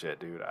give a shit,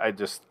 dude.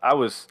 I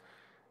was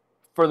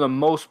for the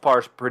most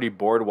part pretty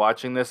bored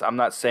watching this. I'm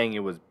not saying it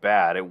was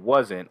bad. It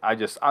wasn't.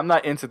 I'm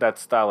not into that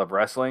style of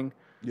wrestling.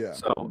 Yeah.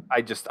 So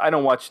I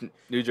don't watch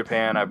New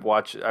Japan. I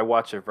watch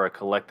it for a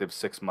collective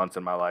 6 months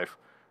in my life.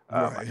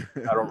 Right.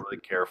 I don't really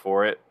care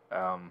for it.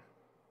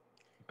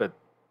 But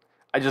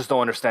I just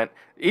don't understand.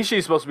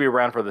 Ishii's supposed to be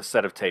around for the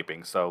set of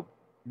taping, so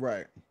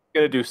Right. he's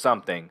gonna do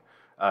something.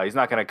 He's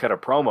not gonna cut a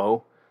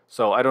promo,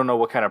 so I don't know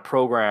what kind of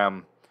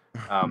program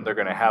they're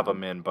gonna have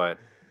him in, but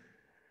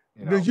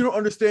No, you don't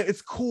understand.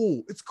 It's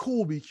cool. It's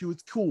cool, BQ.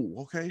 It's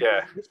cool. Okay.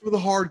 Yeah. It's for the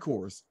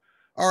hardcores.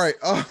 All right.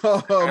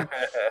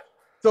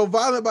 So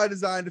Violent by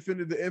Design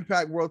defended the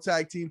Impact World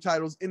Tag Team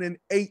titles in an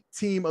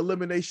 8-team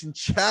elimination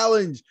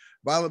challenge.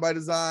 Violent by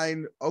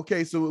Design.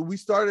 Okay, so we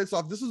started this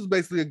off. This was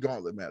basically a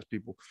gauntlet match,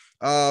 people.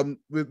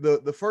 With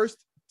the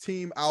first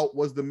team out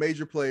was the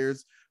major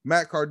players,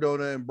 Matt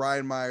Cardona and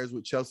Brian Myers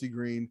with Chelsea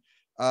Green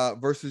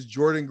versus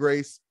Jordan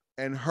Grace,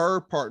 and her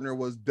partner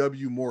was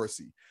W.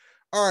 Morrissey.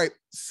 All right,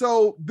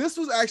 so this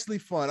was actually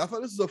fun. I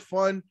thought this was a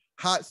fun,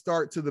 hot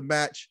start to the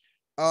match.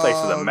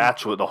 So the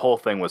match with the whole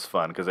thing was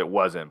fun because it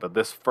wasn't, but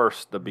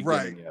the beginning,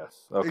 right.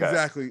 yes. Okay.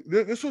 Exactly.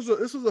 This was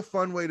a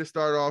fun way to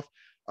start off.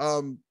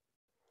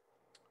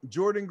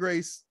 Jordan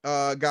Grace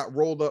got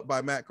rolled up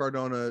by Matt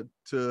Cardona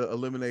to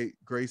eliminate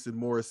Grace and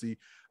Morrissey.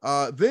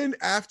 Then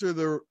after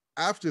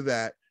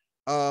that,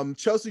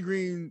 Chelsea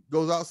Green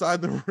goes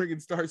outside the ring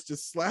and starts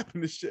just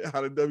slapping the shit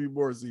out of W.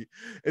 Morrissey.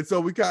 And so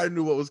we kind of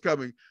knew what was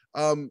coming.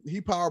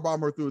 He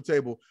powerbombed her through a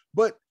table.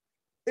 But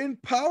in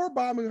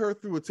powerbombing her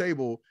through a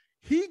table,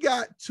 he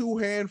got 2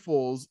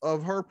 handfuls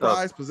of her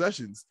prized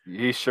possessions.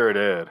 He sure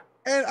did.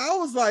 And I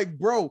was like,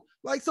 bro,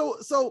 like,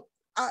 so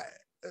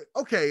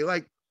okay,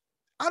 like,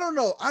 I don't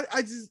know.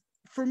 I just,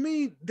 for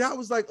me, that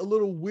was like a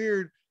little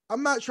weird.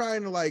 I'm not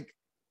trying to like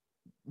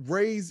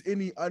raise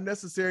any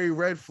unnecessary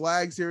red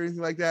flags here or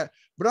anything like that.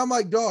 But I'm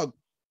like, dog,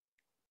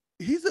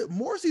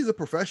 Morrissey's a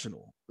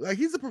professional. Like,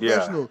 he's a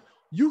professional.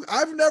 Yeah.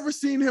 I've never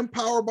seen him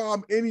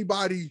powerbomb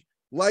anybody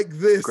like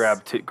this.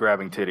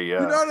 Grabbing titty,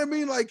 yeah. You know what I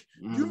mean? Like,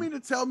 you mean to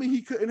tell me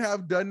he couldn't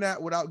have done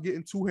that without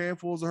getting 2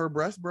 handfuls of her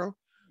breast, bro?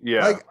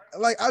 Yeah.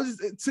 Like I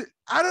just,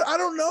 I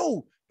don't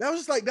know. That was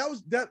just like,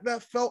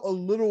 that felt a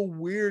little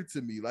weird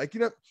to me. Like,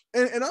 and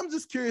I'm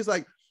just curious,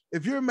 like,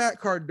 if you're Matt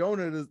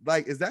Cardona,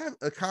 like, is that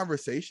a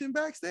conversation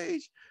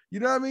backstage? You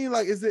know what I mean?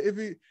 Like, is it,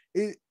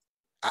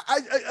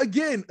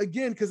 again,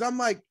 because I'm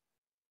like,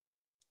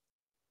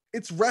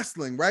 it's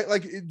wrestling, right?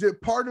 Like,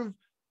 part of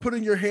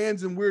putting your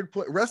hands in weird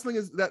wrestling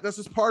is that's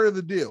just part of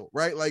the deal,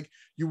 right? Like,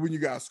 when you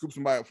gotta scoop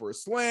somebody up for a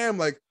slam,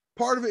 like,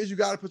 part of it is you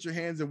got to put your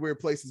hands in weird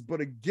places. But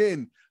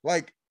again,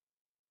 like,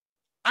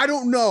 I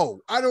don't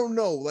know.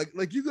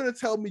 Like you're gonna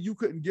tell me you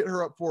couldn't get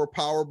her up for a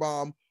power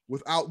bomb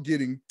without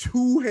getting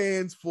 2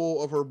 hands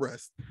full of her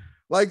breast?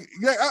 Like,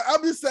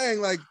 I'm just saying,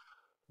 like,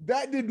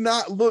 that did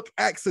not look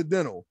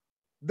accidental.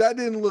 That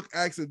didn't look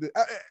accidental.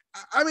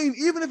 I mean,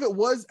 even if it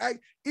was,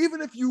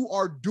 even if you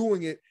are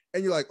doing it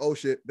and you're like, oh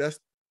shit, that's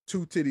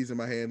 2 titties in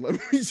my hand. Let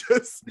me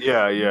just,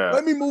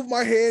 let me move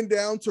my hand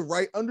down to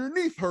right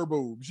underneath her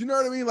boobs. You know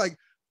what I mean? Like,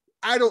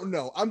 I don't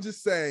know. I'm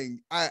just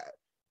saying,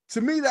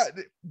 to me, that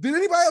did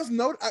anybody else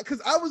know?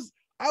 Because I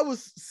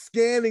was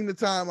scanning the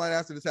timeline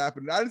after this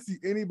happened. I didn't see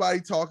anybody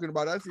talking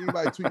about it. I didn't see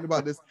anybody tweeting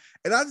about this.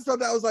 And I just thought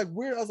that was like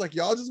weird. I was like,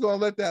 y'all just gonna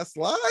let that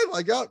slide?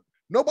 Like, y'all,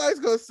 nobody's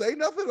gonna say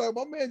nothing? Like,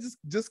 my man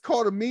just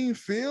caught a mean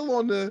feel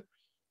on the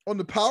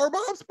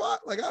powerbomb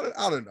spot. Like,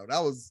 I don't know. That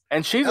was,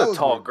 and she's a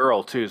tall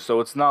girl too, so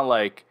it's not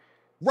like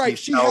right.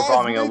 She has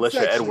bombing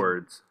Alicia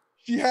Edwards.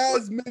 She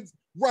has mid,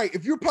 right.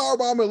 If you're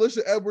powerbombing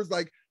Alicia Edwards,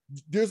 like,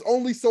 there's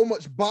only so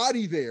much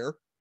body there.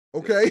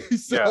 Okay,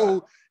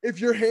 so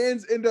if your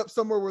hands end up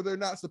somewhere where they're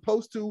not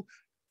supposed to,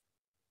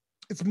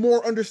 it's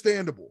more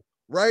understandable,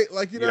 right?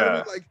 Like, you know what I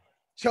mean? Like,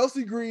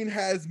 Chelsea Green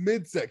has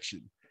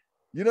midsection.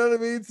 You know what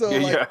I mean? So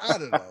like, I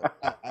don't know.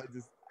 I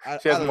just, She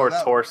has don't know more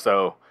that.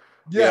 torso.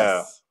 Yeah.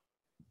 Yes.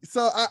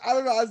 So I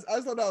don't know. I just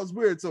thought that was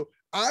weird. So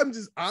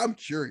I'm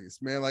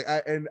curious, man. Like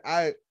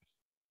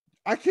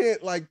I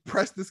can't like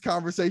press this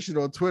conversation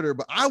on Twitter,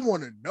 but I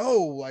want to know,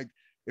 like,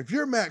 if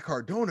you're Matt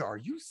Cardona, are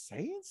you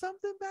saying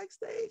something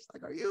backstage?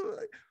 Like, are you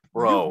like,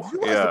 Bro, you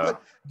watch the play?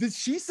 Did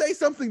she say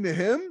something to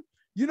him?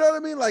 You know what I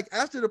mean? Like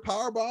after the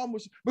power bomb,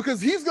 because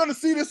he's gonna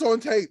see this on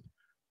tape.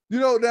 You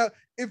know, now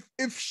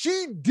if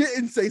she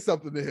didn't say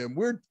something to him,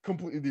 we're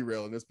completely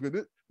derailing this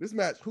because this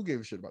match, who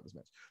gave a shit about this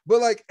match? But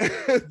like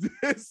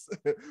this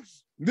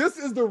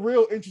is the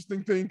real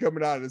interesting thing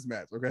coming out of this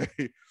match, okay?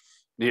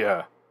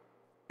 Yeah.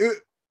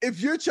 If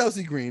you're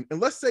Chelsea Green,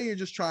 and let's say you're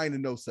just trying to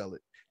no sell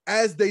it,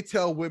 as they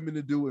tell women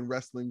to do in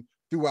wrestling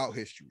throughout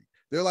history.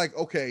 They're like,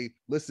 okay,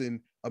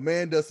 listen, a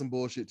man does some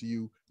bullshit to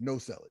you, no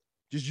sell it.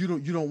 Just you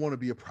don't want to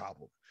be a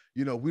problem.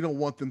 You know, we don't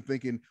want them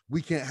thinking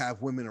we can't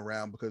have women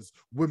around because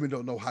women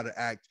don't know how to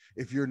act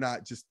if you're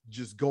not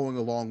just going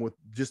along with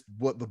just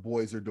what the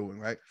boys are doing,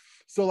 right?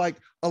 So like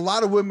a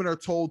lot of women are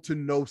told to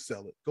no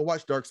sell it. Go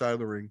watch Dark Side of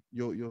the Ring.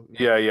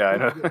 Yeah, I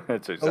know.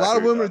 Exactly a lot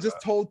of women are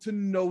just told to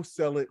no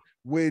sell it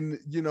when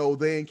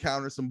they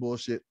encounter some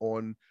bullshit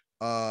on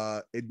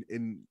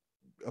in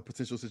a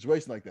potential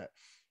situation like that.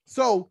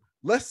 So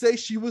let's say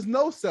she was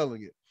no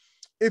selling it.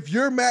 If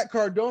you're Matt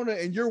Cardona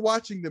and you're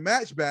watching the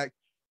match back,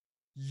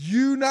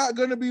 you not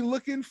gonna be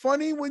looking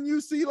funny when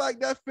you see like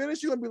that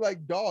finish. You're gonna be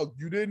like, dog,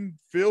 you didn't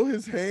feel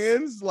his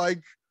hands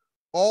like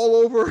all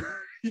over.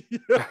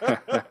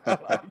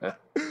 Like,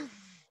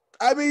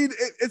 I mean,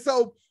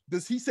 so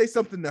does he say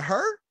something to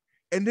her?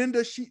 And then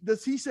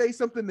does he say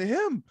something to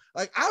him?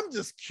 Like, I'm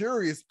just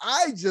curious.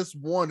 I just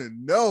want to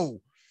know.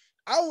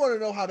 I want to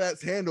know how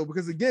that's handled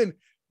because again,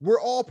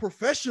 we're all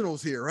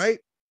professionals here, right?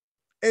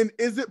 And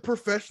is it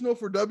professional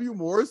for W.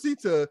 Morrissey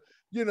to,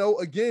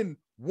 again,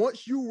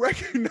 once you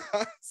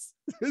recognize,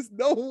 there's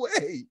no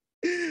way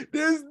you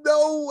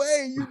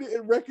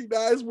didn't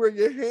recognize where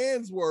your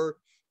hands were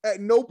at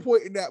no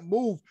point in that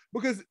move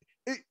because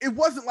it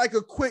wasn't like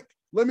a quick,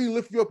 let me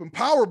lift you up and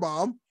power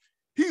bomb.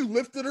 He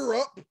lifted her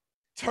up,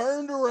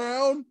 turned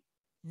around,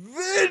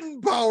 then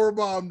power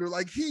bombed her.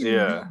 Like he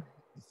knew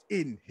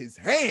in his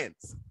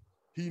hands.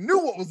 He knew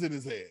what was in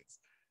his hands.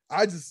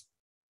 I just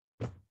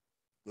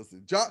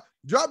listen, drop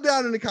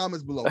down in the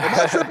comments below. Am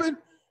I tripping?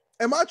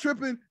 Am I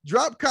tripping?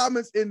 Drop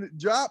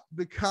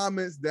the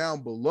comments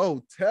down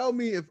below. Tell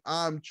me if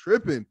I'm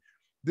tripping.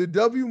 Did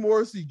W.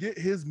 Morrissey get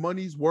his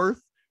money's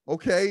worth?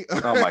 Okay.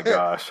 Oh my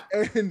gosh.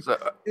 And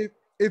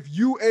if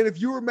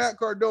you were Matt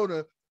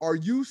Cardona, are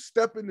you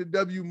stepping to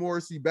W.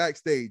 Morrissey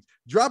backstage?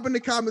 Drop in the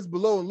comments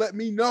below and let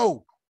me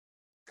know.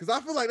 Because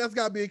I feel like that's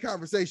got to be a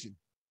conversation.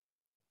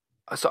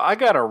 So I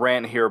got a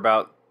rant here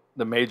about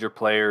the major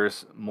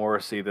players,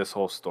 Morrissey, this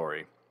whole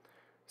story.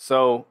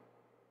 So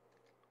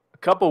a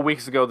couple of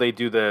weeks ago, they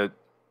do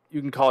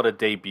you can call it a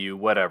debut,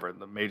 whatever,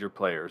 the major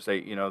players.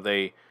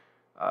 They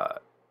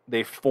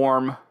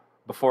form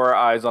before our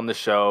eyes on the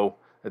show,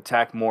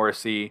 attack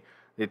Morrissey,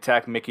 they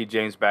attack Mickie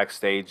James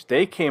backstage.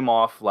 They came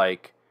off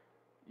like,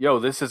 yo,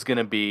 this is going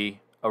to be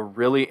a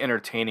really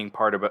entertaining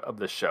part of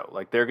the show.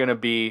 Like they're going to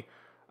be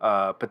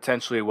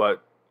potentially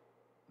what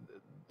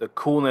the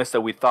coolness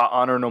that we thought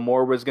Honor No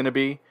More was going to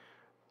be.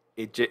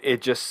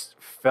 It just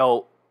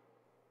felt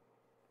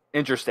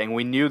interesting.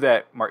 We knew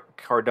that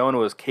Cardona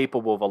was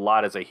capable of a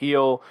lot as a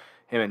heel.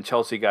 Him and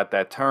Chelsea got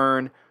that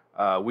turn.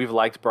 We've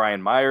liked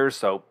Brian Myers,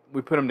 so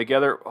we put them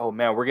together. Oh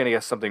man, we're gonna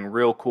get something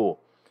real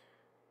cool.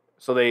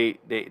 So they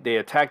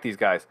attack these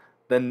guys.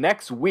 The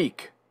next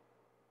week,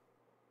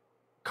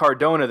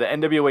 Cardona, the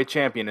NWA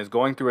champion, is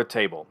going through a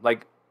table.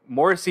 Like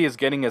Morrissey is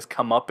getting his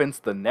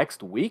comeuppance the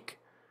next week.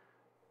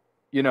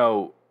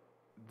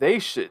 They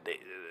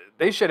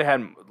should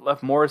have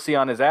left Morrissey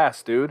on his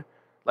ass, dude.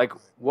 Like,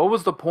 what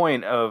was the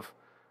point of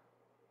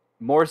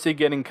Morrissey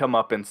getting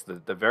comeuppance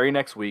the very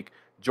next week?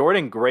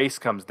 Jordan Grace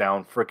comes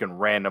down freaking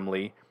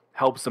randomly,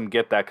 helps him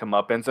get that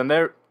comeuppance, and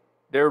they're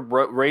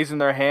raising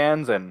their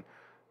hands and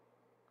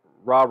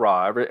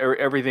rah,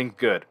 everything's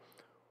good.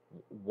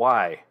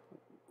 Why?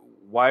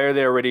 Why are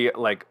they already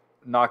like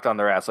knocked on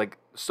their ass? Like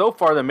so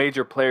far, the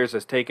major players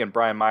has taken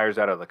Brian Myers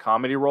out of the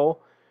comedy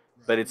role,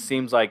 but it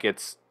seems like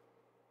it's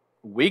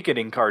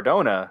weakening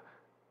Cardona,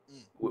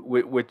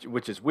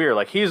 which is weird.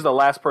 Like he's the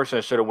last person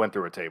that should have went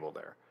through a table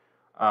there.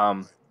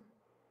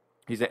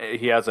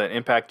 He has an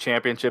Impact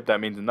Championship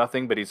that means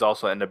nothing, but he's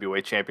also an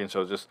NWA champion,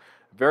 so it's just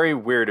very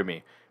weird to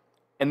me.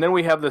 And then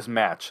we have this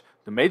match.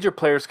 The major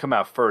players come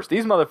out first.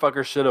 These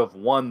motherfuckers should have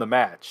won the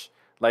match.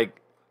 Like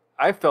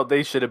I felt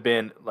they should have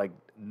been, like,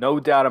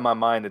 no doubt in my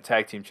mind, the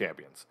tag team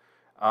champions.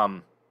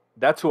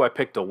 That's who I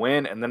picked to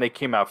win, and then they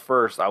came out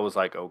first. I was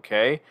like,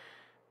 okay.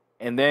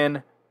 And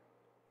then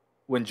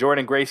when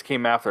Jordan Grace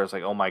came after, I was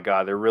like, oh my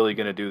God, they're really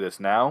going to do this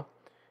now?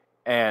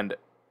 And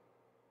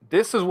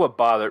this is what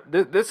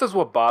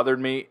bothered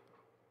me,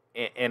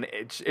 and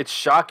it's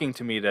shocking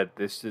to me that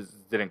this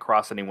didn't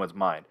cross anyone's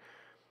mind.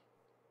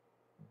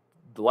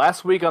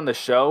 Last week on the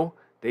show,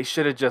 they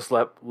should have just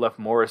left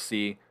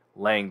Morrissey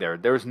laying there.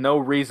 There was no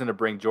reason to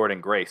bring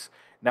Jordan Grace.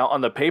 Now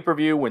on the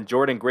pay-per-view, when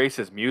Jordan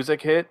Grace's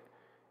music hit,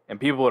 and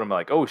people would have been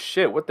like, "Oh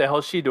shit, what the hell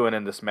is she doing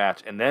in this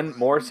match?" And then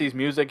Morrissey's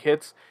music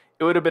hits,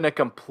 it would have been a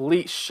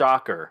complete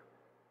shocker.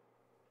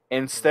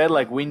 Instead,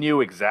 like we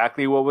knew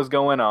exactly what was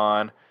going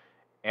on,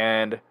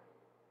 and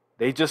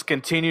they just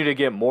continue to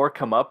get more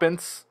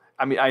comeuppance.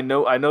 I mean, I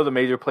know the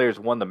major players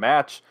won the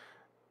match,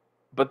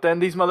 but then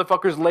these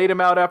motherfuckers laid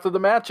him out after the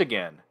match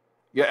again.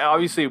 Yeah,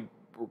 obviously,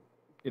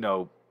 you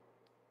know,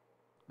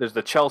 there's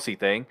the Chelsea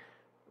thing.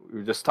 We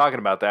were just talking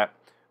about that.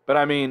 But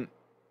I mean,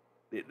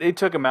 they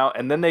took him out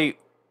and then they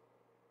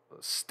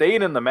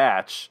stayed in the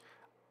match.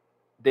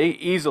 They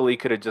easily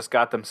could have just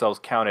got themselves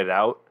counted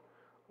out,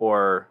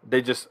 or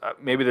they just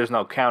maybe there's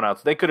no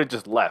countouts. They could have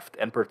just left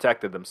and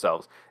protected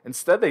themselves.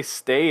 Instead, they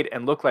stayed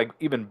and looked like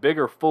even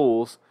bigger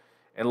fools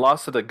and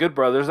lost to the Good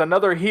Brothers,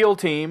 another heel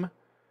team.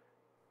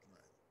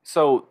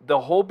 So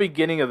the whole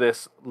beginning of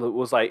this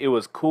was like it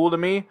was cool to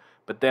me,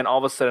 but then all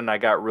of a sudden I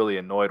got really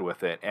annoyed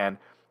with it, and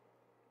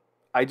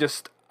I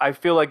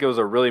feel like it was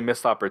a really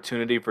missed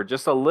opportunity for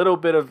just a little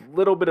bit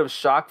of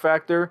shock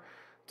factor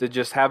to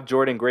just have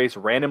Jordan Grace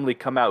randomly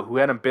come out who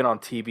hadn't been on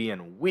TV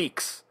in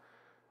weeks.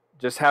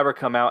 Just have her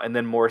come out and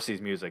then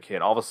Morrissey's music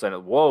hit. All of a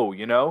sudden,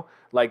 whoa,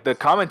 like the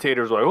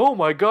commentators were like, "Oh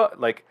my god!"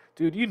 Like,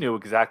 dude, you knew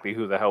exactly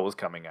who the hell was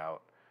coming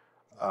out.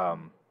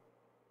 Um,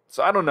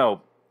 so I don't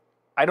know.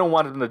 I don't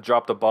want them to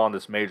drop the ball on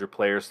this major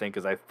players thing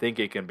because I think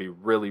it can be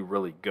really,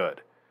 really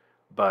good.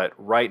 But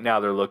right now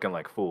they're looking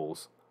like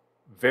fools,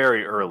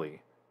 very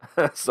early.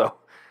 So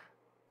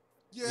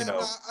Yeah, you no,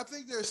 know, I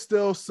think there's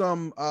still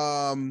some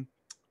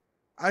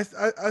I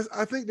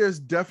think there's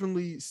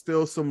definitely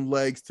still some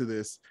legs to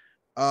this.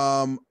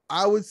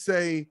 I would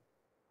say,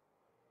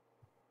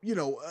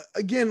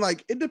 again,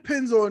 like it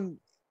depends on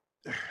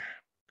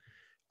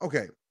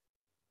okay.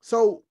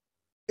 So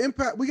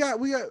Impact, we got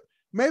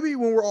maybe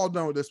when we're all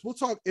done with this, we'll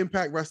talk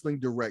Impact Wrestling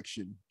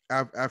direction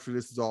after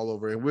this is all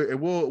over, and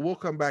we'll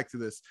come back to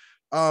this.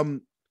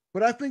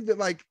 But I think that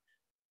like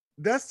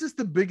that's just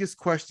the biggest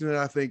question that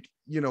I think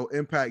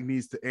Impact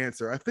needs to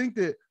answer. I think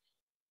that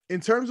in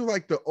terms of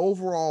like the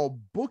overall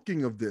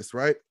booking of this,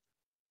 right?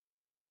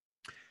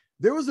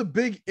 There was a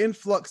big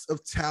influx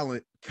of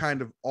talent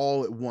kind of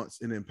all at once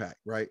in Impact,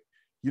 right?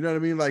 You know what I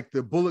mean? Like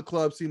the Bullet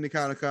Club seemed to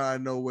kind of out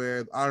of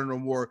nowhere. I don't know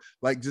more.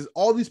 Like just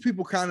all these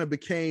people kind of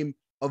became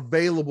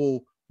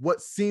available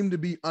what seemed to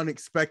be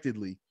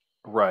unexpectedly.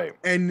 right?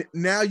 And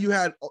now you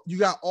got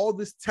all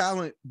this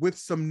talent with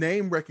some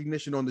name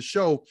recognition on the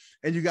show,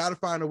 and you got to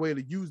find a way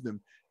to use them.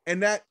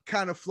 And that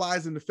kind of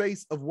flies in the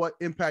face of what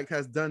Impact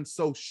has done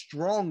so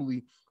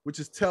strongly, which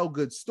is tell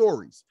good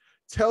stories.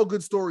 Tell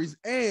good stories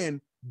and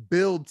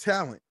build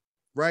talent,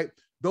 right?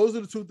 Those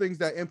are the two things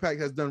that Impact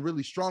has done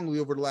really strongly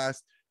over the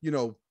last,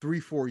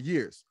 3-4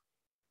 years.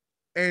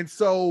 And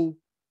so,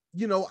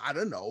 I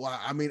don't know.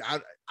 I mean,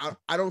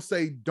 I don't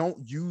say don't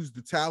use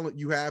the talent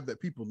you have that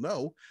people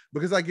know,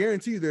 because I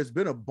guarantee you there's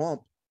been a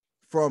bump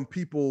from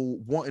people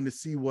wanting to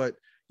see what,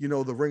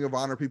 the Ring of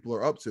Honor people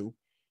are up to.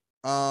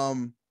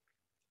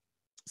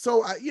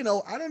 So I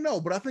don't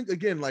know, but I think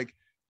again, like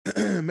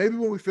maybe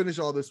when we finish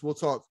all this, when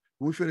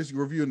we finish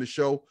reviewing the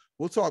show,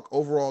 we'll talk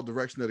overall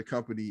direction of the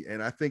company.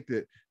 And I think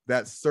that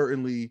that's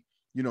certainly,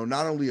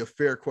 not only a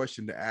fair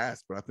question to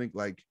ask, but I think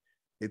like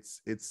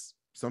it's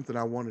something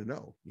I want to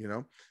know,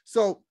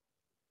 So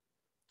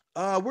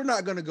we're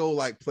not going to go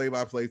like play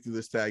by play through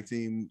this tag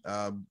team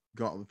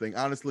gauntlet thing.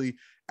 Honestly,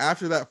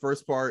 after that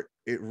first part,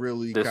 it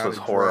really This kind was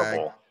of dragged.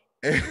 horrible.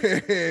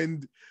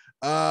 And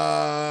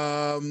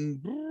And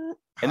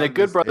how the did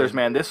Good this Brothers, end?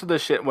 man, this was the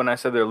shit when I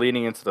said they're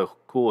leaning into the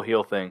cool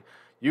heel thing.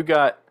 You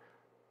got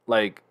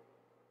like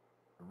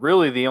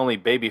really the only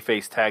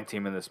babyface tag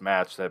team in this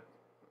match that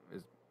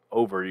is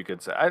over, you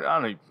could say. I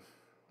don't know,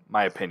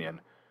 my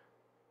opinion.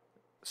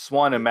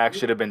 Swan and Max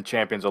should have been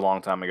champions a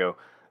long time ago.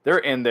 They're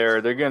in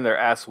there, they're getting their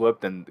ass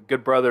whooped, and the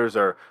Good Brothers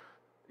are,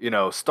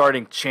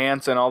 starting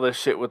chants and all this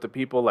shit with the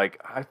people. Like,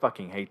 I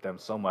fucking hate them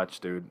so much,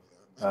 dude.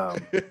 Um,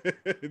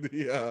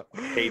 Yeah.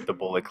 hate the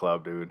Bullet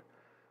Club, dude.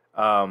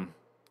 Um,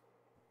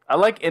 I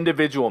like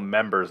individual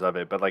members of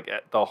it, but like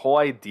the whole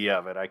idea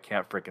of it, I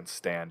can't freaking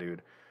stand,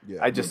 dude.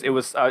 Yeah. It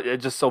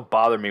just so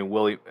bothered me.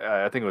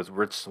 I think it was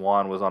Rich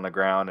Swan was on the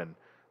ground, and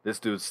this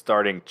dude's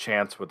starting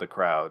chants with the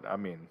crowd. I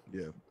mean,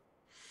 Yeah.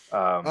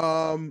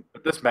 um,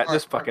 but All right.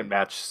 this fucking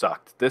match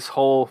sucked. This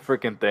whole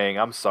freaking thing.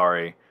 I'm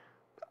sorry,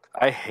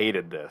 I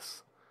hated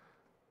this.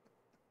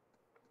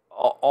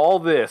 All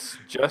this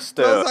just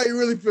Tell us to how you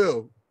really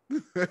feel.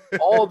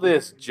 all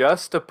this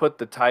just to put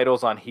the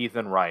titles on Heath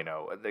and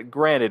Rhino.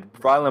 Granted,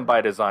 Right. Violent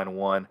by Design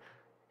won.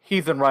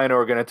 Heath and Rhino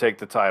are going to take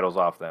the titles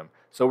off them.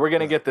 So we're going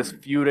to Right. get this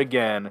feud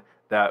again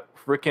that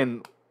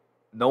freaking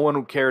no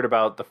one cared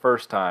about the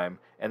first time.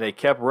 And they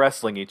kept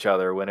wrestling each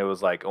other when it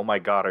was like, oh my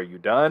God, are you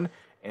done?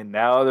 And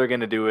now they're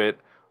going to do it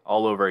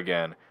all over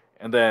again.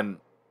 And then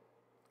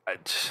I,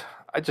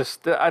 I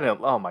didn't,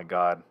 oh my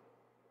God.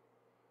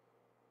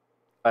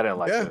 I didn't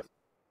like Yeah. this.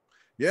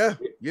 Yeah.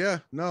 Yeah.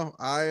 No,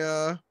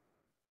 I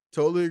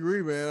totally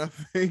agree, man. I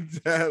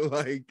think that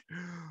like,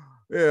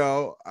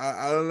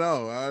 I don't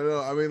know. I don't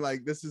know. I mean,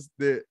 like this is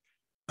the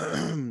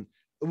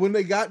when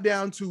they got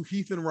down to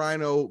Heath and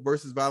Rhino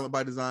versus Violent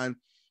by Design,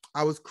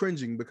 I was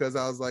cringing because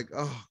I was like,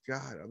 oh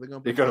God, are they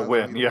gonna They're put gonna Styles on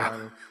win, Heath and yeah.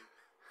 Rhino?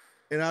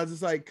 And I was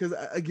just like, because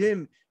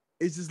again,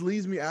 it just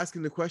leaves me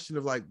asking the question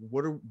of like,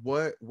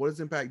 what is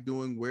Impact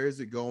doing? Where is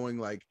it going?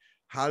 Like,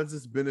 how does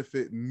this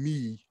benefit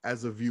me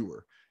as a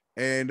viewer?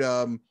 And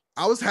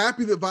I was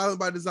happy that Violent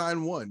by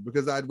Design won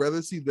because I'd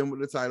rather see them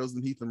with the titles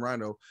than Heath and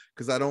Rhino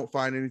because I don't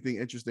find anything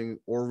interesting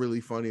or really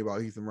funny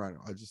about Heath and Rhino.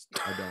 I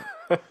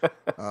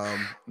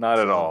don't. Not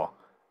at So all.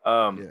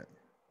 Um,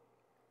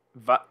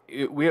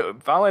 yeah,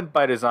 Violent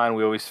by Design,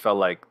 we always felt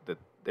like that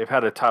they've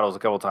had the titles a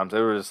couple times.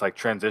 They were just like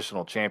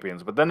transitional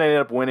champions, but then they end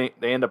up winning.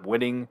 They end up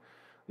winning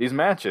these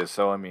matches.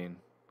 So I mean,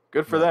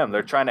 good for right, them.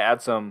 They're trying to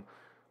add some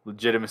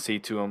legitimacy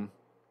to them,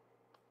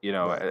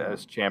 right,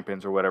 as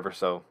champions or whatever.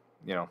 So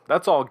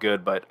that's all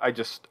good. But I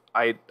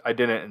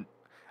didn't.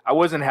 I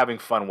wasn't having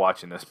fun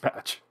watching this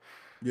match.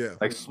 yeah,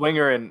 Like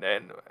Swinger and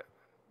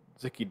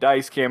Zicky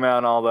Dice came out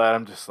and all that.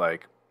 I'm just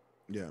like,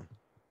 yeah.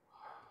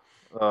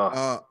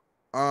 ugh.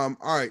 All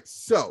right.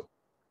 So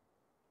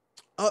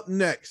up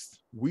next,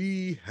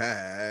 we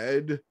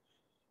had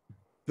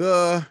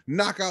the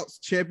Knockouts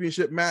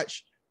Championship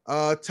match.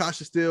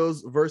 Tasha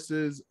Steelz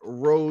versus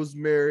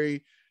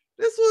Rosemary.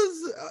 This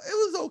was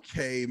it was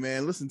okay,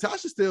 man. Listen,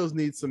 Tasha Steelz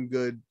needs some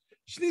good.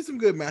 She needs some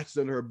good matches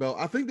under her belt.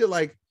 I think that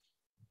like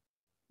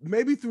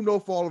maybe through no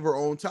fault of her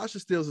own, Tasha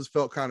Steelz has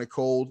felt kind of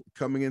cold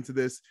coming into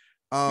this.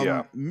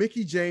 Yeah.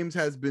 Mickie James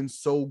has been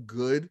so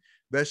good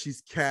that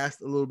she's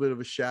cast a little bit of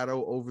a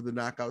shadow over the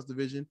Knockouts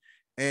division.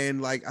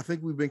 And like, I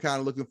think we've been kind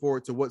of looking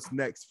forward to what's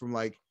next from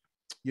like,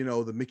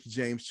 the Mickie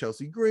James,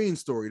 Chelsea Green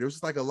story. There was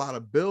just like a lot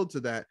of build to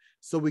that.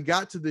 So we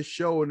got to this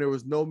show and there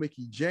was no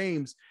Mickie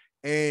James.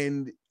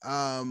 And,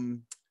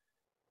 Tasha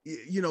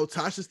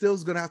Steelz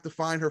is going to have to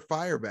find her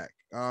fire back.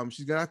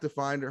 She's going to have to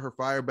find her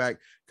fire back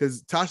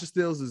because Tasha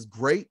Steelz is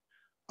great.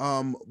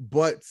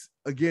 But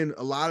again,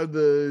 a lot of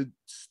the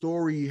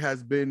story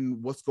has been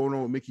what's going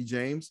on with Mickie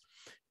James.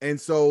 And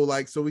so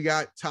we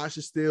got Tasha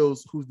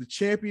Steelz, who's the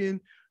champion,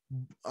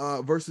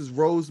 versus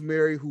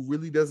Rosemary, who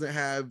really doesn't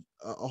have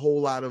a whole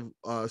lot of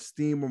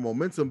steam or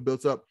momentum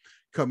built up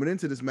coming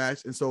into this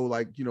match. And so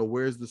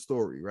where's the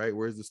story, right?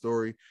 Where's the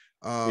story?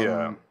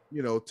 Yeah.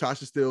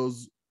 Tasha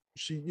Steelz,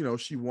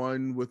 she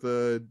won with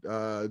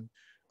a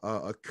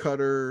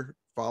cutter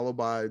followed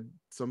by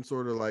some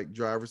sort of like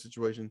driver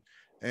situation.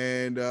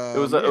 And It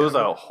was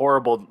a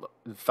horrible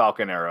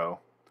Falcon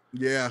Arrow.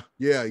 Yeah.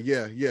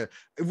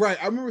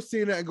 Right. I remember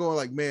seeing that and going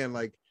like, man,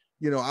 like,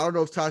 I don't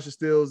know if Tasha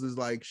Steelz is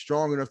like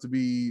strong enough to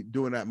be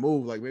doing that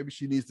move. Like maybe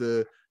she needs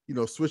to,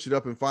 switch it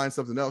up and find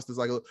something else. There's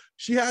like,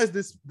 she has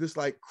this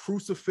like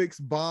crucifix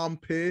bomb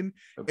pin.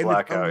 And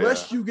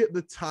unless you get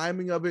the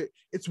timing of it,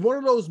 it's one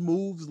of those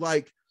moves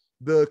like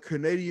the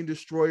Canadian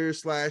Destroyer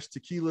 /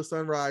 Tequila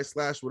Sunrise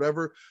 /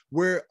 whatever,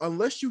 where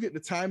unless you get the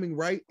timing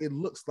right, it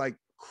looks like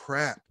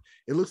crap.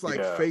 It looks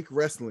like fake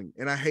wrestling.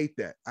 And I hate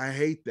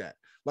that.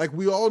 Like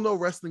we all know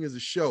wrestling is a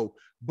show,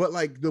 but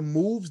like the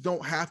moves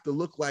don't have to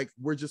look like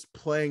we're just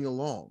playing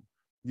along.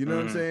 You know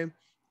what I'm saying?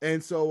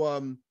 And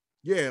so,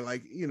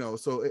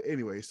 so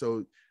anyway,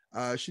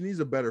 she needs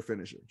a better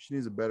finisher.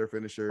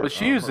 Well,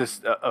 she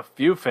uses a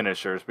few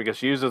finishers because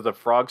she uses the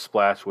frog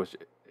splash, which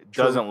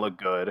doesn't look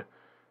good.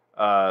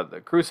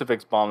 The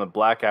crucifix bomb, the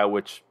blackout,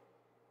 which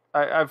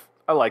I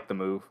like the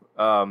move.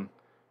 And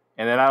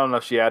then I don't know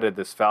if she added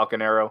this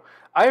Falcon Arrow.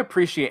 I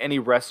appreciate any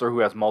wrestler who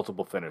has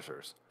multiple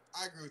finishers.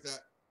 I agree with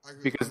that.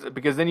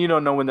 Because then you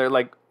don't know when they're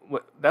like.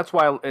 That's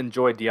why I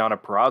enjoy Deonna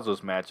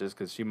Purrazzo's matches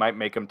because she might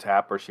make them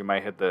tap or she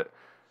might hit the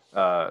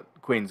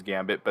Queen's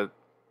Gambit. But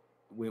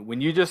when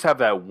you just have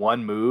that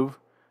one move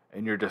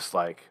and you're just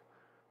like,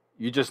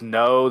 you just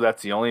know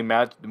that's the only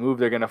move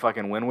they're gonna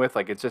fucking win with.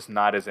 Like it's just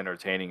not as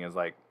entertaining as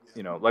like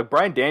like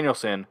Bryan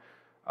Danielson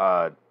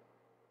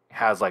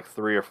has like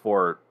 3 or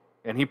 4,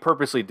 and he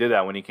purposely did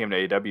that when he came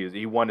to AEW.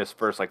 He won his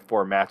first like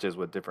 4 matches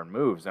with different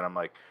moves, and I'm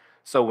like,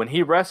 so when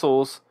he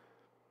wrestles.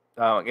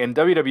 In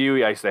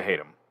WWE, I used to hate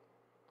him.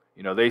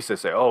 They used to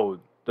say,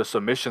 "Oh, the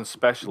submission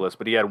specialist,"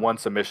 but he had one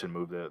submission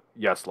move, the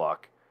Yes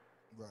Lock.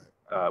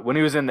 Right. When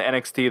he was in the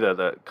NXT,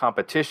 the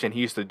competition, he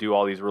used to do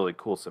all these really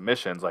cool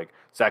submissions, like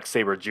Zack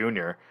Sabre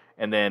Jr.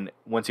 And then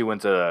once he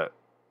went to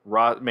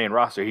the main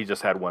roster, he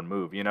just had one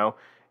move,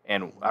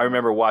 And I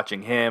remember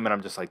watching him, and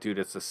I'm just like, dude,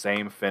 it's the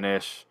same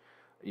finish,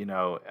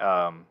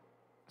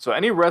 So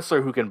any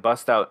wrestler who can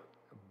bust out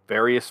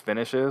various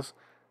finishes,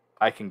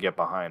 I can get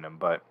behind him,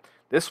 but.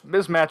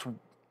 This match,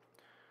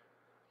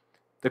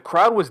 the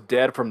crowd was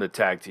dead from the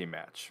tag team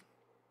match.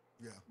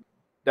 Yeah.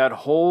 That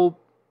whole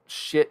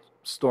shit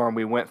storm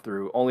we went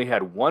through only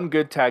had one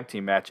good tag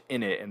team match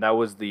in it, and that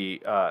was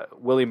the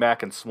Willie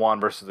Mack and Swan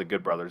versus the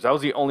Good Brothers. That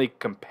was the only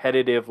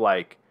competitive,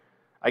 like,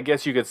 I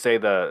guess you could say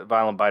the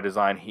Violent by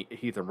Design,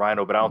 Heath and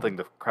Rhino, but I don't think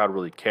the crowd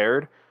really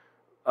cared.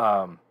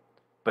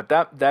 But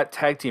that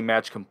tag team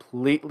match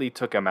completely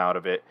took them out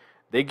of it.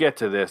 They get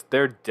to this,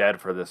 they're dead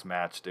for this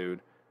match, dude.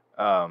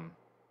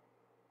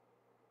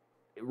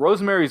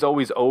 Rosemary's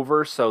always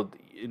over, so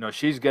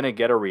she's gonna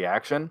get a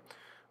reaction,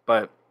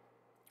 but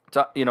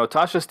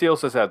Tasha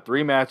Steelz has had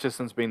 3 matches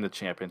since being the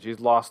champion. She's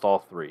lost all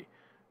 3.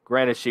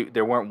 Granted,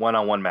 there weren't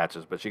one-on-one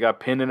matches, but she got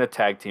pinned in a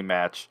tag team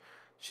match.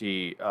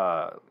 She,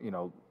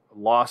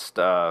 lost.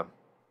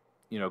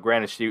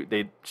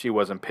 Granted, she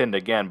wasn't pinned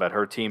again, but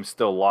her team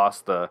still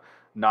lost the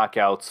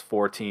knockouts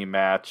 4-team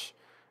match.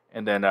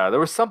 And then there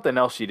was something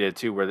else she did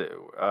too,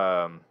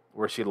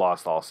 where she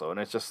lost also. And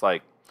it's just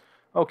like,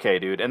 okay,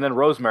 dude. And then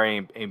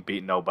Rosemary ain't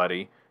beat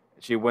nobody.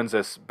 She wins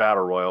this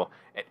battle royal.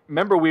 And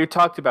remember, we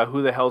talked about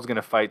who the hell's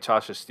gonna fight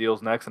Tasha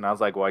Steelz next, and I was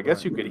like, well, I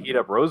guess you could heat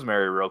up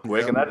Rosemary real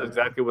quick, and that's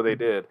exactly what they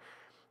did.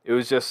 It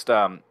was just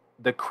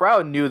the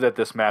crowd knew that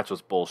this match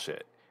was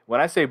bullshit. When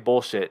I say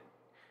bullshit,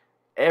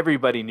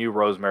 everybody knew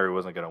Rosemary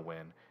wasn't gonna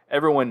win.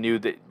 Everyone knew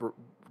that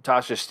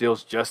Tasha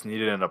Steelz just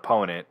needed an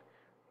opponent,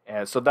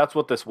 and so that's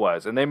what this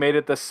was. And they made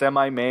it the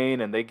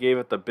semi-main, and they gave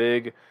it the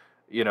big,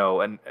 you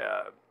know,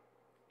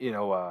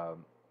 uh,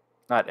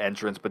 not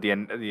entrance, but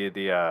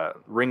the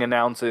ring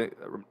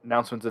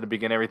announcements at the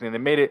beginning, everything. They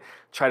made it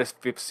try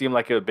to seem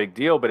like a big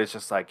deal, but it's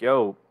just like,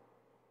 yo,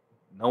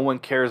 no one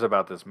cares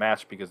about this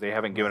match because they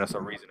haven't given us a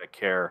reason to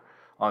care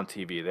on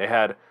TV. They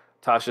had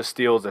Tasha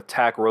Steelz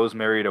attack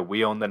Rosemary to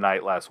 "We Own the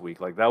Night" last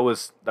week. Like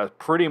that's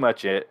pretty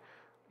much it.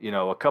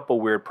 A couple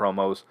weird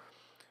promos.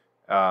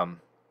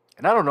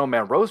 And I don't know,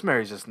 man.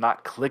 Rosemary's just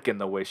not clicking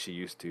the way she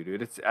used to,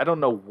 dude. I don't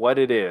know what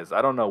it is.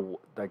 I don't know,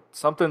 like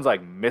something's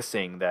like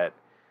missing that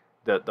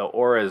the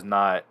aura is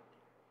not.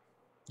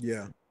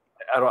 Yeah.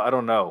 I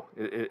don't know.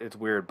 It's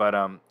weird, but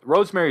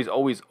Rosemary's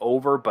always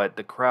over, but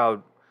the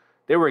crowd,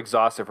 they were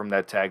exhausted from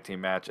that tag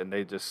team match, and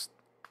they just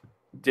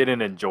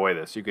didn't enjoy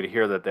this. You could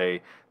hear that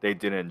they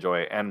didn't enjoy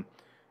it. And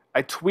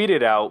I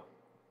tweeted out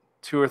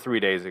 2 or 3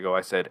 days ago.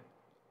 I said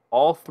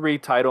all 3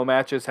 title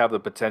matches have the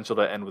potential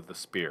to end with the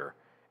spear.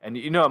 And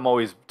I'm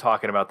always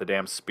talking about the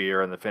damn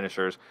spear and the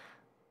finishers.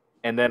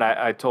 And then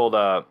I told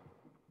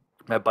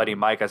my buddy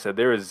Mike, I said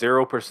there is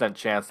 0%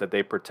 chance that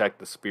they protect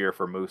the spear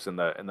for Moose in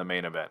the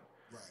main event.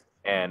 Right.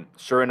 And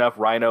sure enough,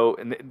 Rhino,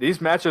 and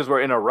these matches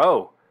were in a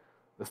row,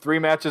 the 3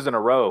 matches in a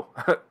row.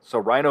 So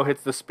Rhino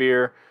hits the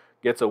spear,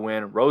 gets a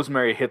win.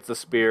 Rosemary hits the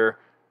spear.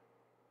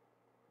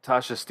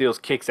 Tasha Steelz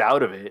kicks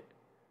out of it.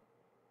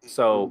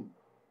 So,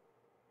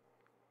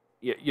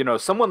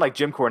 someone like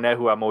Jim Cornette,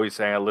 who I'm always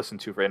saying I listen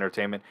to for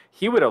entertainment,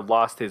 he would have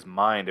lost his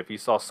mind if he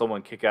saw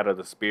someone kick out of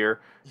the spear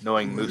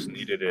knowing Moose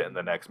needed it in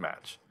the next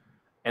match.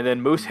 And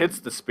then Moose hits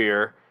the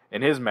spear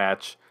in his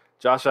match.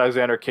 Josh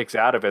Alexander kicks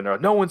out of it. And they're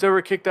like, no one's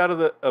ever kicked out of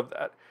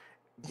that.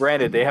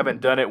 Granted, they haven't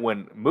done it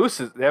when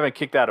they haven't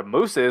kicked out of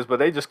Moose's, but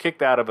they just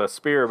kicked out of a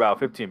spear about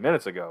 15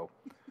 minutes ago.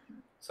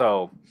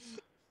 So.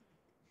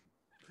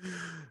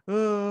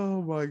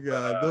 Oh my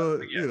God!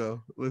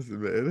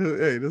 Listen, man.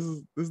 Hey, this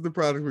is the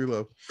product we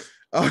love.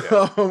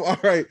 Yeah. All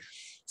right,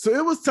 so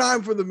it was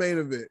time for the main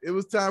event.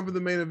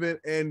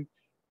 And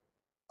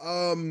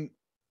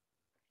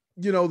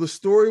the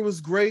story was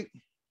great.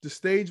 The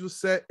stage was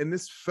set, and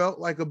this felt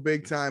like a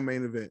big time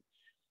main event.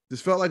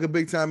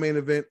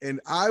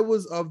 And I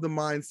was of the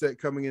mindset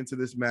coming into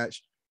this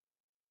match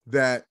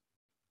that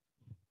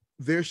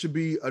there should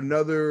be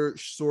another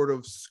sort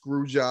of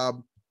screw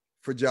job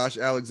for Josh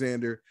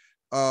Alexander.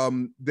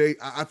 I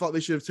thought they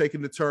should have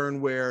taken the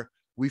turn where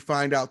we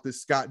find out that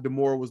Scott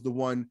D'Amore was the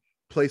one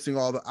placing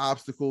all the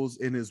obstacles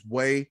in his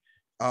way.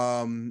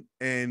 And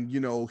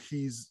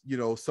he's,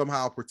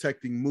 somehow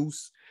protecting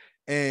Moose,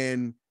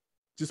 and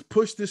just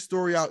push this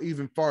story out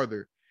even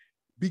farther,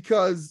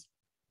 because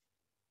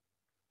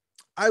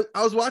I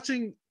was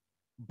watching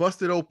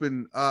Busted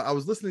Open. I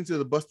was listening to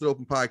the Busted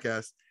Open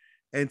podcast,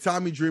 and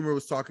Tommy Dreamer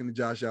was talking to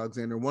Josh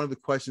Alexander. One of the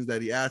questions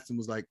that he asked him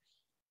was like,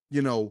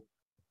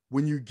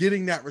 when you're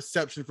getting that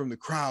reception from the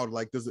crowd,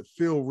 like, does it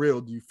feel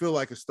real? Do you feel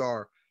like a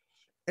star?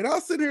 And I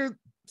was sitting here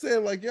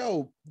saying, like,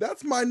 yo,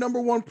 that's my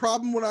number one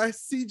problem when I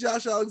see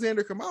Josh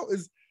Alexander come out,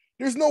 is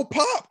there's no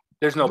pop.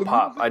 There's no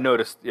pop. I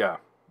noticed, yeah.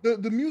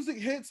 The music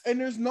hits and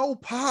there's no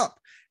pop.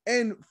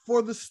 And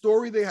for the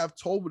story they have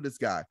told with this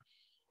guy,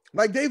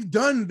 like, they've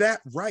done that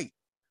right.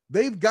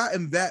 They've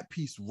gotten that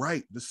piece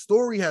right. The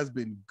story has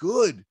been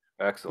good.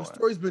 Excellent. The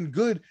story's been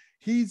good.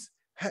 He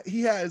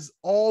has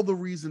all the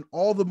reason,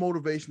 all the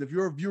motivation. If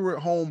you're a viewer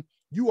at home,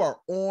 you are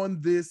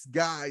on this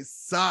guy's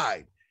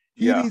side.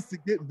 He needs to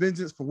get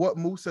vengeance for what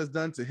Moose has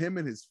done to him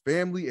and his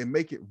family and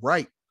make it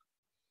right.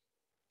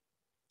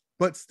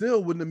 But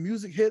still, when the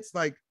music hits,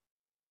 like,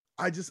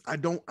 I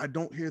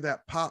don't hear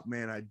that pop,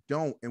 man. I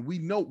don't. And we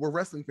know, we're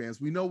wrestling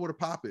fans. We know what a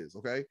pop is,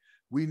 okay?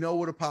 We know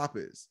what a pop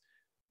is.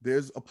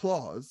 There's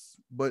applause,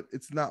 but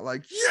it's not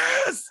like,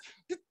 yes,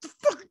 get the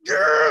fucking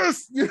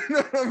yes. You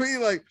know what I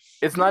mean? Like,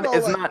 it's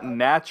not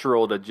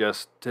natural to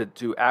just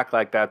to act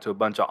like that to a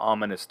bunch of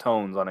ominous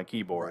tones on a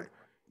keyboard. Right.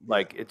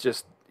 Like, it's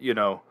just,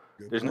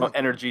 there's no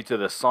energy to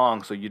the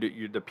song, so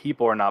the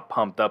people are not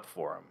pumped up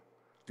for him.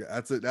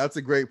 Yeah, that's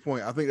a great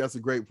point. I think that's a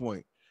great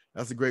point.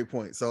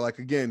 So, like,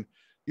 again,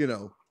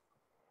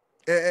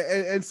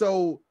 and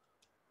so,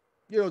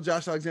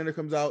 Josh Alexander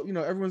comes out,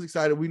 everyone's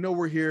excited. We know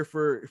we're here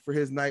for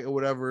his night or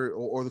whatever,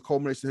 or the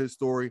culmination of his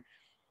story.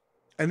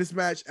 And this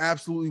match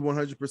absolutely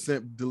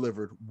 100%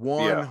 delivered.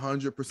 Yeah.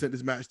 100%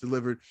 this match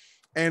delivered.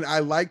 And I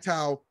liked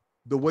how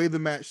the way the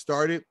match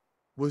started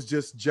was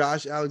just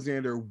Josh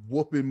Alexander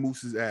whooping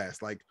Moose's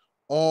ass, like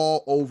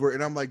all over.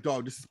 And I'm like,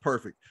 dog, this is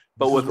perfect.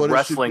 But This is with what it should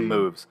wrestling be.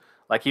 moves.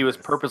 Like he was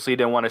Yes. purposely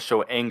didn't want to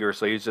show anger,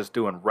 so he's just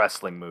doing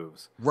wrestling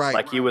moves. Right.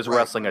 Like he was Right.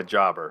 wrestling a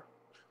jobber.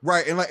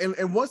 Right. And like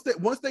and once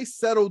they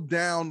settled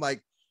down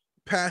like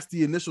past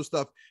the initial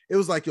stuff, it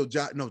was like, yo,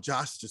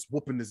 Josh is just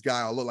whooping this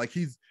guy all over. Like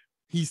he's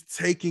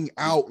taking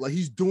out, like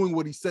he's doing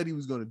what he said he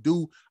was going to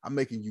do. I'm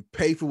making you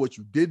pay for what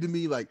you did to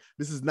me. Like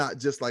this is not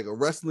just like a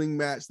wrestling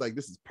match, like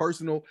this is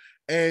personal.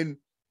 And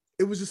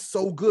it was just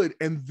so good.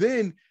 And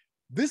then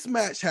this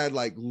match had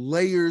like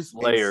layers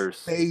and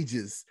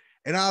stages,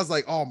 and I was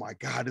like, oh my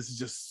god, this is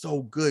just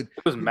so good.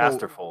 It was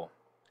masterful.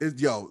 It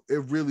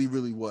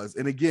really was.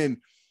 And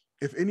again,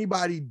 if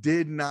anybody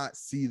did not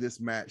see this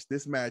match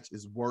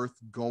is worth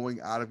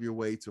going out of your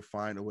way to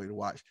find a way to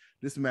watch.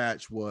 This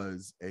match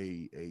was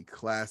a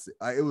classic.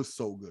 It was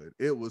so good.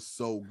 It was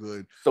so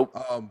good. So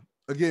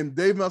again,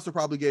 Dave Meltzer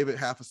probably gave it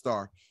half a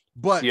star,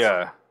 but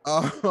yeah,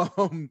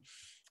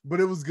 but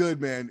it was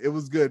good, man. It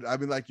was good. I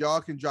mean, like,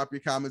 y'all can drop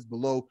your comments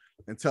below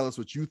and tell us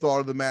what you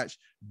thought of the match,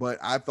 but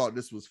I thought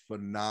this was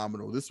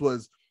phenomenal. This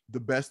was the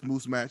best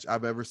Moose match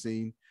I've ever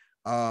seen.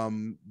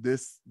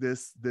 This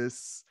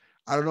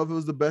I don't know if it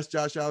was the best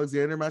Josh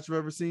Alexander match I've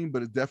ever seen,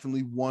 but it's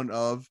definitely one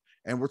of,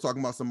 and we're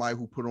talking about somebody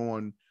who put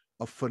on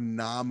a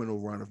phenomenal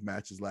run of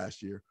matches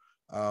last year.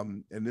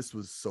 And this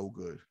was so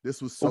good.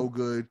 This was so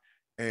good.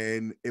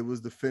 And it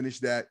was the finish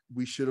that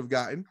we should have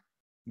gotten.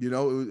 You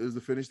know, it was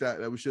the finish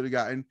that we should have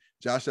gotten.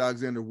 Josh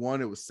Alexander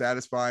won. It was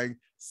satisfying.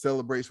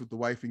 Celebrates with the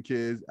wife and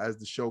kids as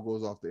the show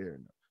goes off the air.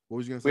 What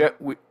was you gonna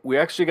say? We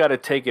actually got to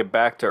take it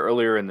back to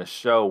earlier in the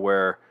show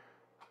where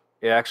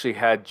it actually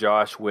had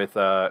Josh with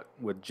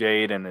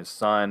Jade and his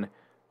son,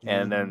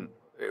 and then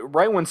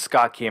right when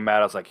Scott came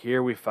out, I was like,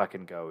 "Here we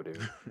fucking go,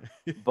 dude!"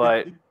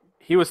 But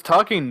he was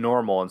talking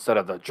normal instead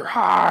of the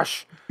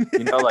Josh,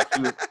 you know, like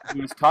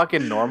he was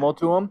talking normal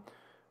to him.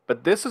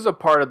 But this is a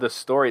part of the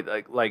story,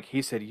 like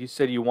he said. You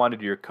said you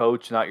wanted your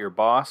coach, not your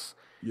boss.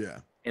 Yeah.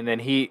 And then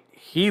he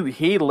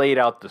laid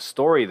out the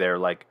story there,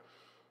 like,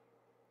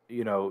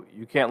 you know,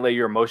 you can't let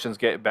your emotions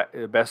get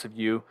the best of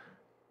you.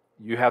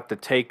 You have to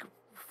take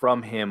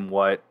from him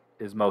what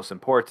is most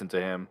important to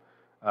him,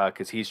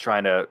 because he's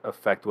trying to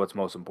affect what's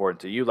most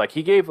important to you. Like,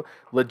 he gave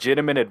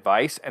legitimate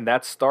advice, and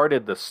that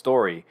started the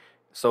story.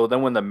 So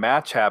then when the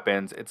match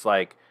happens, it's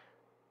like,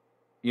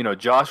 you know,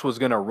 Josh was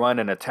going to run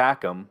and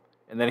attack him,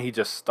 and then he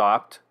just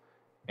stopped,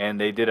 and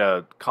they did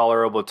a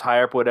collar elbow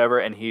tie-up, whatever,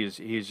 and he's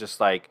just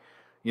like,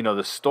 you know,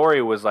 the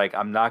story was like,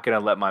 I'm not going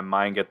to let my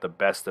mind get the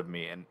best of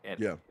me, and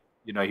yeah.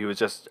 You know, he was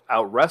just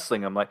out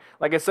wrestling him. Like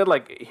I said,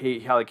 like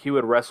he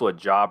would wrestle a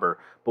jobber.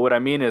 But what I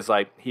mean is,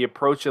 like, he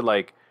approached it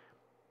like,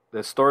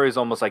 the story is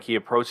almost like he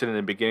approached it in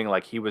the beginning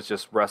like he was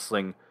just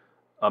wrestling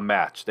a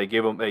match. They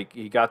gave him, like,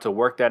 he got to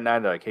work that night.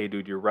 They're like, hey,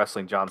 dude, you're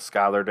wrestling John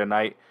Schuyler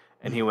tonight.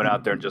 And he went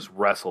out there and just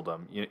wrestled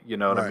him. You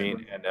know what I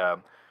mean? And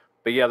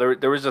but yeah,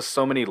 there was just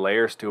so many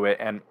layers to it.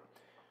 And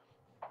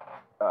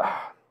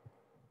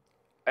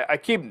I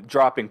keep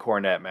dropping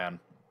Cornette, man.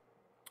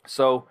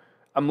 So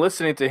I'm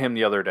listening to him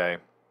the other day.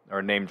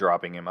 Or name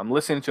dropping him. I'm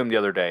listening to him the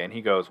other day, and he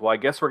goes, well, I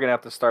guess we're going to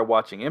have to start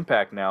watching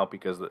Impact now,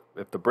 because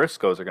if the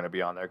Briscoes are going to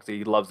be on there, because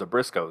he loves the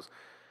Briscoes.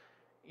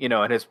 You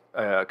know, and his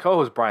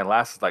co-host Brian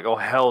Last is like, oh,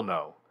 hell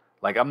no.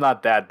 Like, I'm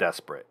not that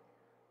desperate.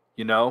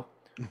 You know?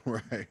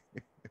 Right.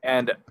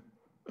 And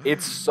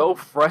it's so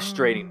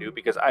frustrating, dude,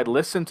 because I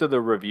listen to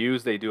the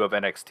reviews they do of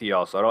NXT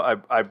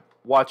also. I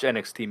watch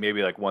NXT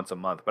maybe like once a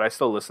month, but I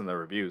still listen to the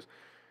reviews.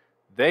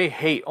 They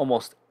hate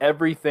almost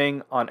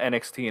everything on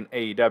NXT and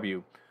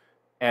AEW.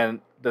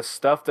 And the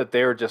stuff that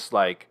they're just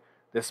like,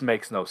 this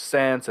makes no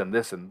sense, and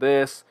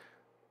this,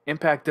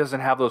 Impact doesn't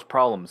have those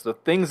problems. The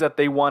things that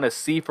they want to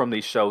see from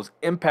these shows,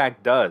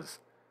 Impact does.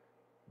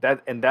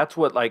 That's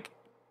what, like,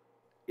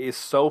 is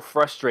so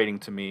frustrating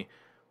to me,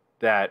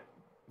 that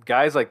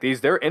guys like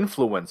these, they're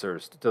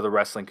influencers to the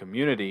wrestling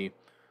community,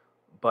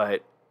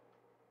 but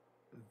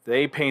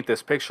they paint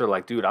this picture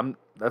like, dude,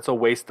 that's a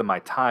waste of my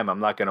time.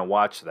 I'm not gonna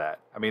watch that.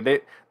 I mean,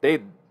 they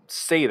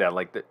say that,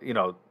 like, you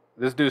know,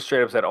 this dude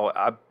straight up said, oh,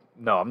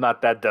 no, I'm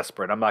not that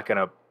desperate. I'm not going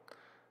to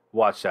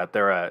watch that.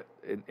 They're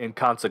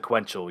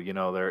inconsequential, you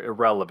know, they're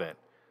irrelevant.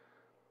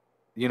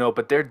 You know,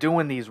 but they're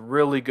doing these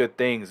really good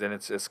things, and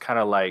it's kind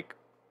of like,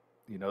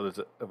 you know,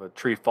 if a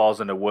tree falls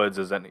in the woods,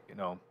 isn't, you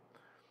know,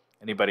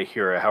 anybody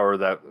hear it, however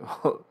that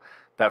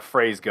that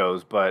phrase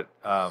goes. But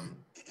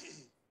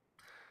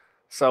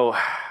so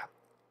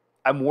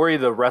I'm worried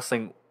the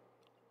wrestling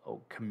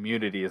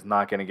community is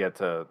not going to get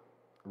to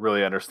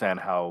really understand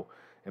how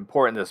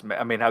important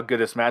how good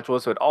this match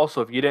was. But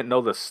also, if you didn't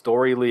know the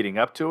story leading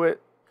up to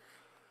it,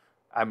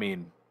 I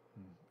mean,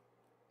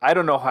 I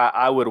don't know how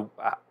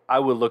I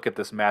would look at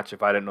this match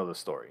if I didn't know the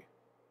story.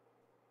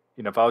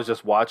 You know, if I was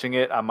just watching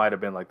it, I might have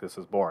been like, this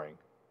is boring.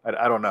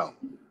 I don't know.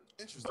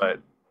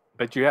 Interesting.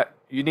 But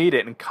you need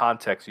it in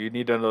context. You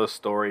need to know the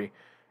story,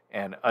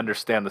 and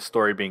understand the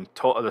story being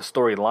told, the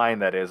storyline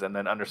that is, and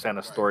then understand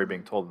the Right. story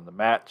being told in the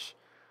match.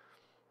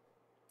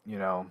 You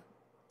know,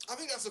 I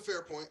think that's a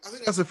fair point. I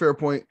think that's a fair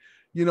point.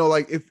 You know,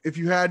 like if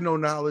you had no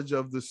knowledge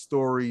of the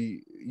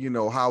story, you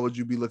know, how would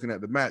you be looking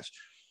at the match?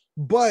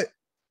 But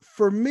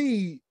for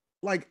me,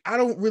 like I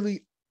don't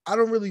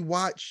really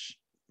watch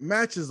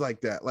matches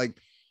like that. Like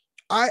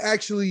I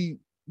actually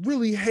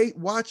really hate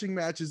watching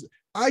matches.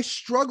 I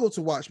struggle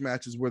to watch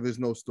matches where there's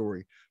no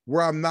story,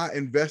 where I'm not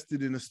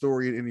invested in a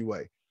story in any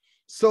way.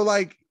 So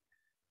like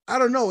I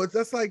don't know.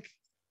 That's like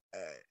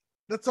uh,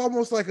 that's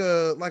almost like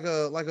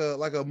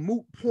a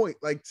moot point.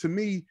 Like to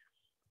me,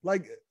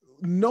 like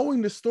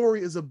knowing the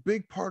story is a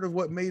big part of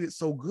what made it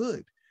so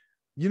good.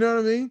 You know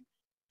what I mean?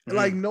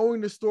 Like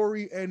knowing the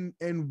story and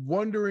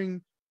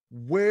wondering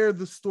where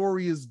the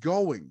story is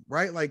going,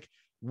 right? Like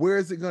where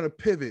is it going to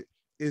pivot?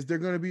 Is there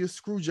going to be a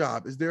screw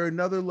job? Is there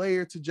another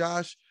layer to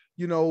Josh,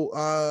 you know,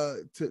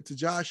 to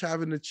Josh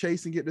having to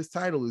chase and get this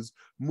title? Is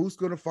Moose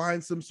going to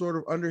find some sort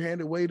of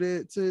underhanded way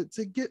to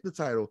get the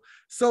title?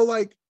 So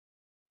like,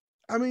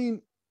 I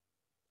mean,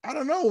 I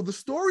don't know. The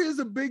story is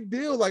a big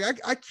deal. Like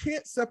I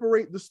can't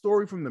separate the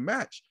story from the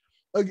match.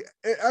 Like,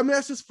 I mean,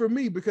 that's just for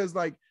me because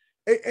like,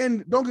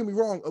 and don't get me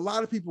wrong, a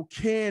lot of people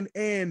can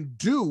and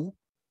do,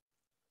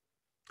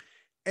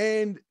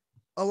 and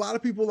a lot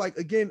of people like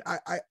again,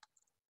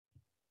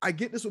 I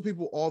get this with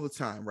people all the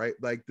time, right?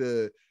 Like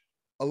a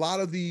lot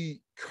of the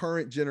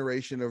current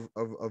generation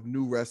of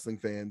new wrestling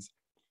fans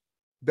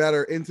that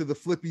are into the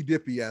flippy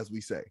dippy, as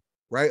we say,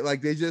 right?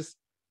 Like they just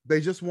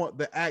want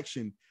the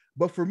action.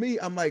 But for me,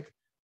 I'm like,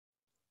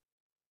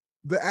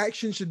 the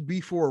action should be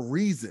for a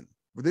reason.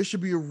 There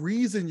should be a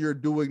reason you're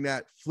doing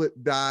that flip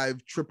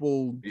dive,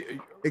 triple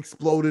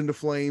explode into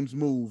flames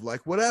move,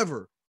 like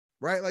whatever,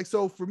 right? Like,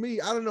 so for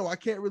me, I don't know. I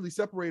can't really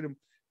separate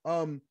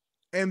them.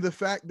 And the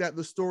fact that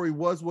the story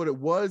was what it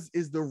was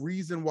is the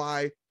reason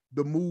why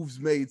the moves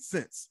made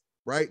sense,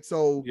 right?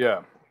 So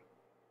yeah.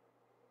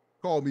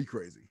 call me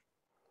crazy.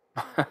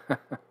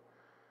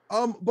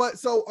 But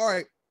so all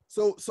right,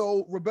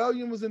 so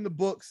Rebellion was in the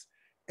books,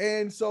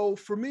 and so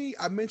for me,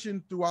 I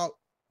mentioned throughout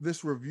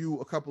this review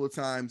a couple of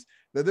times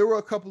that there were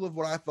a couple of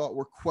what I thought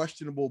were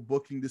questionable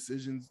booking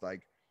decisions,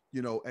 like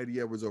you know Eddie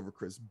Edwards over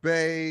Chris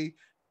Bay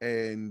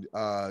and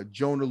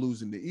Jonah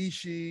losing to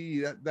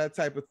Ishii, that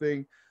type of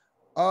thing.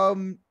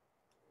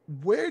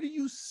 Where do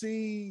you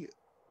see?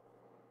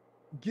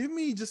 Give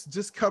me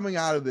just coming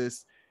out of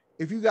this,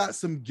 if you got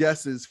some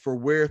guesses for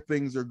where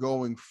things are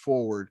going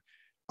forward.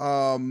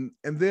 And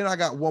then I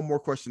got one more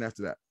question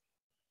after that.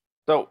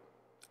 So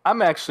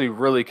I'm actually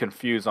really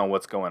confused on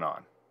what's going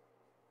on.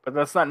 But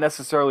that's not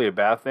necessarily a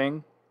bad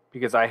thing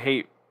because I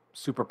hate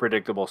super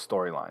predictable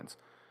storylines.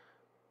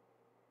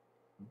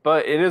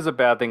 But it is a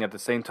bad thing at the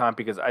same time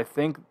because I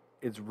think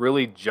it's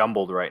really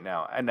jumbled right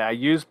now. And I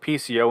used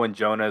PCO and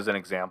Jonah as an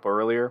example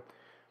earlier.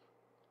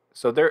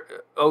 So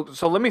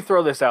so let me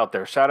throw this out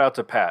there. Shout out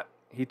to Pat.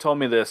 He told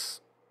me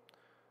this.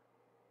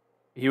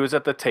 He was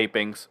at the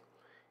tapings.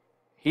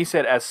 He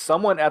said, as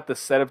someone at the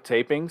set of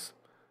tapings,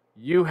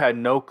 you had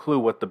no clue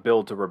what the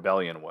build to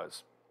Rebellion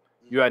was.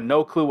 You had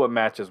no clue what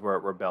matches were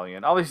at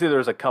Rebellion. Obviously,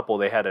 there's a couple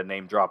they had to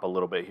name drop a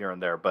little bit here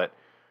and there, but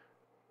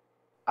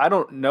I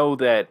don't know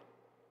that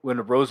when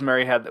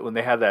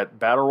they had that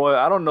battle royal,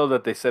 I don't know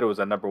that they said it was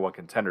a number one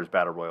contenders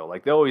battle royal.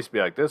 Like they always be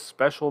like this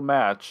special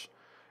match,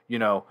 you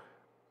know.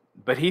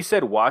 But he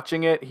said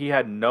watching it, he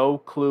had no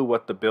clue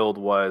what the build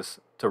was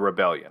to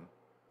Rebellion,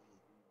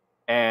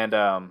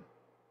 and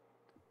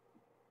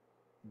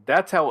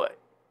that's how.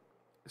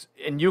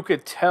 And you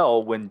could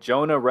tell when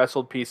Jonah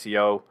wrestled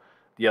PCO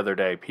the other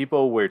day,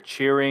 people were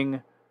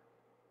cheering.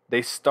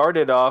 They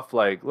started off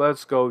like,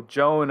 let's go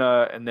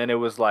Jonah. And then it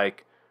was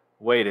like,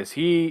 wait, is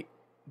he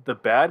the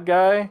bad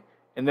guy?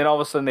 And then all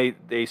of a sudden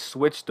they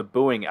switched to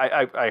booing.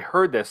 I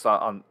heard this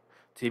on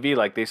TV.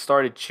 Like they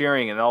started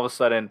cheering and all of a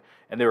sudden,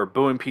 and they were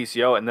booing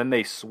PCO. And then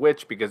they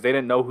switched because they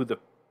didn't know who the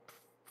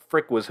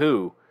frick was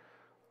who.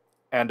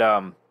 And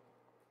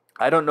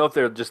I don't know if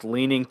they're just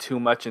leaning too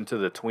much into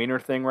the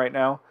tweener thing right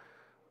now.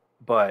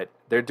 But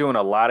they're doing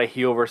a lot of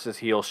heel versus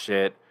heel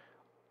shit.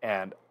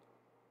 And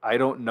I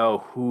don't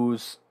know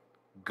who's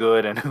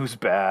good and who's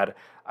bad.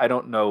 I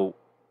don't know.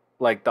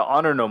 Like the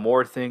Honor No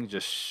More thing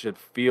just should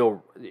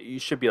feel. You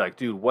should be like,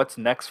 dude, what's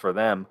next for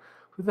them?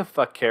 Who the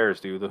fuck cares,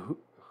 dude?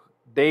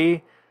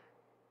 They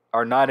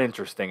are not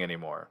interesting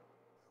anymore.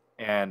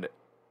 And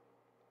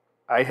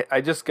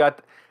I just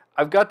got.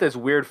 I've got this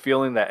weird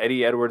feeling that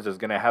Eddie Edwards is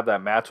going to have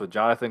that match with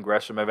Jonathan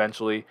Gresham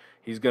eventually.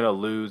 He's going to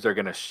lose. They're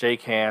going to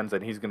shake hands,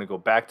 and he's going to go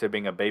back to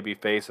being a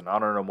babyface, and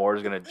Honor No More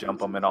is going to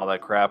jump him and all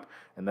that crap.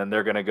 And then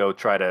they're going to go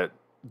try to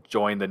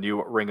join the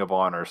new Ring of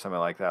Honor or something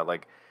like that.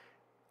 Like,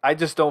 I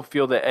just don't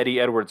feel that Eddie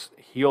Edwards'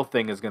 heel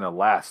thing is going to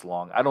last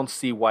long. I don't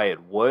see why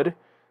it would,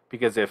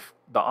 because if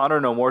the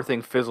Honor No More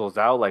thing fizzles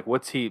out, like,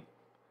 what's he...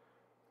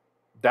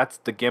 That's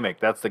the gimmick.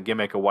 That's the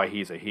gimmick of why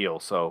he's a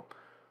heel. So...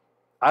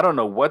 I don't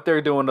know what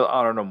they're doing to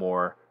Honor No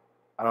More.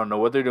 I don't know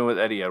what they're doing with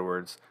Eddie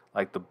Edwards.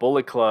 Like the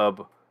Bullet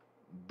Club,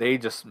 they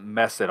just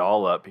mess it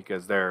all up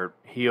because they're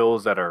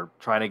heels that are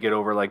trying to get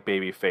over like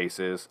baby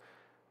faces.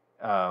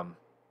 Um,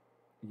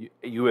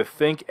 you would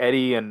think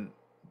Eddie and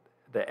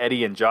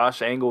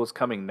Josh angle is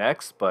coming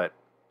next, but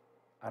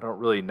I don't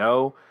really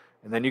know.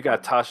 And then you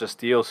got Tasha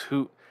Steelz,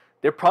 who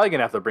they're probably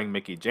gonna have to bring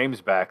Mickey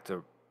James back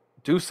to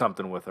do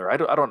something with her. I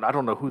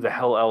don't know who the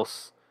hell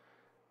else.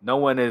 No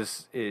one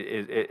is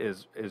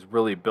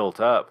really built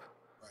up.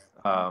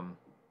 Um,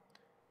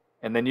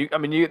 and then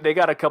they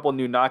got a couple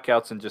new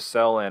knockouts in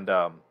Giselle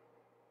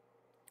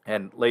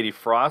and Lady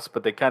Frost,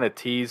 but they kind of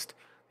teased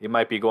they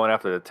might be going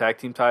after the tag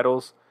team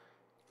titles.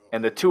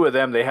 And the two of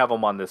them, they have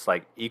them on this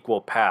like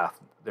equal path.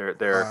 They're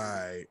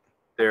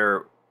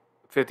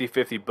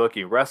 50-50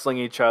 booking, wrestling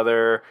each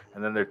other,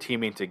 and then they're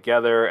teaming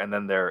together, and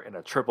then they're in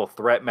a triple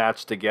threat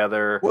match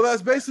together. Well,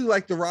 that's basically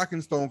like The Rock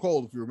and Stone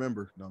Cold, if you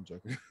remember. No, I'm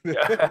joking.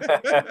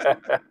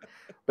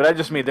 But I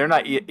just mean they're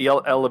not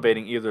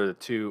elevating either of the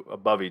two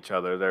above each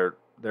other.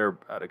 They're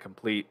at a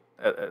complete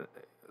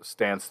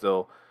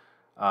standstill.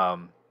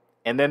 And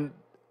then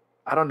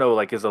I don't know,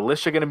 like, is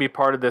Alicia going to be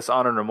part of this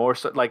Honor No More?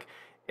 So, like,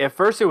 at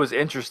first it was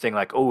interesting,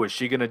 like, oh, is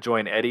she going to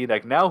join Eddie?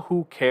 Like, now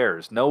who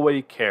cares?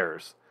 Nobody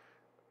cares.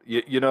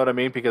 You know what I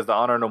mean? Because the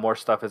Honor No More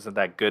stuff isn't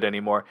that good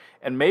anymore.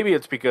 And maybe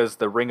it's because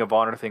the Ring of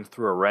Honor thing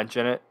threw a wrench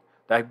in it.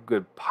 That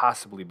could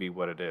possibly be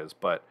what it is.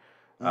 But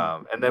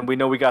and then we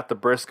know we got the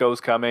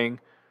Briscoes coming.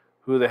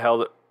 Who are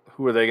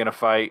they going to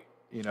fight?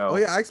 You know. Oh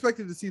yeah, I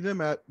expected to see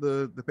them at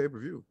the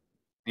pay-per-view.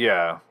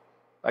 Yeah.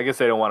 I guess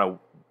they don't want to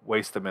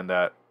waste them in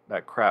that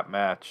crap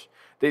match.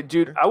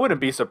 I wouldn't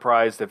be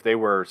surprised if they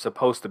were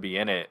supposed to be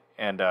in it,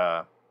 and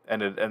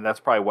that's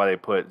probably why they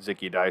put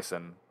Zicky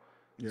Dyson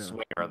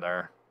Swinger in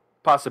there.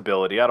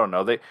 Possibility, I don't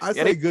know. I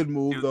say good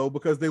move though,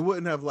 because they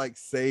wouldn't have like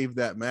saved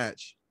that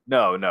match.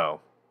 No,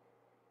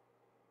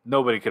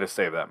 nobody could have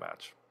saved that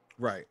match.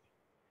 Right.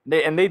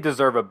 They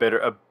deserve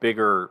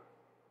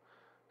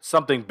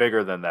something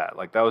bigger than that.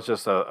 Like that was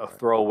just a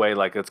throwaway.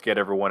 Like let's get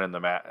everyone in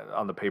the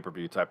on the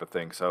pay-per-view type of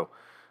thing. So,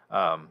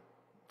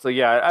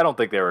 yeah, I don't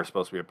think they were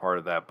supposed to be a part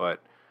of that,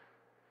 but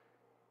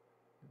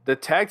the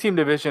tag team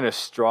division is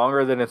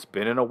stronger than it's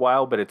been in a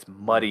while, but it's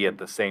muddy at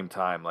the same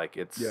time. Like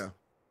it's,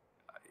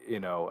 you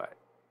know,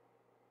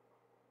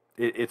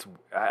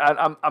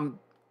 I'm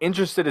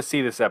interested to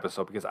see this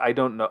episode because I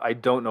don't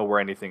know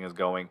where anything is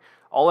going.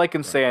 All I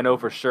can say I know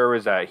for sure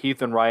is that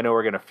Heath and Rhino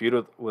are going to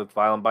feud with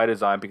Violent by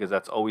Design because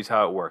that's always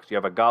how it works. You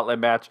have a gauntlet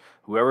match.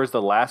 Whoever's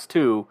the last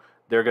two,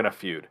 they're going to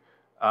feud.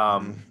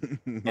 And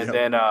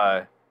then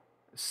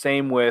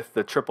same with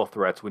the triple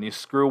threats. When you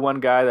screw one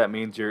guy, that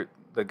means you're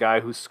the guy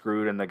who's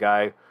screwed and the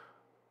guy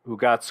who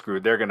got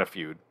screwed. They're going to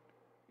feud.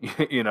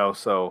 You know,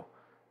 so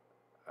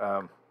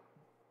I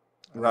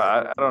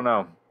don't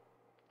know.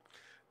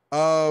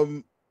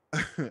 I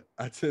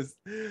actually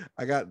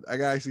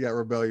got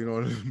Rebellion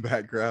on in the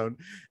background,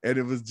 and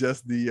it was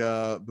just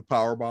the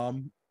power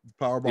bomb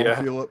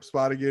feel up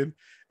spot again.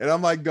 And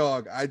I'm like,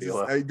 dog,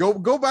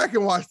 go back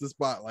and watch the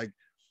spot. Like,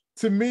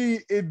 to me,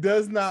 it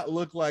does not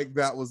look like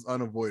that was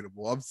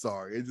unavoidable. I'm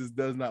sorry, it just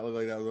does not look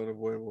like that was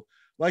unavoidable.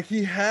 Like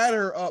he had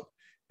her up,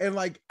 and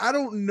like I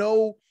don't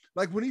know,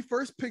 like when he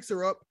first picks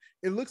her up,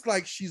 it looks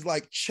like she's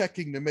like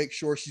checking to make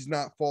sure she's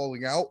not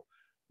falling out,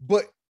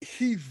 but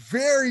he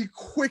very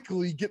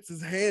quickly gets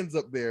his hands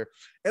up there.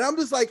 And I'm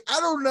just like, I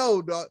don't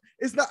know, dog.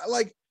 It's not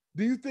like,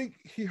 do you think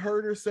he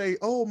heard her say,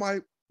 oh,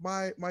 my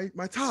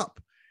top?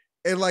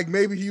 And like,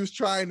 maybe he was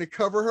trying to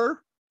cover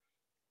her.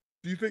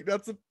 Do you think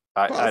that's a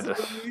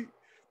possibility?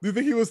 Do you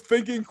think he was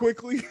thinking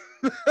quickly?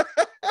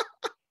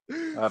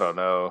 I don't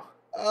know.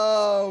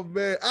 Oh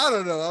man, I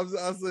don't know.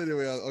 I'll say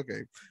anyway.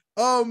 Okay.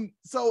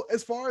 So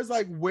as far as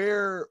like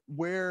where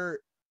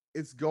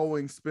it's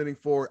going spinning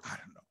forward, I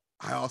don't know.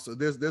 I also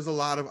there's a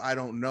lot of I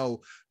don't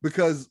know,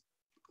 because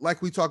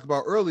like we talked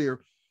about earlier,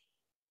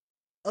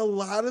 a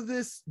lot of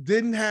this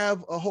didn't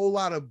have a whole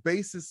lot of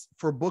basis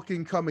for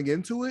booking coming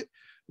into it.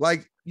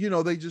 Like, you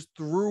know, they just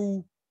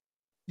threw,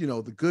 you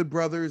know, the Good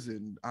Brothers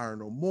and I don't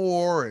know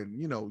more, and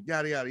you know,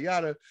 yada yada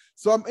yada.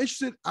 So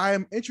I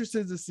am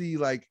interested to see,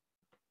 like,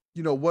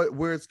 you know,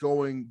 where it's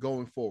going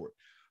forward.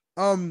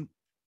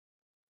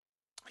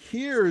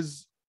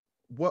 Here's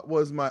what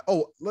was my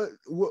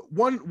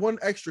one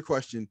extra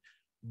question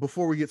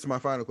before we get to my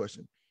final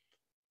question.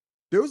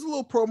 There was a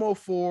little promo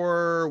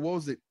for, what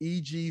was it,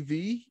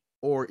 EGV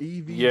or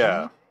EVG?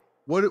 Yeah.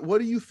 What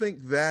do you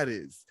think that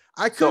is?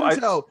 I couldn't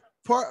tell.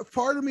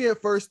 Part of me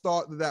at first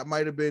thought that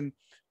might have been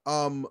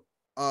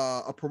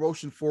a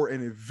promotion for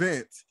an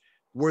event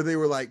where they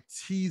were like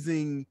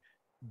teasing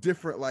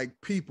different like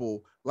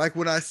people. Like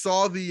when I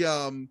saw the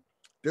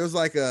there was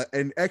like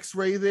an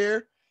X-ray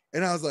there,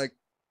 and I was like,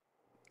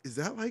 is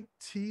that like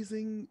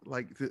teasing?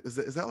 Like, is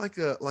that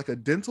like a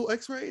dental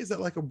X-ray? Is that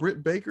like a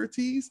Britt Baker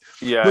tease?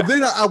 Yeah. But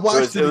then I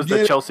watched it. It was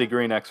the Chelsea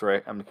Green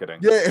X-ray. I'm kidding.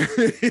 Yeah,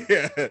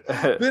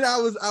 yeah. Then I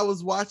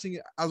was watching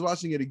it. I was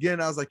watching it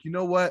again. I was like, you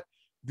know what?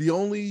 The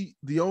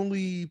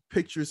only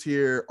pictures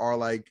here are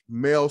like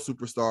male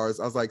superstars.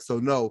 I was like, so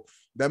no,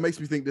 that makes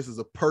me think this is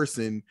a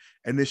person,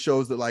 and this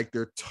shows that like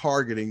they're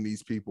targeting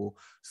these people.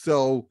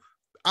 So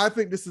I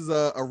think this is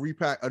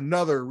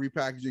another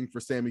repackaging for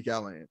Sami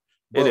Callihan. It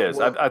But is.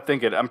 I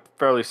think it. I'm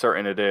fairly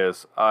certain it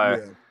is.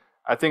 yeah.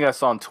 I think I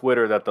saw on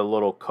Twitter that the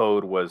little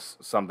code was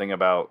something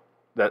about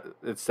that.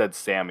 It said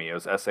Sammy. It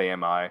was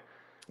SAMI.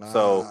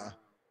 So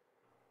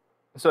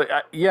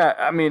Ah. yeah.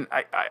 I mean,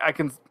 I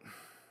can.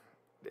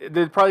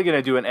 They're probably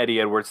gonna do an Eddie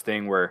Edwards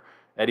thing where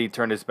Eddie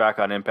turned his back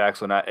on Impact,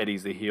 so now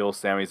Eddie's the heel,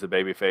 Sammy's the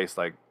babyface.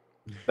 Like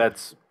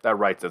that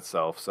writes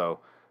itself. So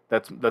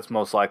that's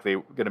most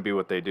likely gonna be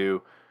what they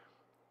do.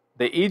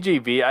 The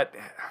EGV,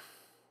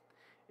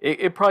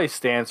 it probably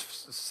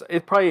stands.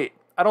 It probably.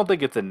 I don't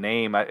think it's a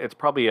name. It's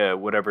probably a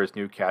whatever his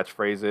new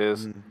catchphrase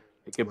is.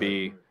 It could Right.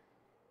 be.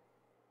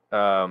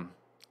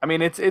 I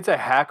mean, it's a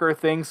hacker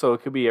thing, so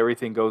it could be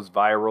everything goes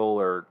viral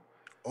or.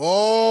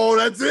 Oh,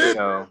 that's You it.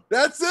 know.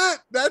 That's it.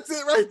 That's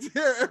it right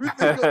there.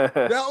 Everything.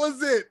 That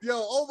was it. Yo,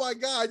 oh my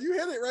God, you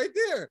hit it right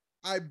there.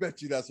 I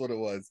bet you that's what it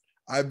was.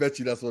 I bet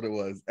you that's what it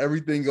was.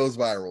 Everything goes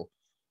viral.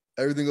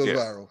 Everything goes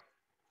viral.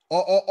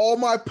 All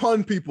my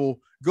pun people,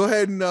 go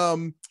ahead and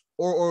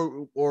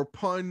or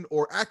pun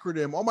or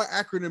acronym. All my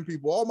acronym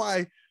people, all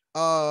my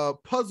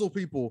puzzle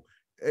people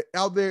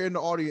out there in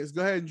the audience,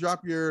 go ahead and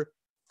drop your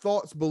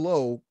thoughts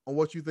below on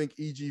what you think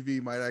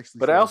EGV might actually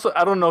But say.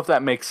 I don't know if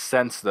that makes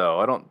sense though.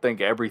 I don't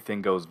think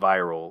everything goes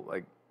viral.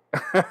 Like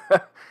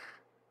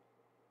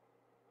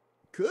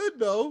Could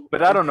though.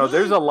 but I It don't know.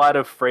 There's could. a lot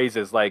of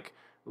phrases like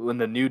when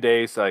the New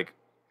Days like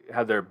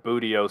had their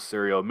Bootio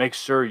cereal. Make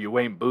sure you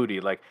ain't booty.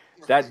 Like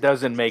that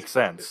doesn't make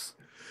sense.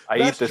 I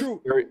eat That's true.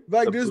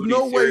 Like, the there's booty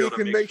no way cereal it to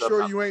can make make sure I'm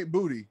sure not. you ain't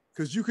booty,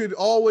 because you could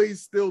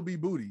always still be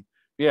booty.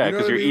 Yeah, You know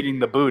because what I you're mean? eating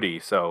the booty.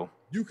 So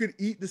You could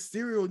eat the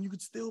cereal and you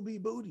could still be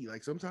booty.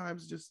 Like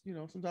sometimes, just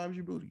sometimes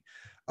you're booty.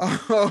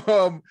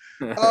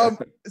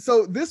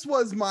 So this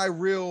was my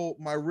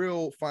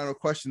real final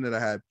question that I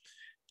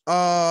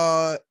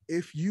had.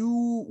 If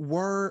you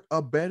were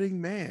a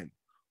betting man,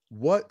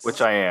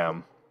 which I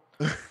am.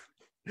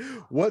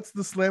 what's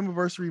the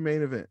Slammiversary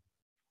main event?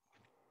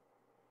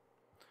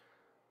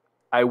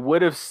 I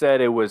would have said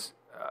it was.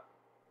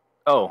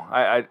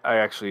 I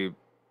actually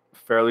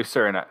fairly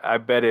certain. I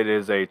bet it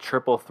is a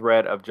triple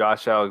threat of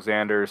Josh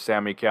Alexander,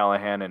 Sami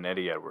Callihan, and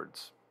Eddie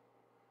Edwards.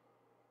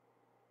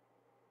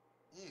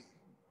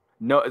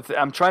 No,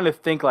 I'm trying to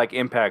think like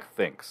Impact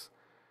thinks.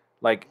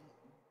 Like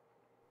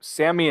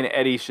Sammy and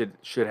Eddie should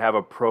have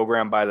a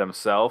program by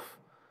themselves,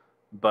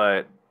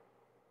 but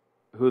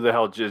who the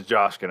hell is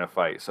Josh gonna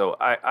fight? So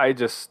I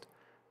just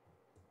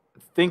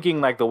thinking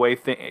like the way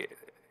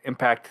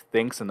Impact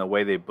thinks and the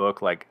way they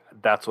book, like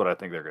that's what I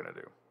think they're gonna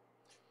do.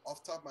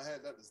 Off the top of my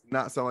head, that does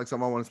not sound like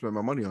something I want to spend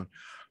my money on.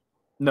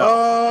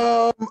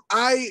 No.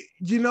 I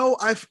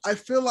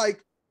feel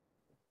like,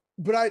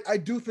 but I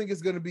do think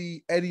it's going to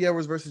be Eddie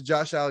Edwards versus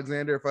Josh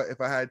Alexander.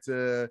 If I had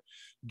to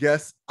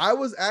guess, I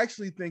was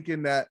actually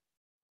thinking that,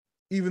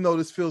 even though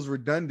this feels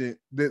redundant,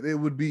 that it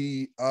would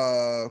be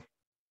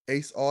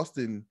Ace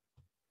Austin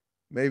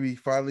maybe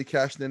finally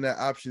cashing in that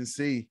option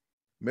C.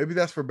 Maybe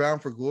that's for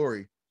Bound for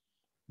Glory.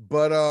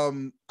 But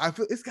I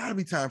feel it's got to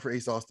be time for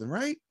Ace Austin,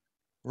 right?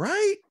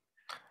 Right?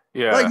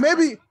 Yeah. Like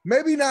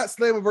maybe not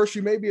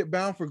Slammiversary, maybe at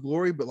Bound for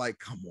Glory, but like,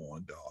 come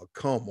on, dog,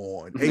 come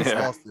on, Ace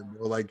Austin,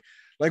 bro.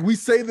 Like we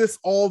say this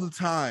all the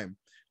time.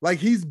 Like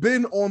he's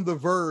been on the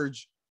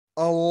verge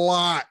a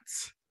lot,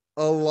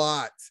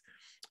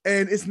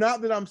 and it's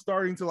not that I'm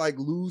starting to like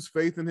lose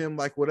faith in him,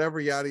 like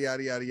whatever, yada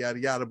yada yada yada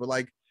yada. But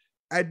like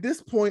at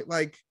this point,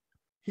 like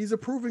he's a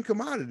proven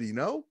commodity,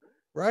 no?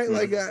 Right?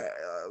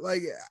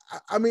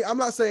 I mean, I'm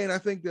not saying I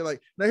think that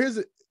like now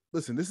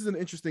listen, this is an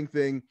interesting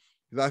thing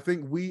that I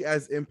think we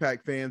as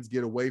Impact fans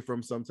get away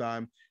from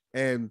sometime.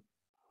 And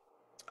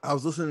I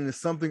was listening to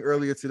something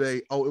earlier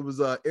today. Oh, it was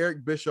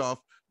Eric Bischoff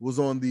was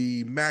on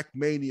the Mac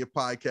Mania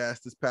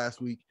podcast this past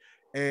week.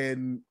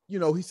 And,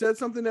 he said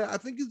something that I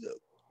think is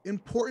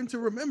important to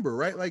remember,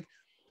 right? Like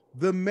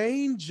the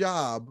main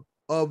job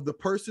of the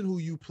person who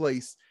you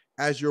place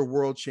as your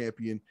world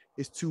champion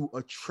is to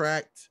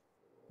attract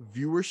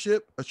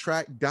viewership,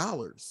 attract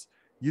dollars.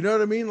 You know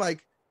what I mean?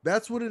 Like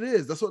that's what it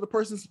is. That's what the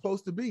person's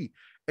supposed to be.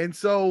 And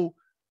so,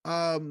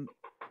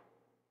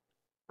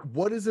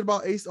 what is it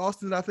about Ace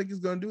Austin that I think is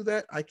going to do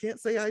that? I can't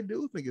say I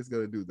do think it's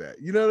going to do that.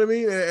 You know what I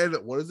mean? And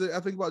what is it I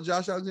think about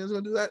Josh Alexander is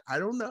going to do that? I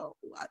don't know.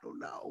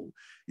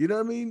 You know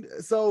what I mean?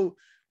 So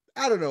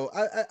I don't know.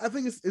 I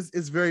think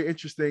it's very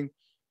interesting.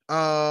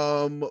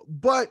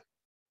 But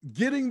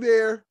getting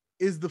there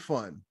is the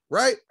fun,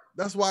 right?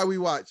 That's why we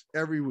watch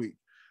every week.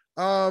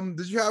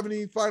 Did you have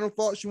any final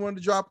thoughts you wanted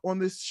to drop on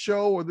this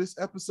show or this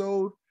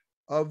episode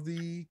of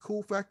the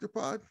Cool Factor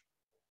Pod?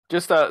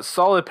 Just a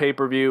solid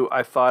pay-per-view.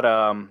 I thought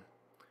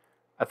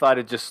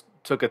it just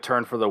took a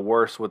turn for the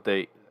worse.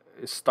 It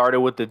started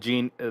with the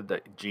Jonah and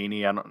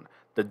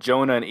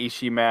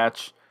Ishii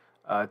match.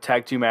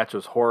 Tag team match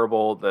was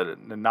horrible. The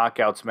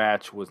knockouts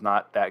match was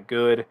not that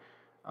good.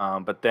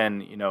 But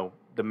then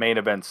the main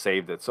event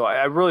saved it. So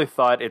I really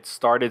thought it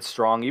started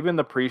strong. Even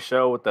the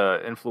pre-show with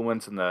the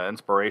influence and the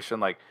inspiration,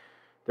 like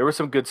there was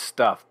some good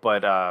stuff,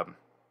 but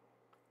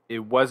it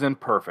wasn't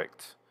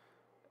perfect.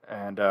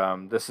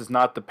 And this is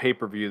not the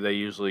pay-per-view they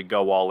usually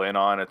go all in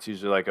on. It's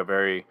usually like a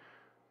very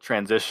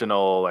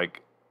transitional,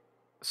 like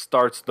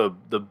starts the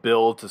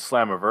build to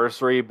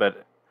Slammiversary,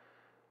 but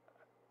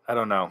I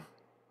don't know.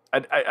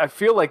 I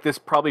feel like this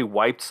probably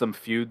wiped some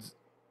feuds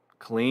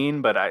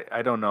clean, but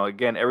I don't know.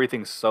 Again,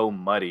 everything's so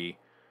muddy.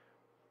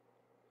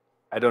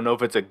 I don't know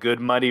if it's a good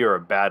muddy or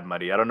a bad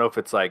muddy. I don't know if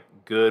it's like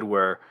good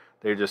where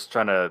they're just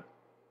trying to,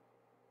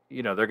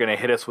 they're gonna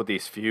hit us with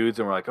these feuds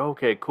and we're like,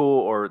 okay, cool,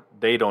 or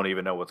they don't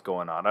even know what's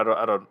going on. I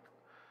don't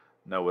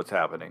know what's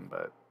happening,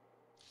 but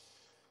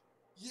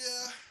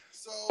yeah.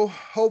 So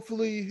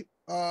hopefully,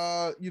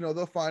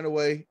 they'll find a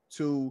way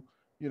to,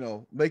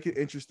 make it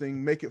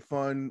interesting, make it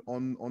fun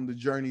on the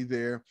journey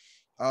there.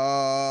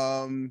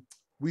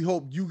 We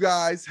hope you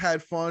guys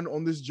had fun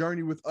on this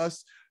journey with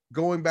us,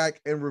 going back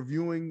and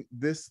reviewing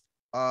this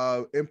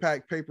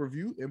Impact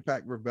pay-per-view,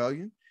 Impact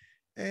Rebellion.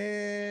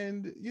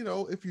 And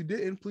if you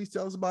didn't, please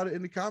tell us about it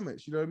in the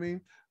comments. You know what I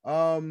mean?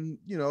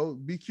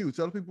 BQ,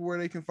 tell people where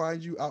they can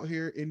find you out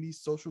here in these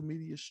social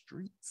media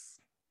streets.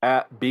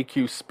 at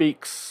BQ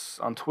Speaks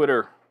on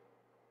Twitter.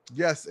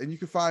 Yes, and you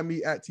can find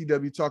me at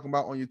TW Talking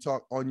About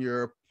on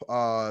your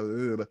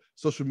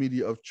social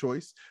media of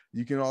choice.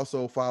 You can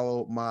also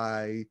follow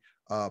my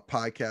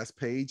podcast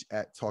page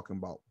at Talking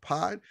About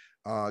Pod.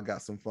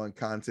 Got some fun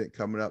content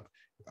coming up.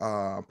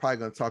 I'm probably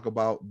going to talk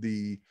about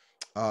the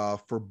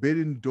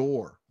Forbidden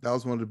Door. That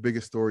was one of the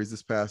biggest stories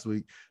this past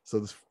week. So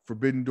this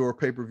Forbidden Door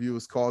pay-per-view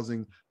is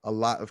causing a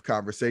lot of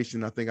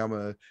conversation. I think I'm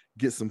going to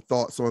get some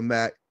thoughts on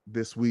that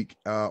this week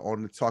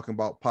on the Talking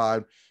About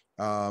Pod.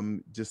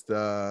 Just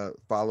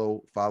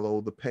follow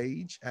the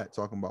page at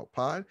Talking About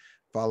Pod.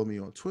 Follow me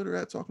on Twitter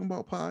at Talking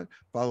About Pod.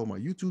 Follow my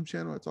YouTube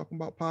channel at Talking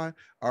About Pod.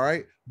 All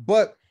right.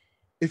 But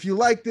if you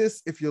like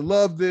this, if you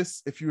love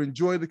this, if you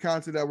enjoy the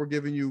content that we're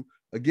giving you,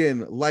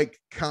 again, like,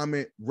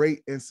 comment,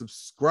 rate, and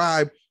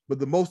subscribe. But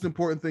the most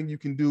important thing you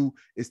can do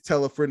is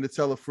tell a friend to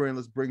tell a friend.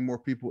 Let's bring more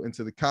people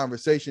into the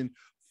conversation.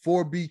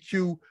 For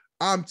BQ,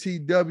 I'm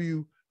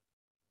TW.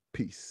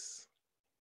 Peace.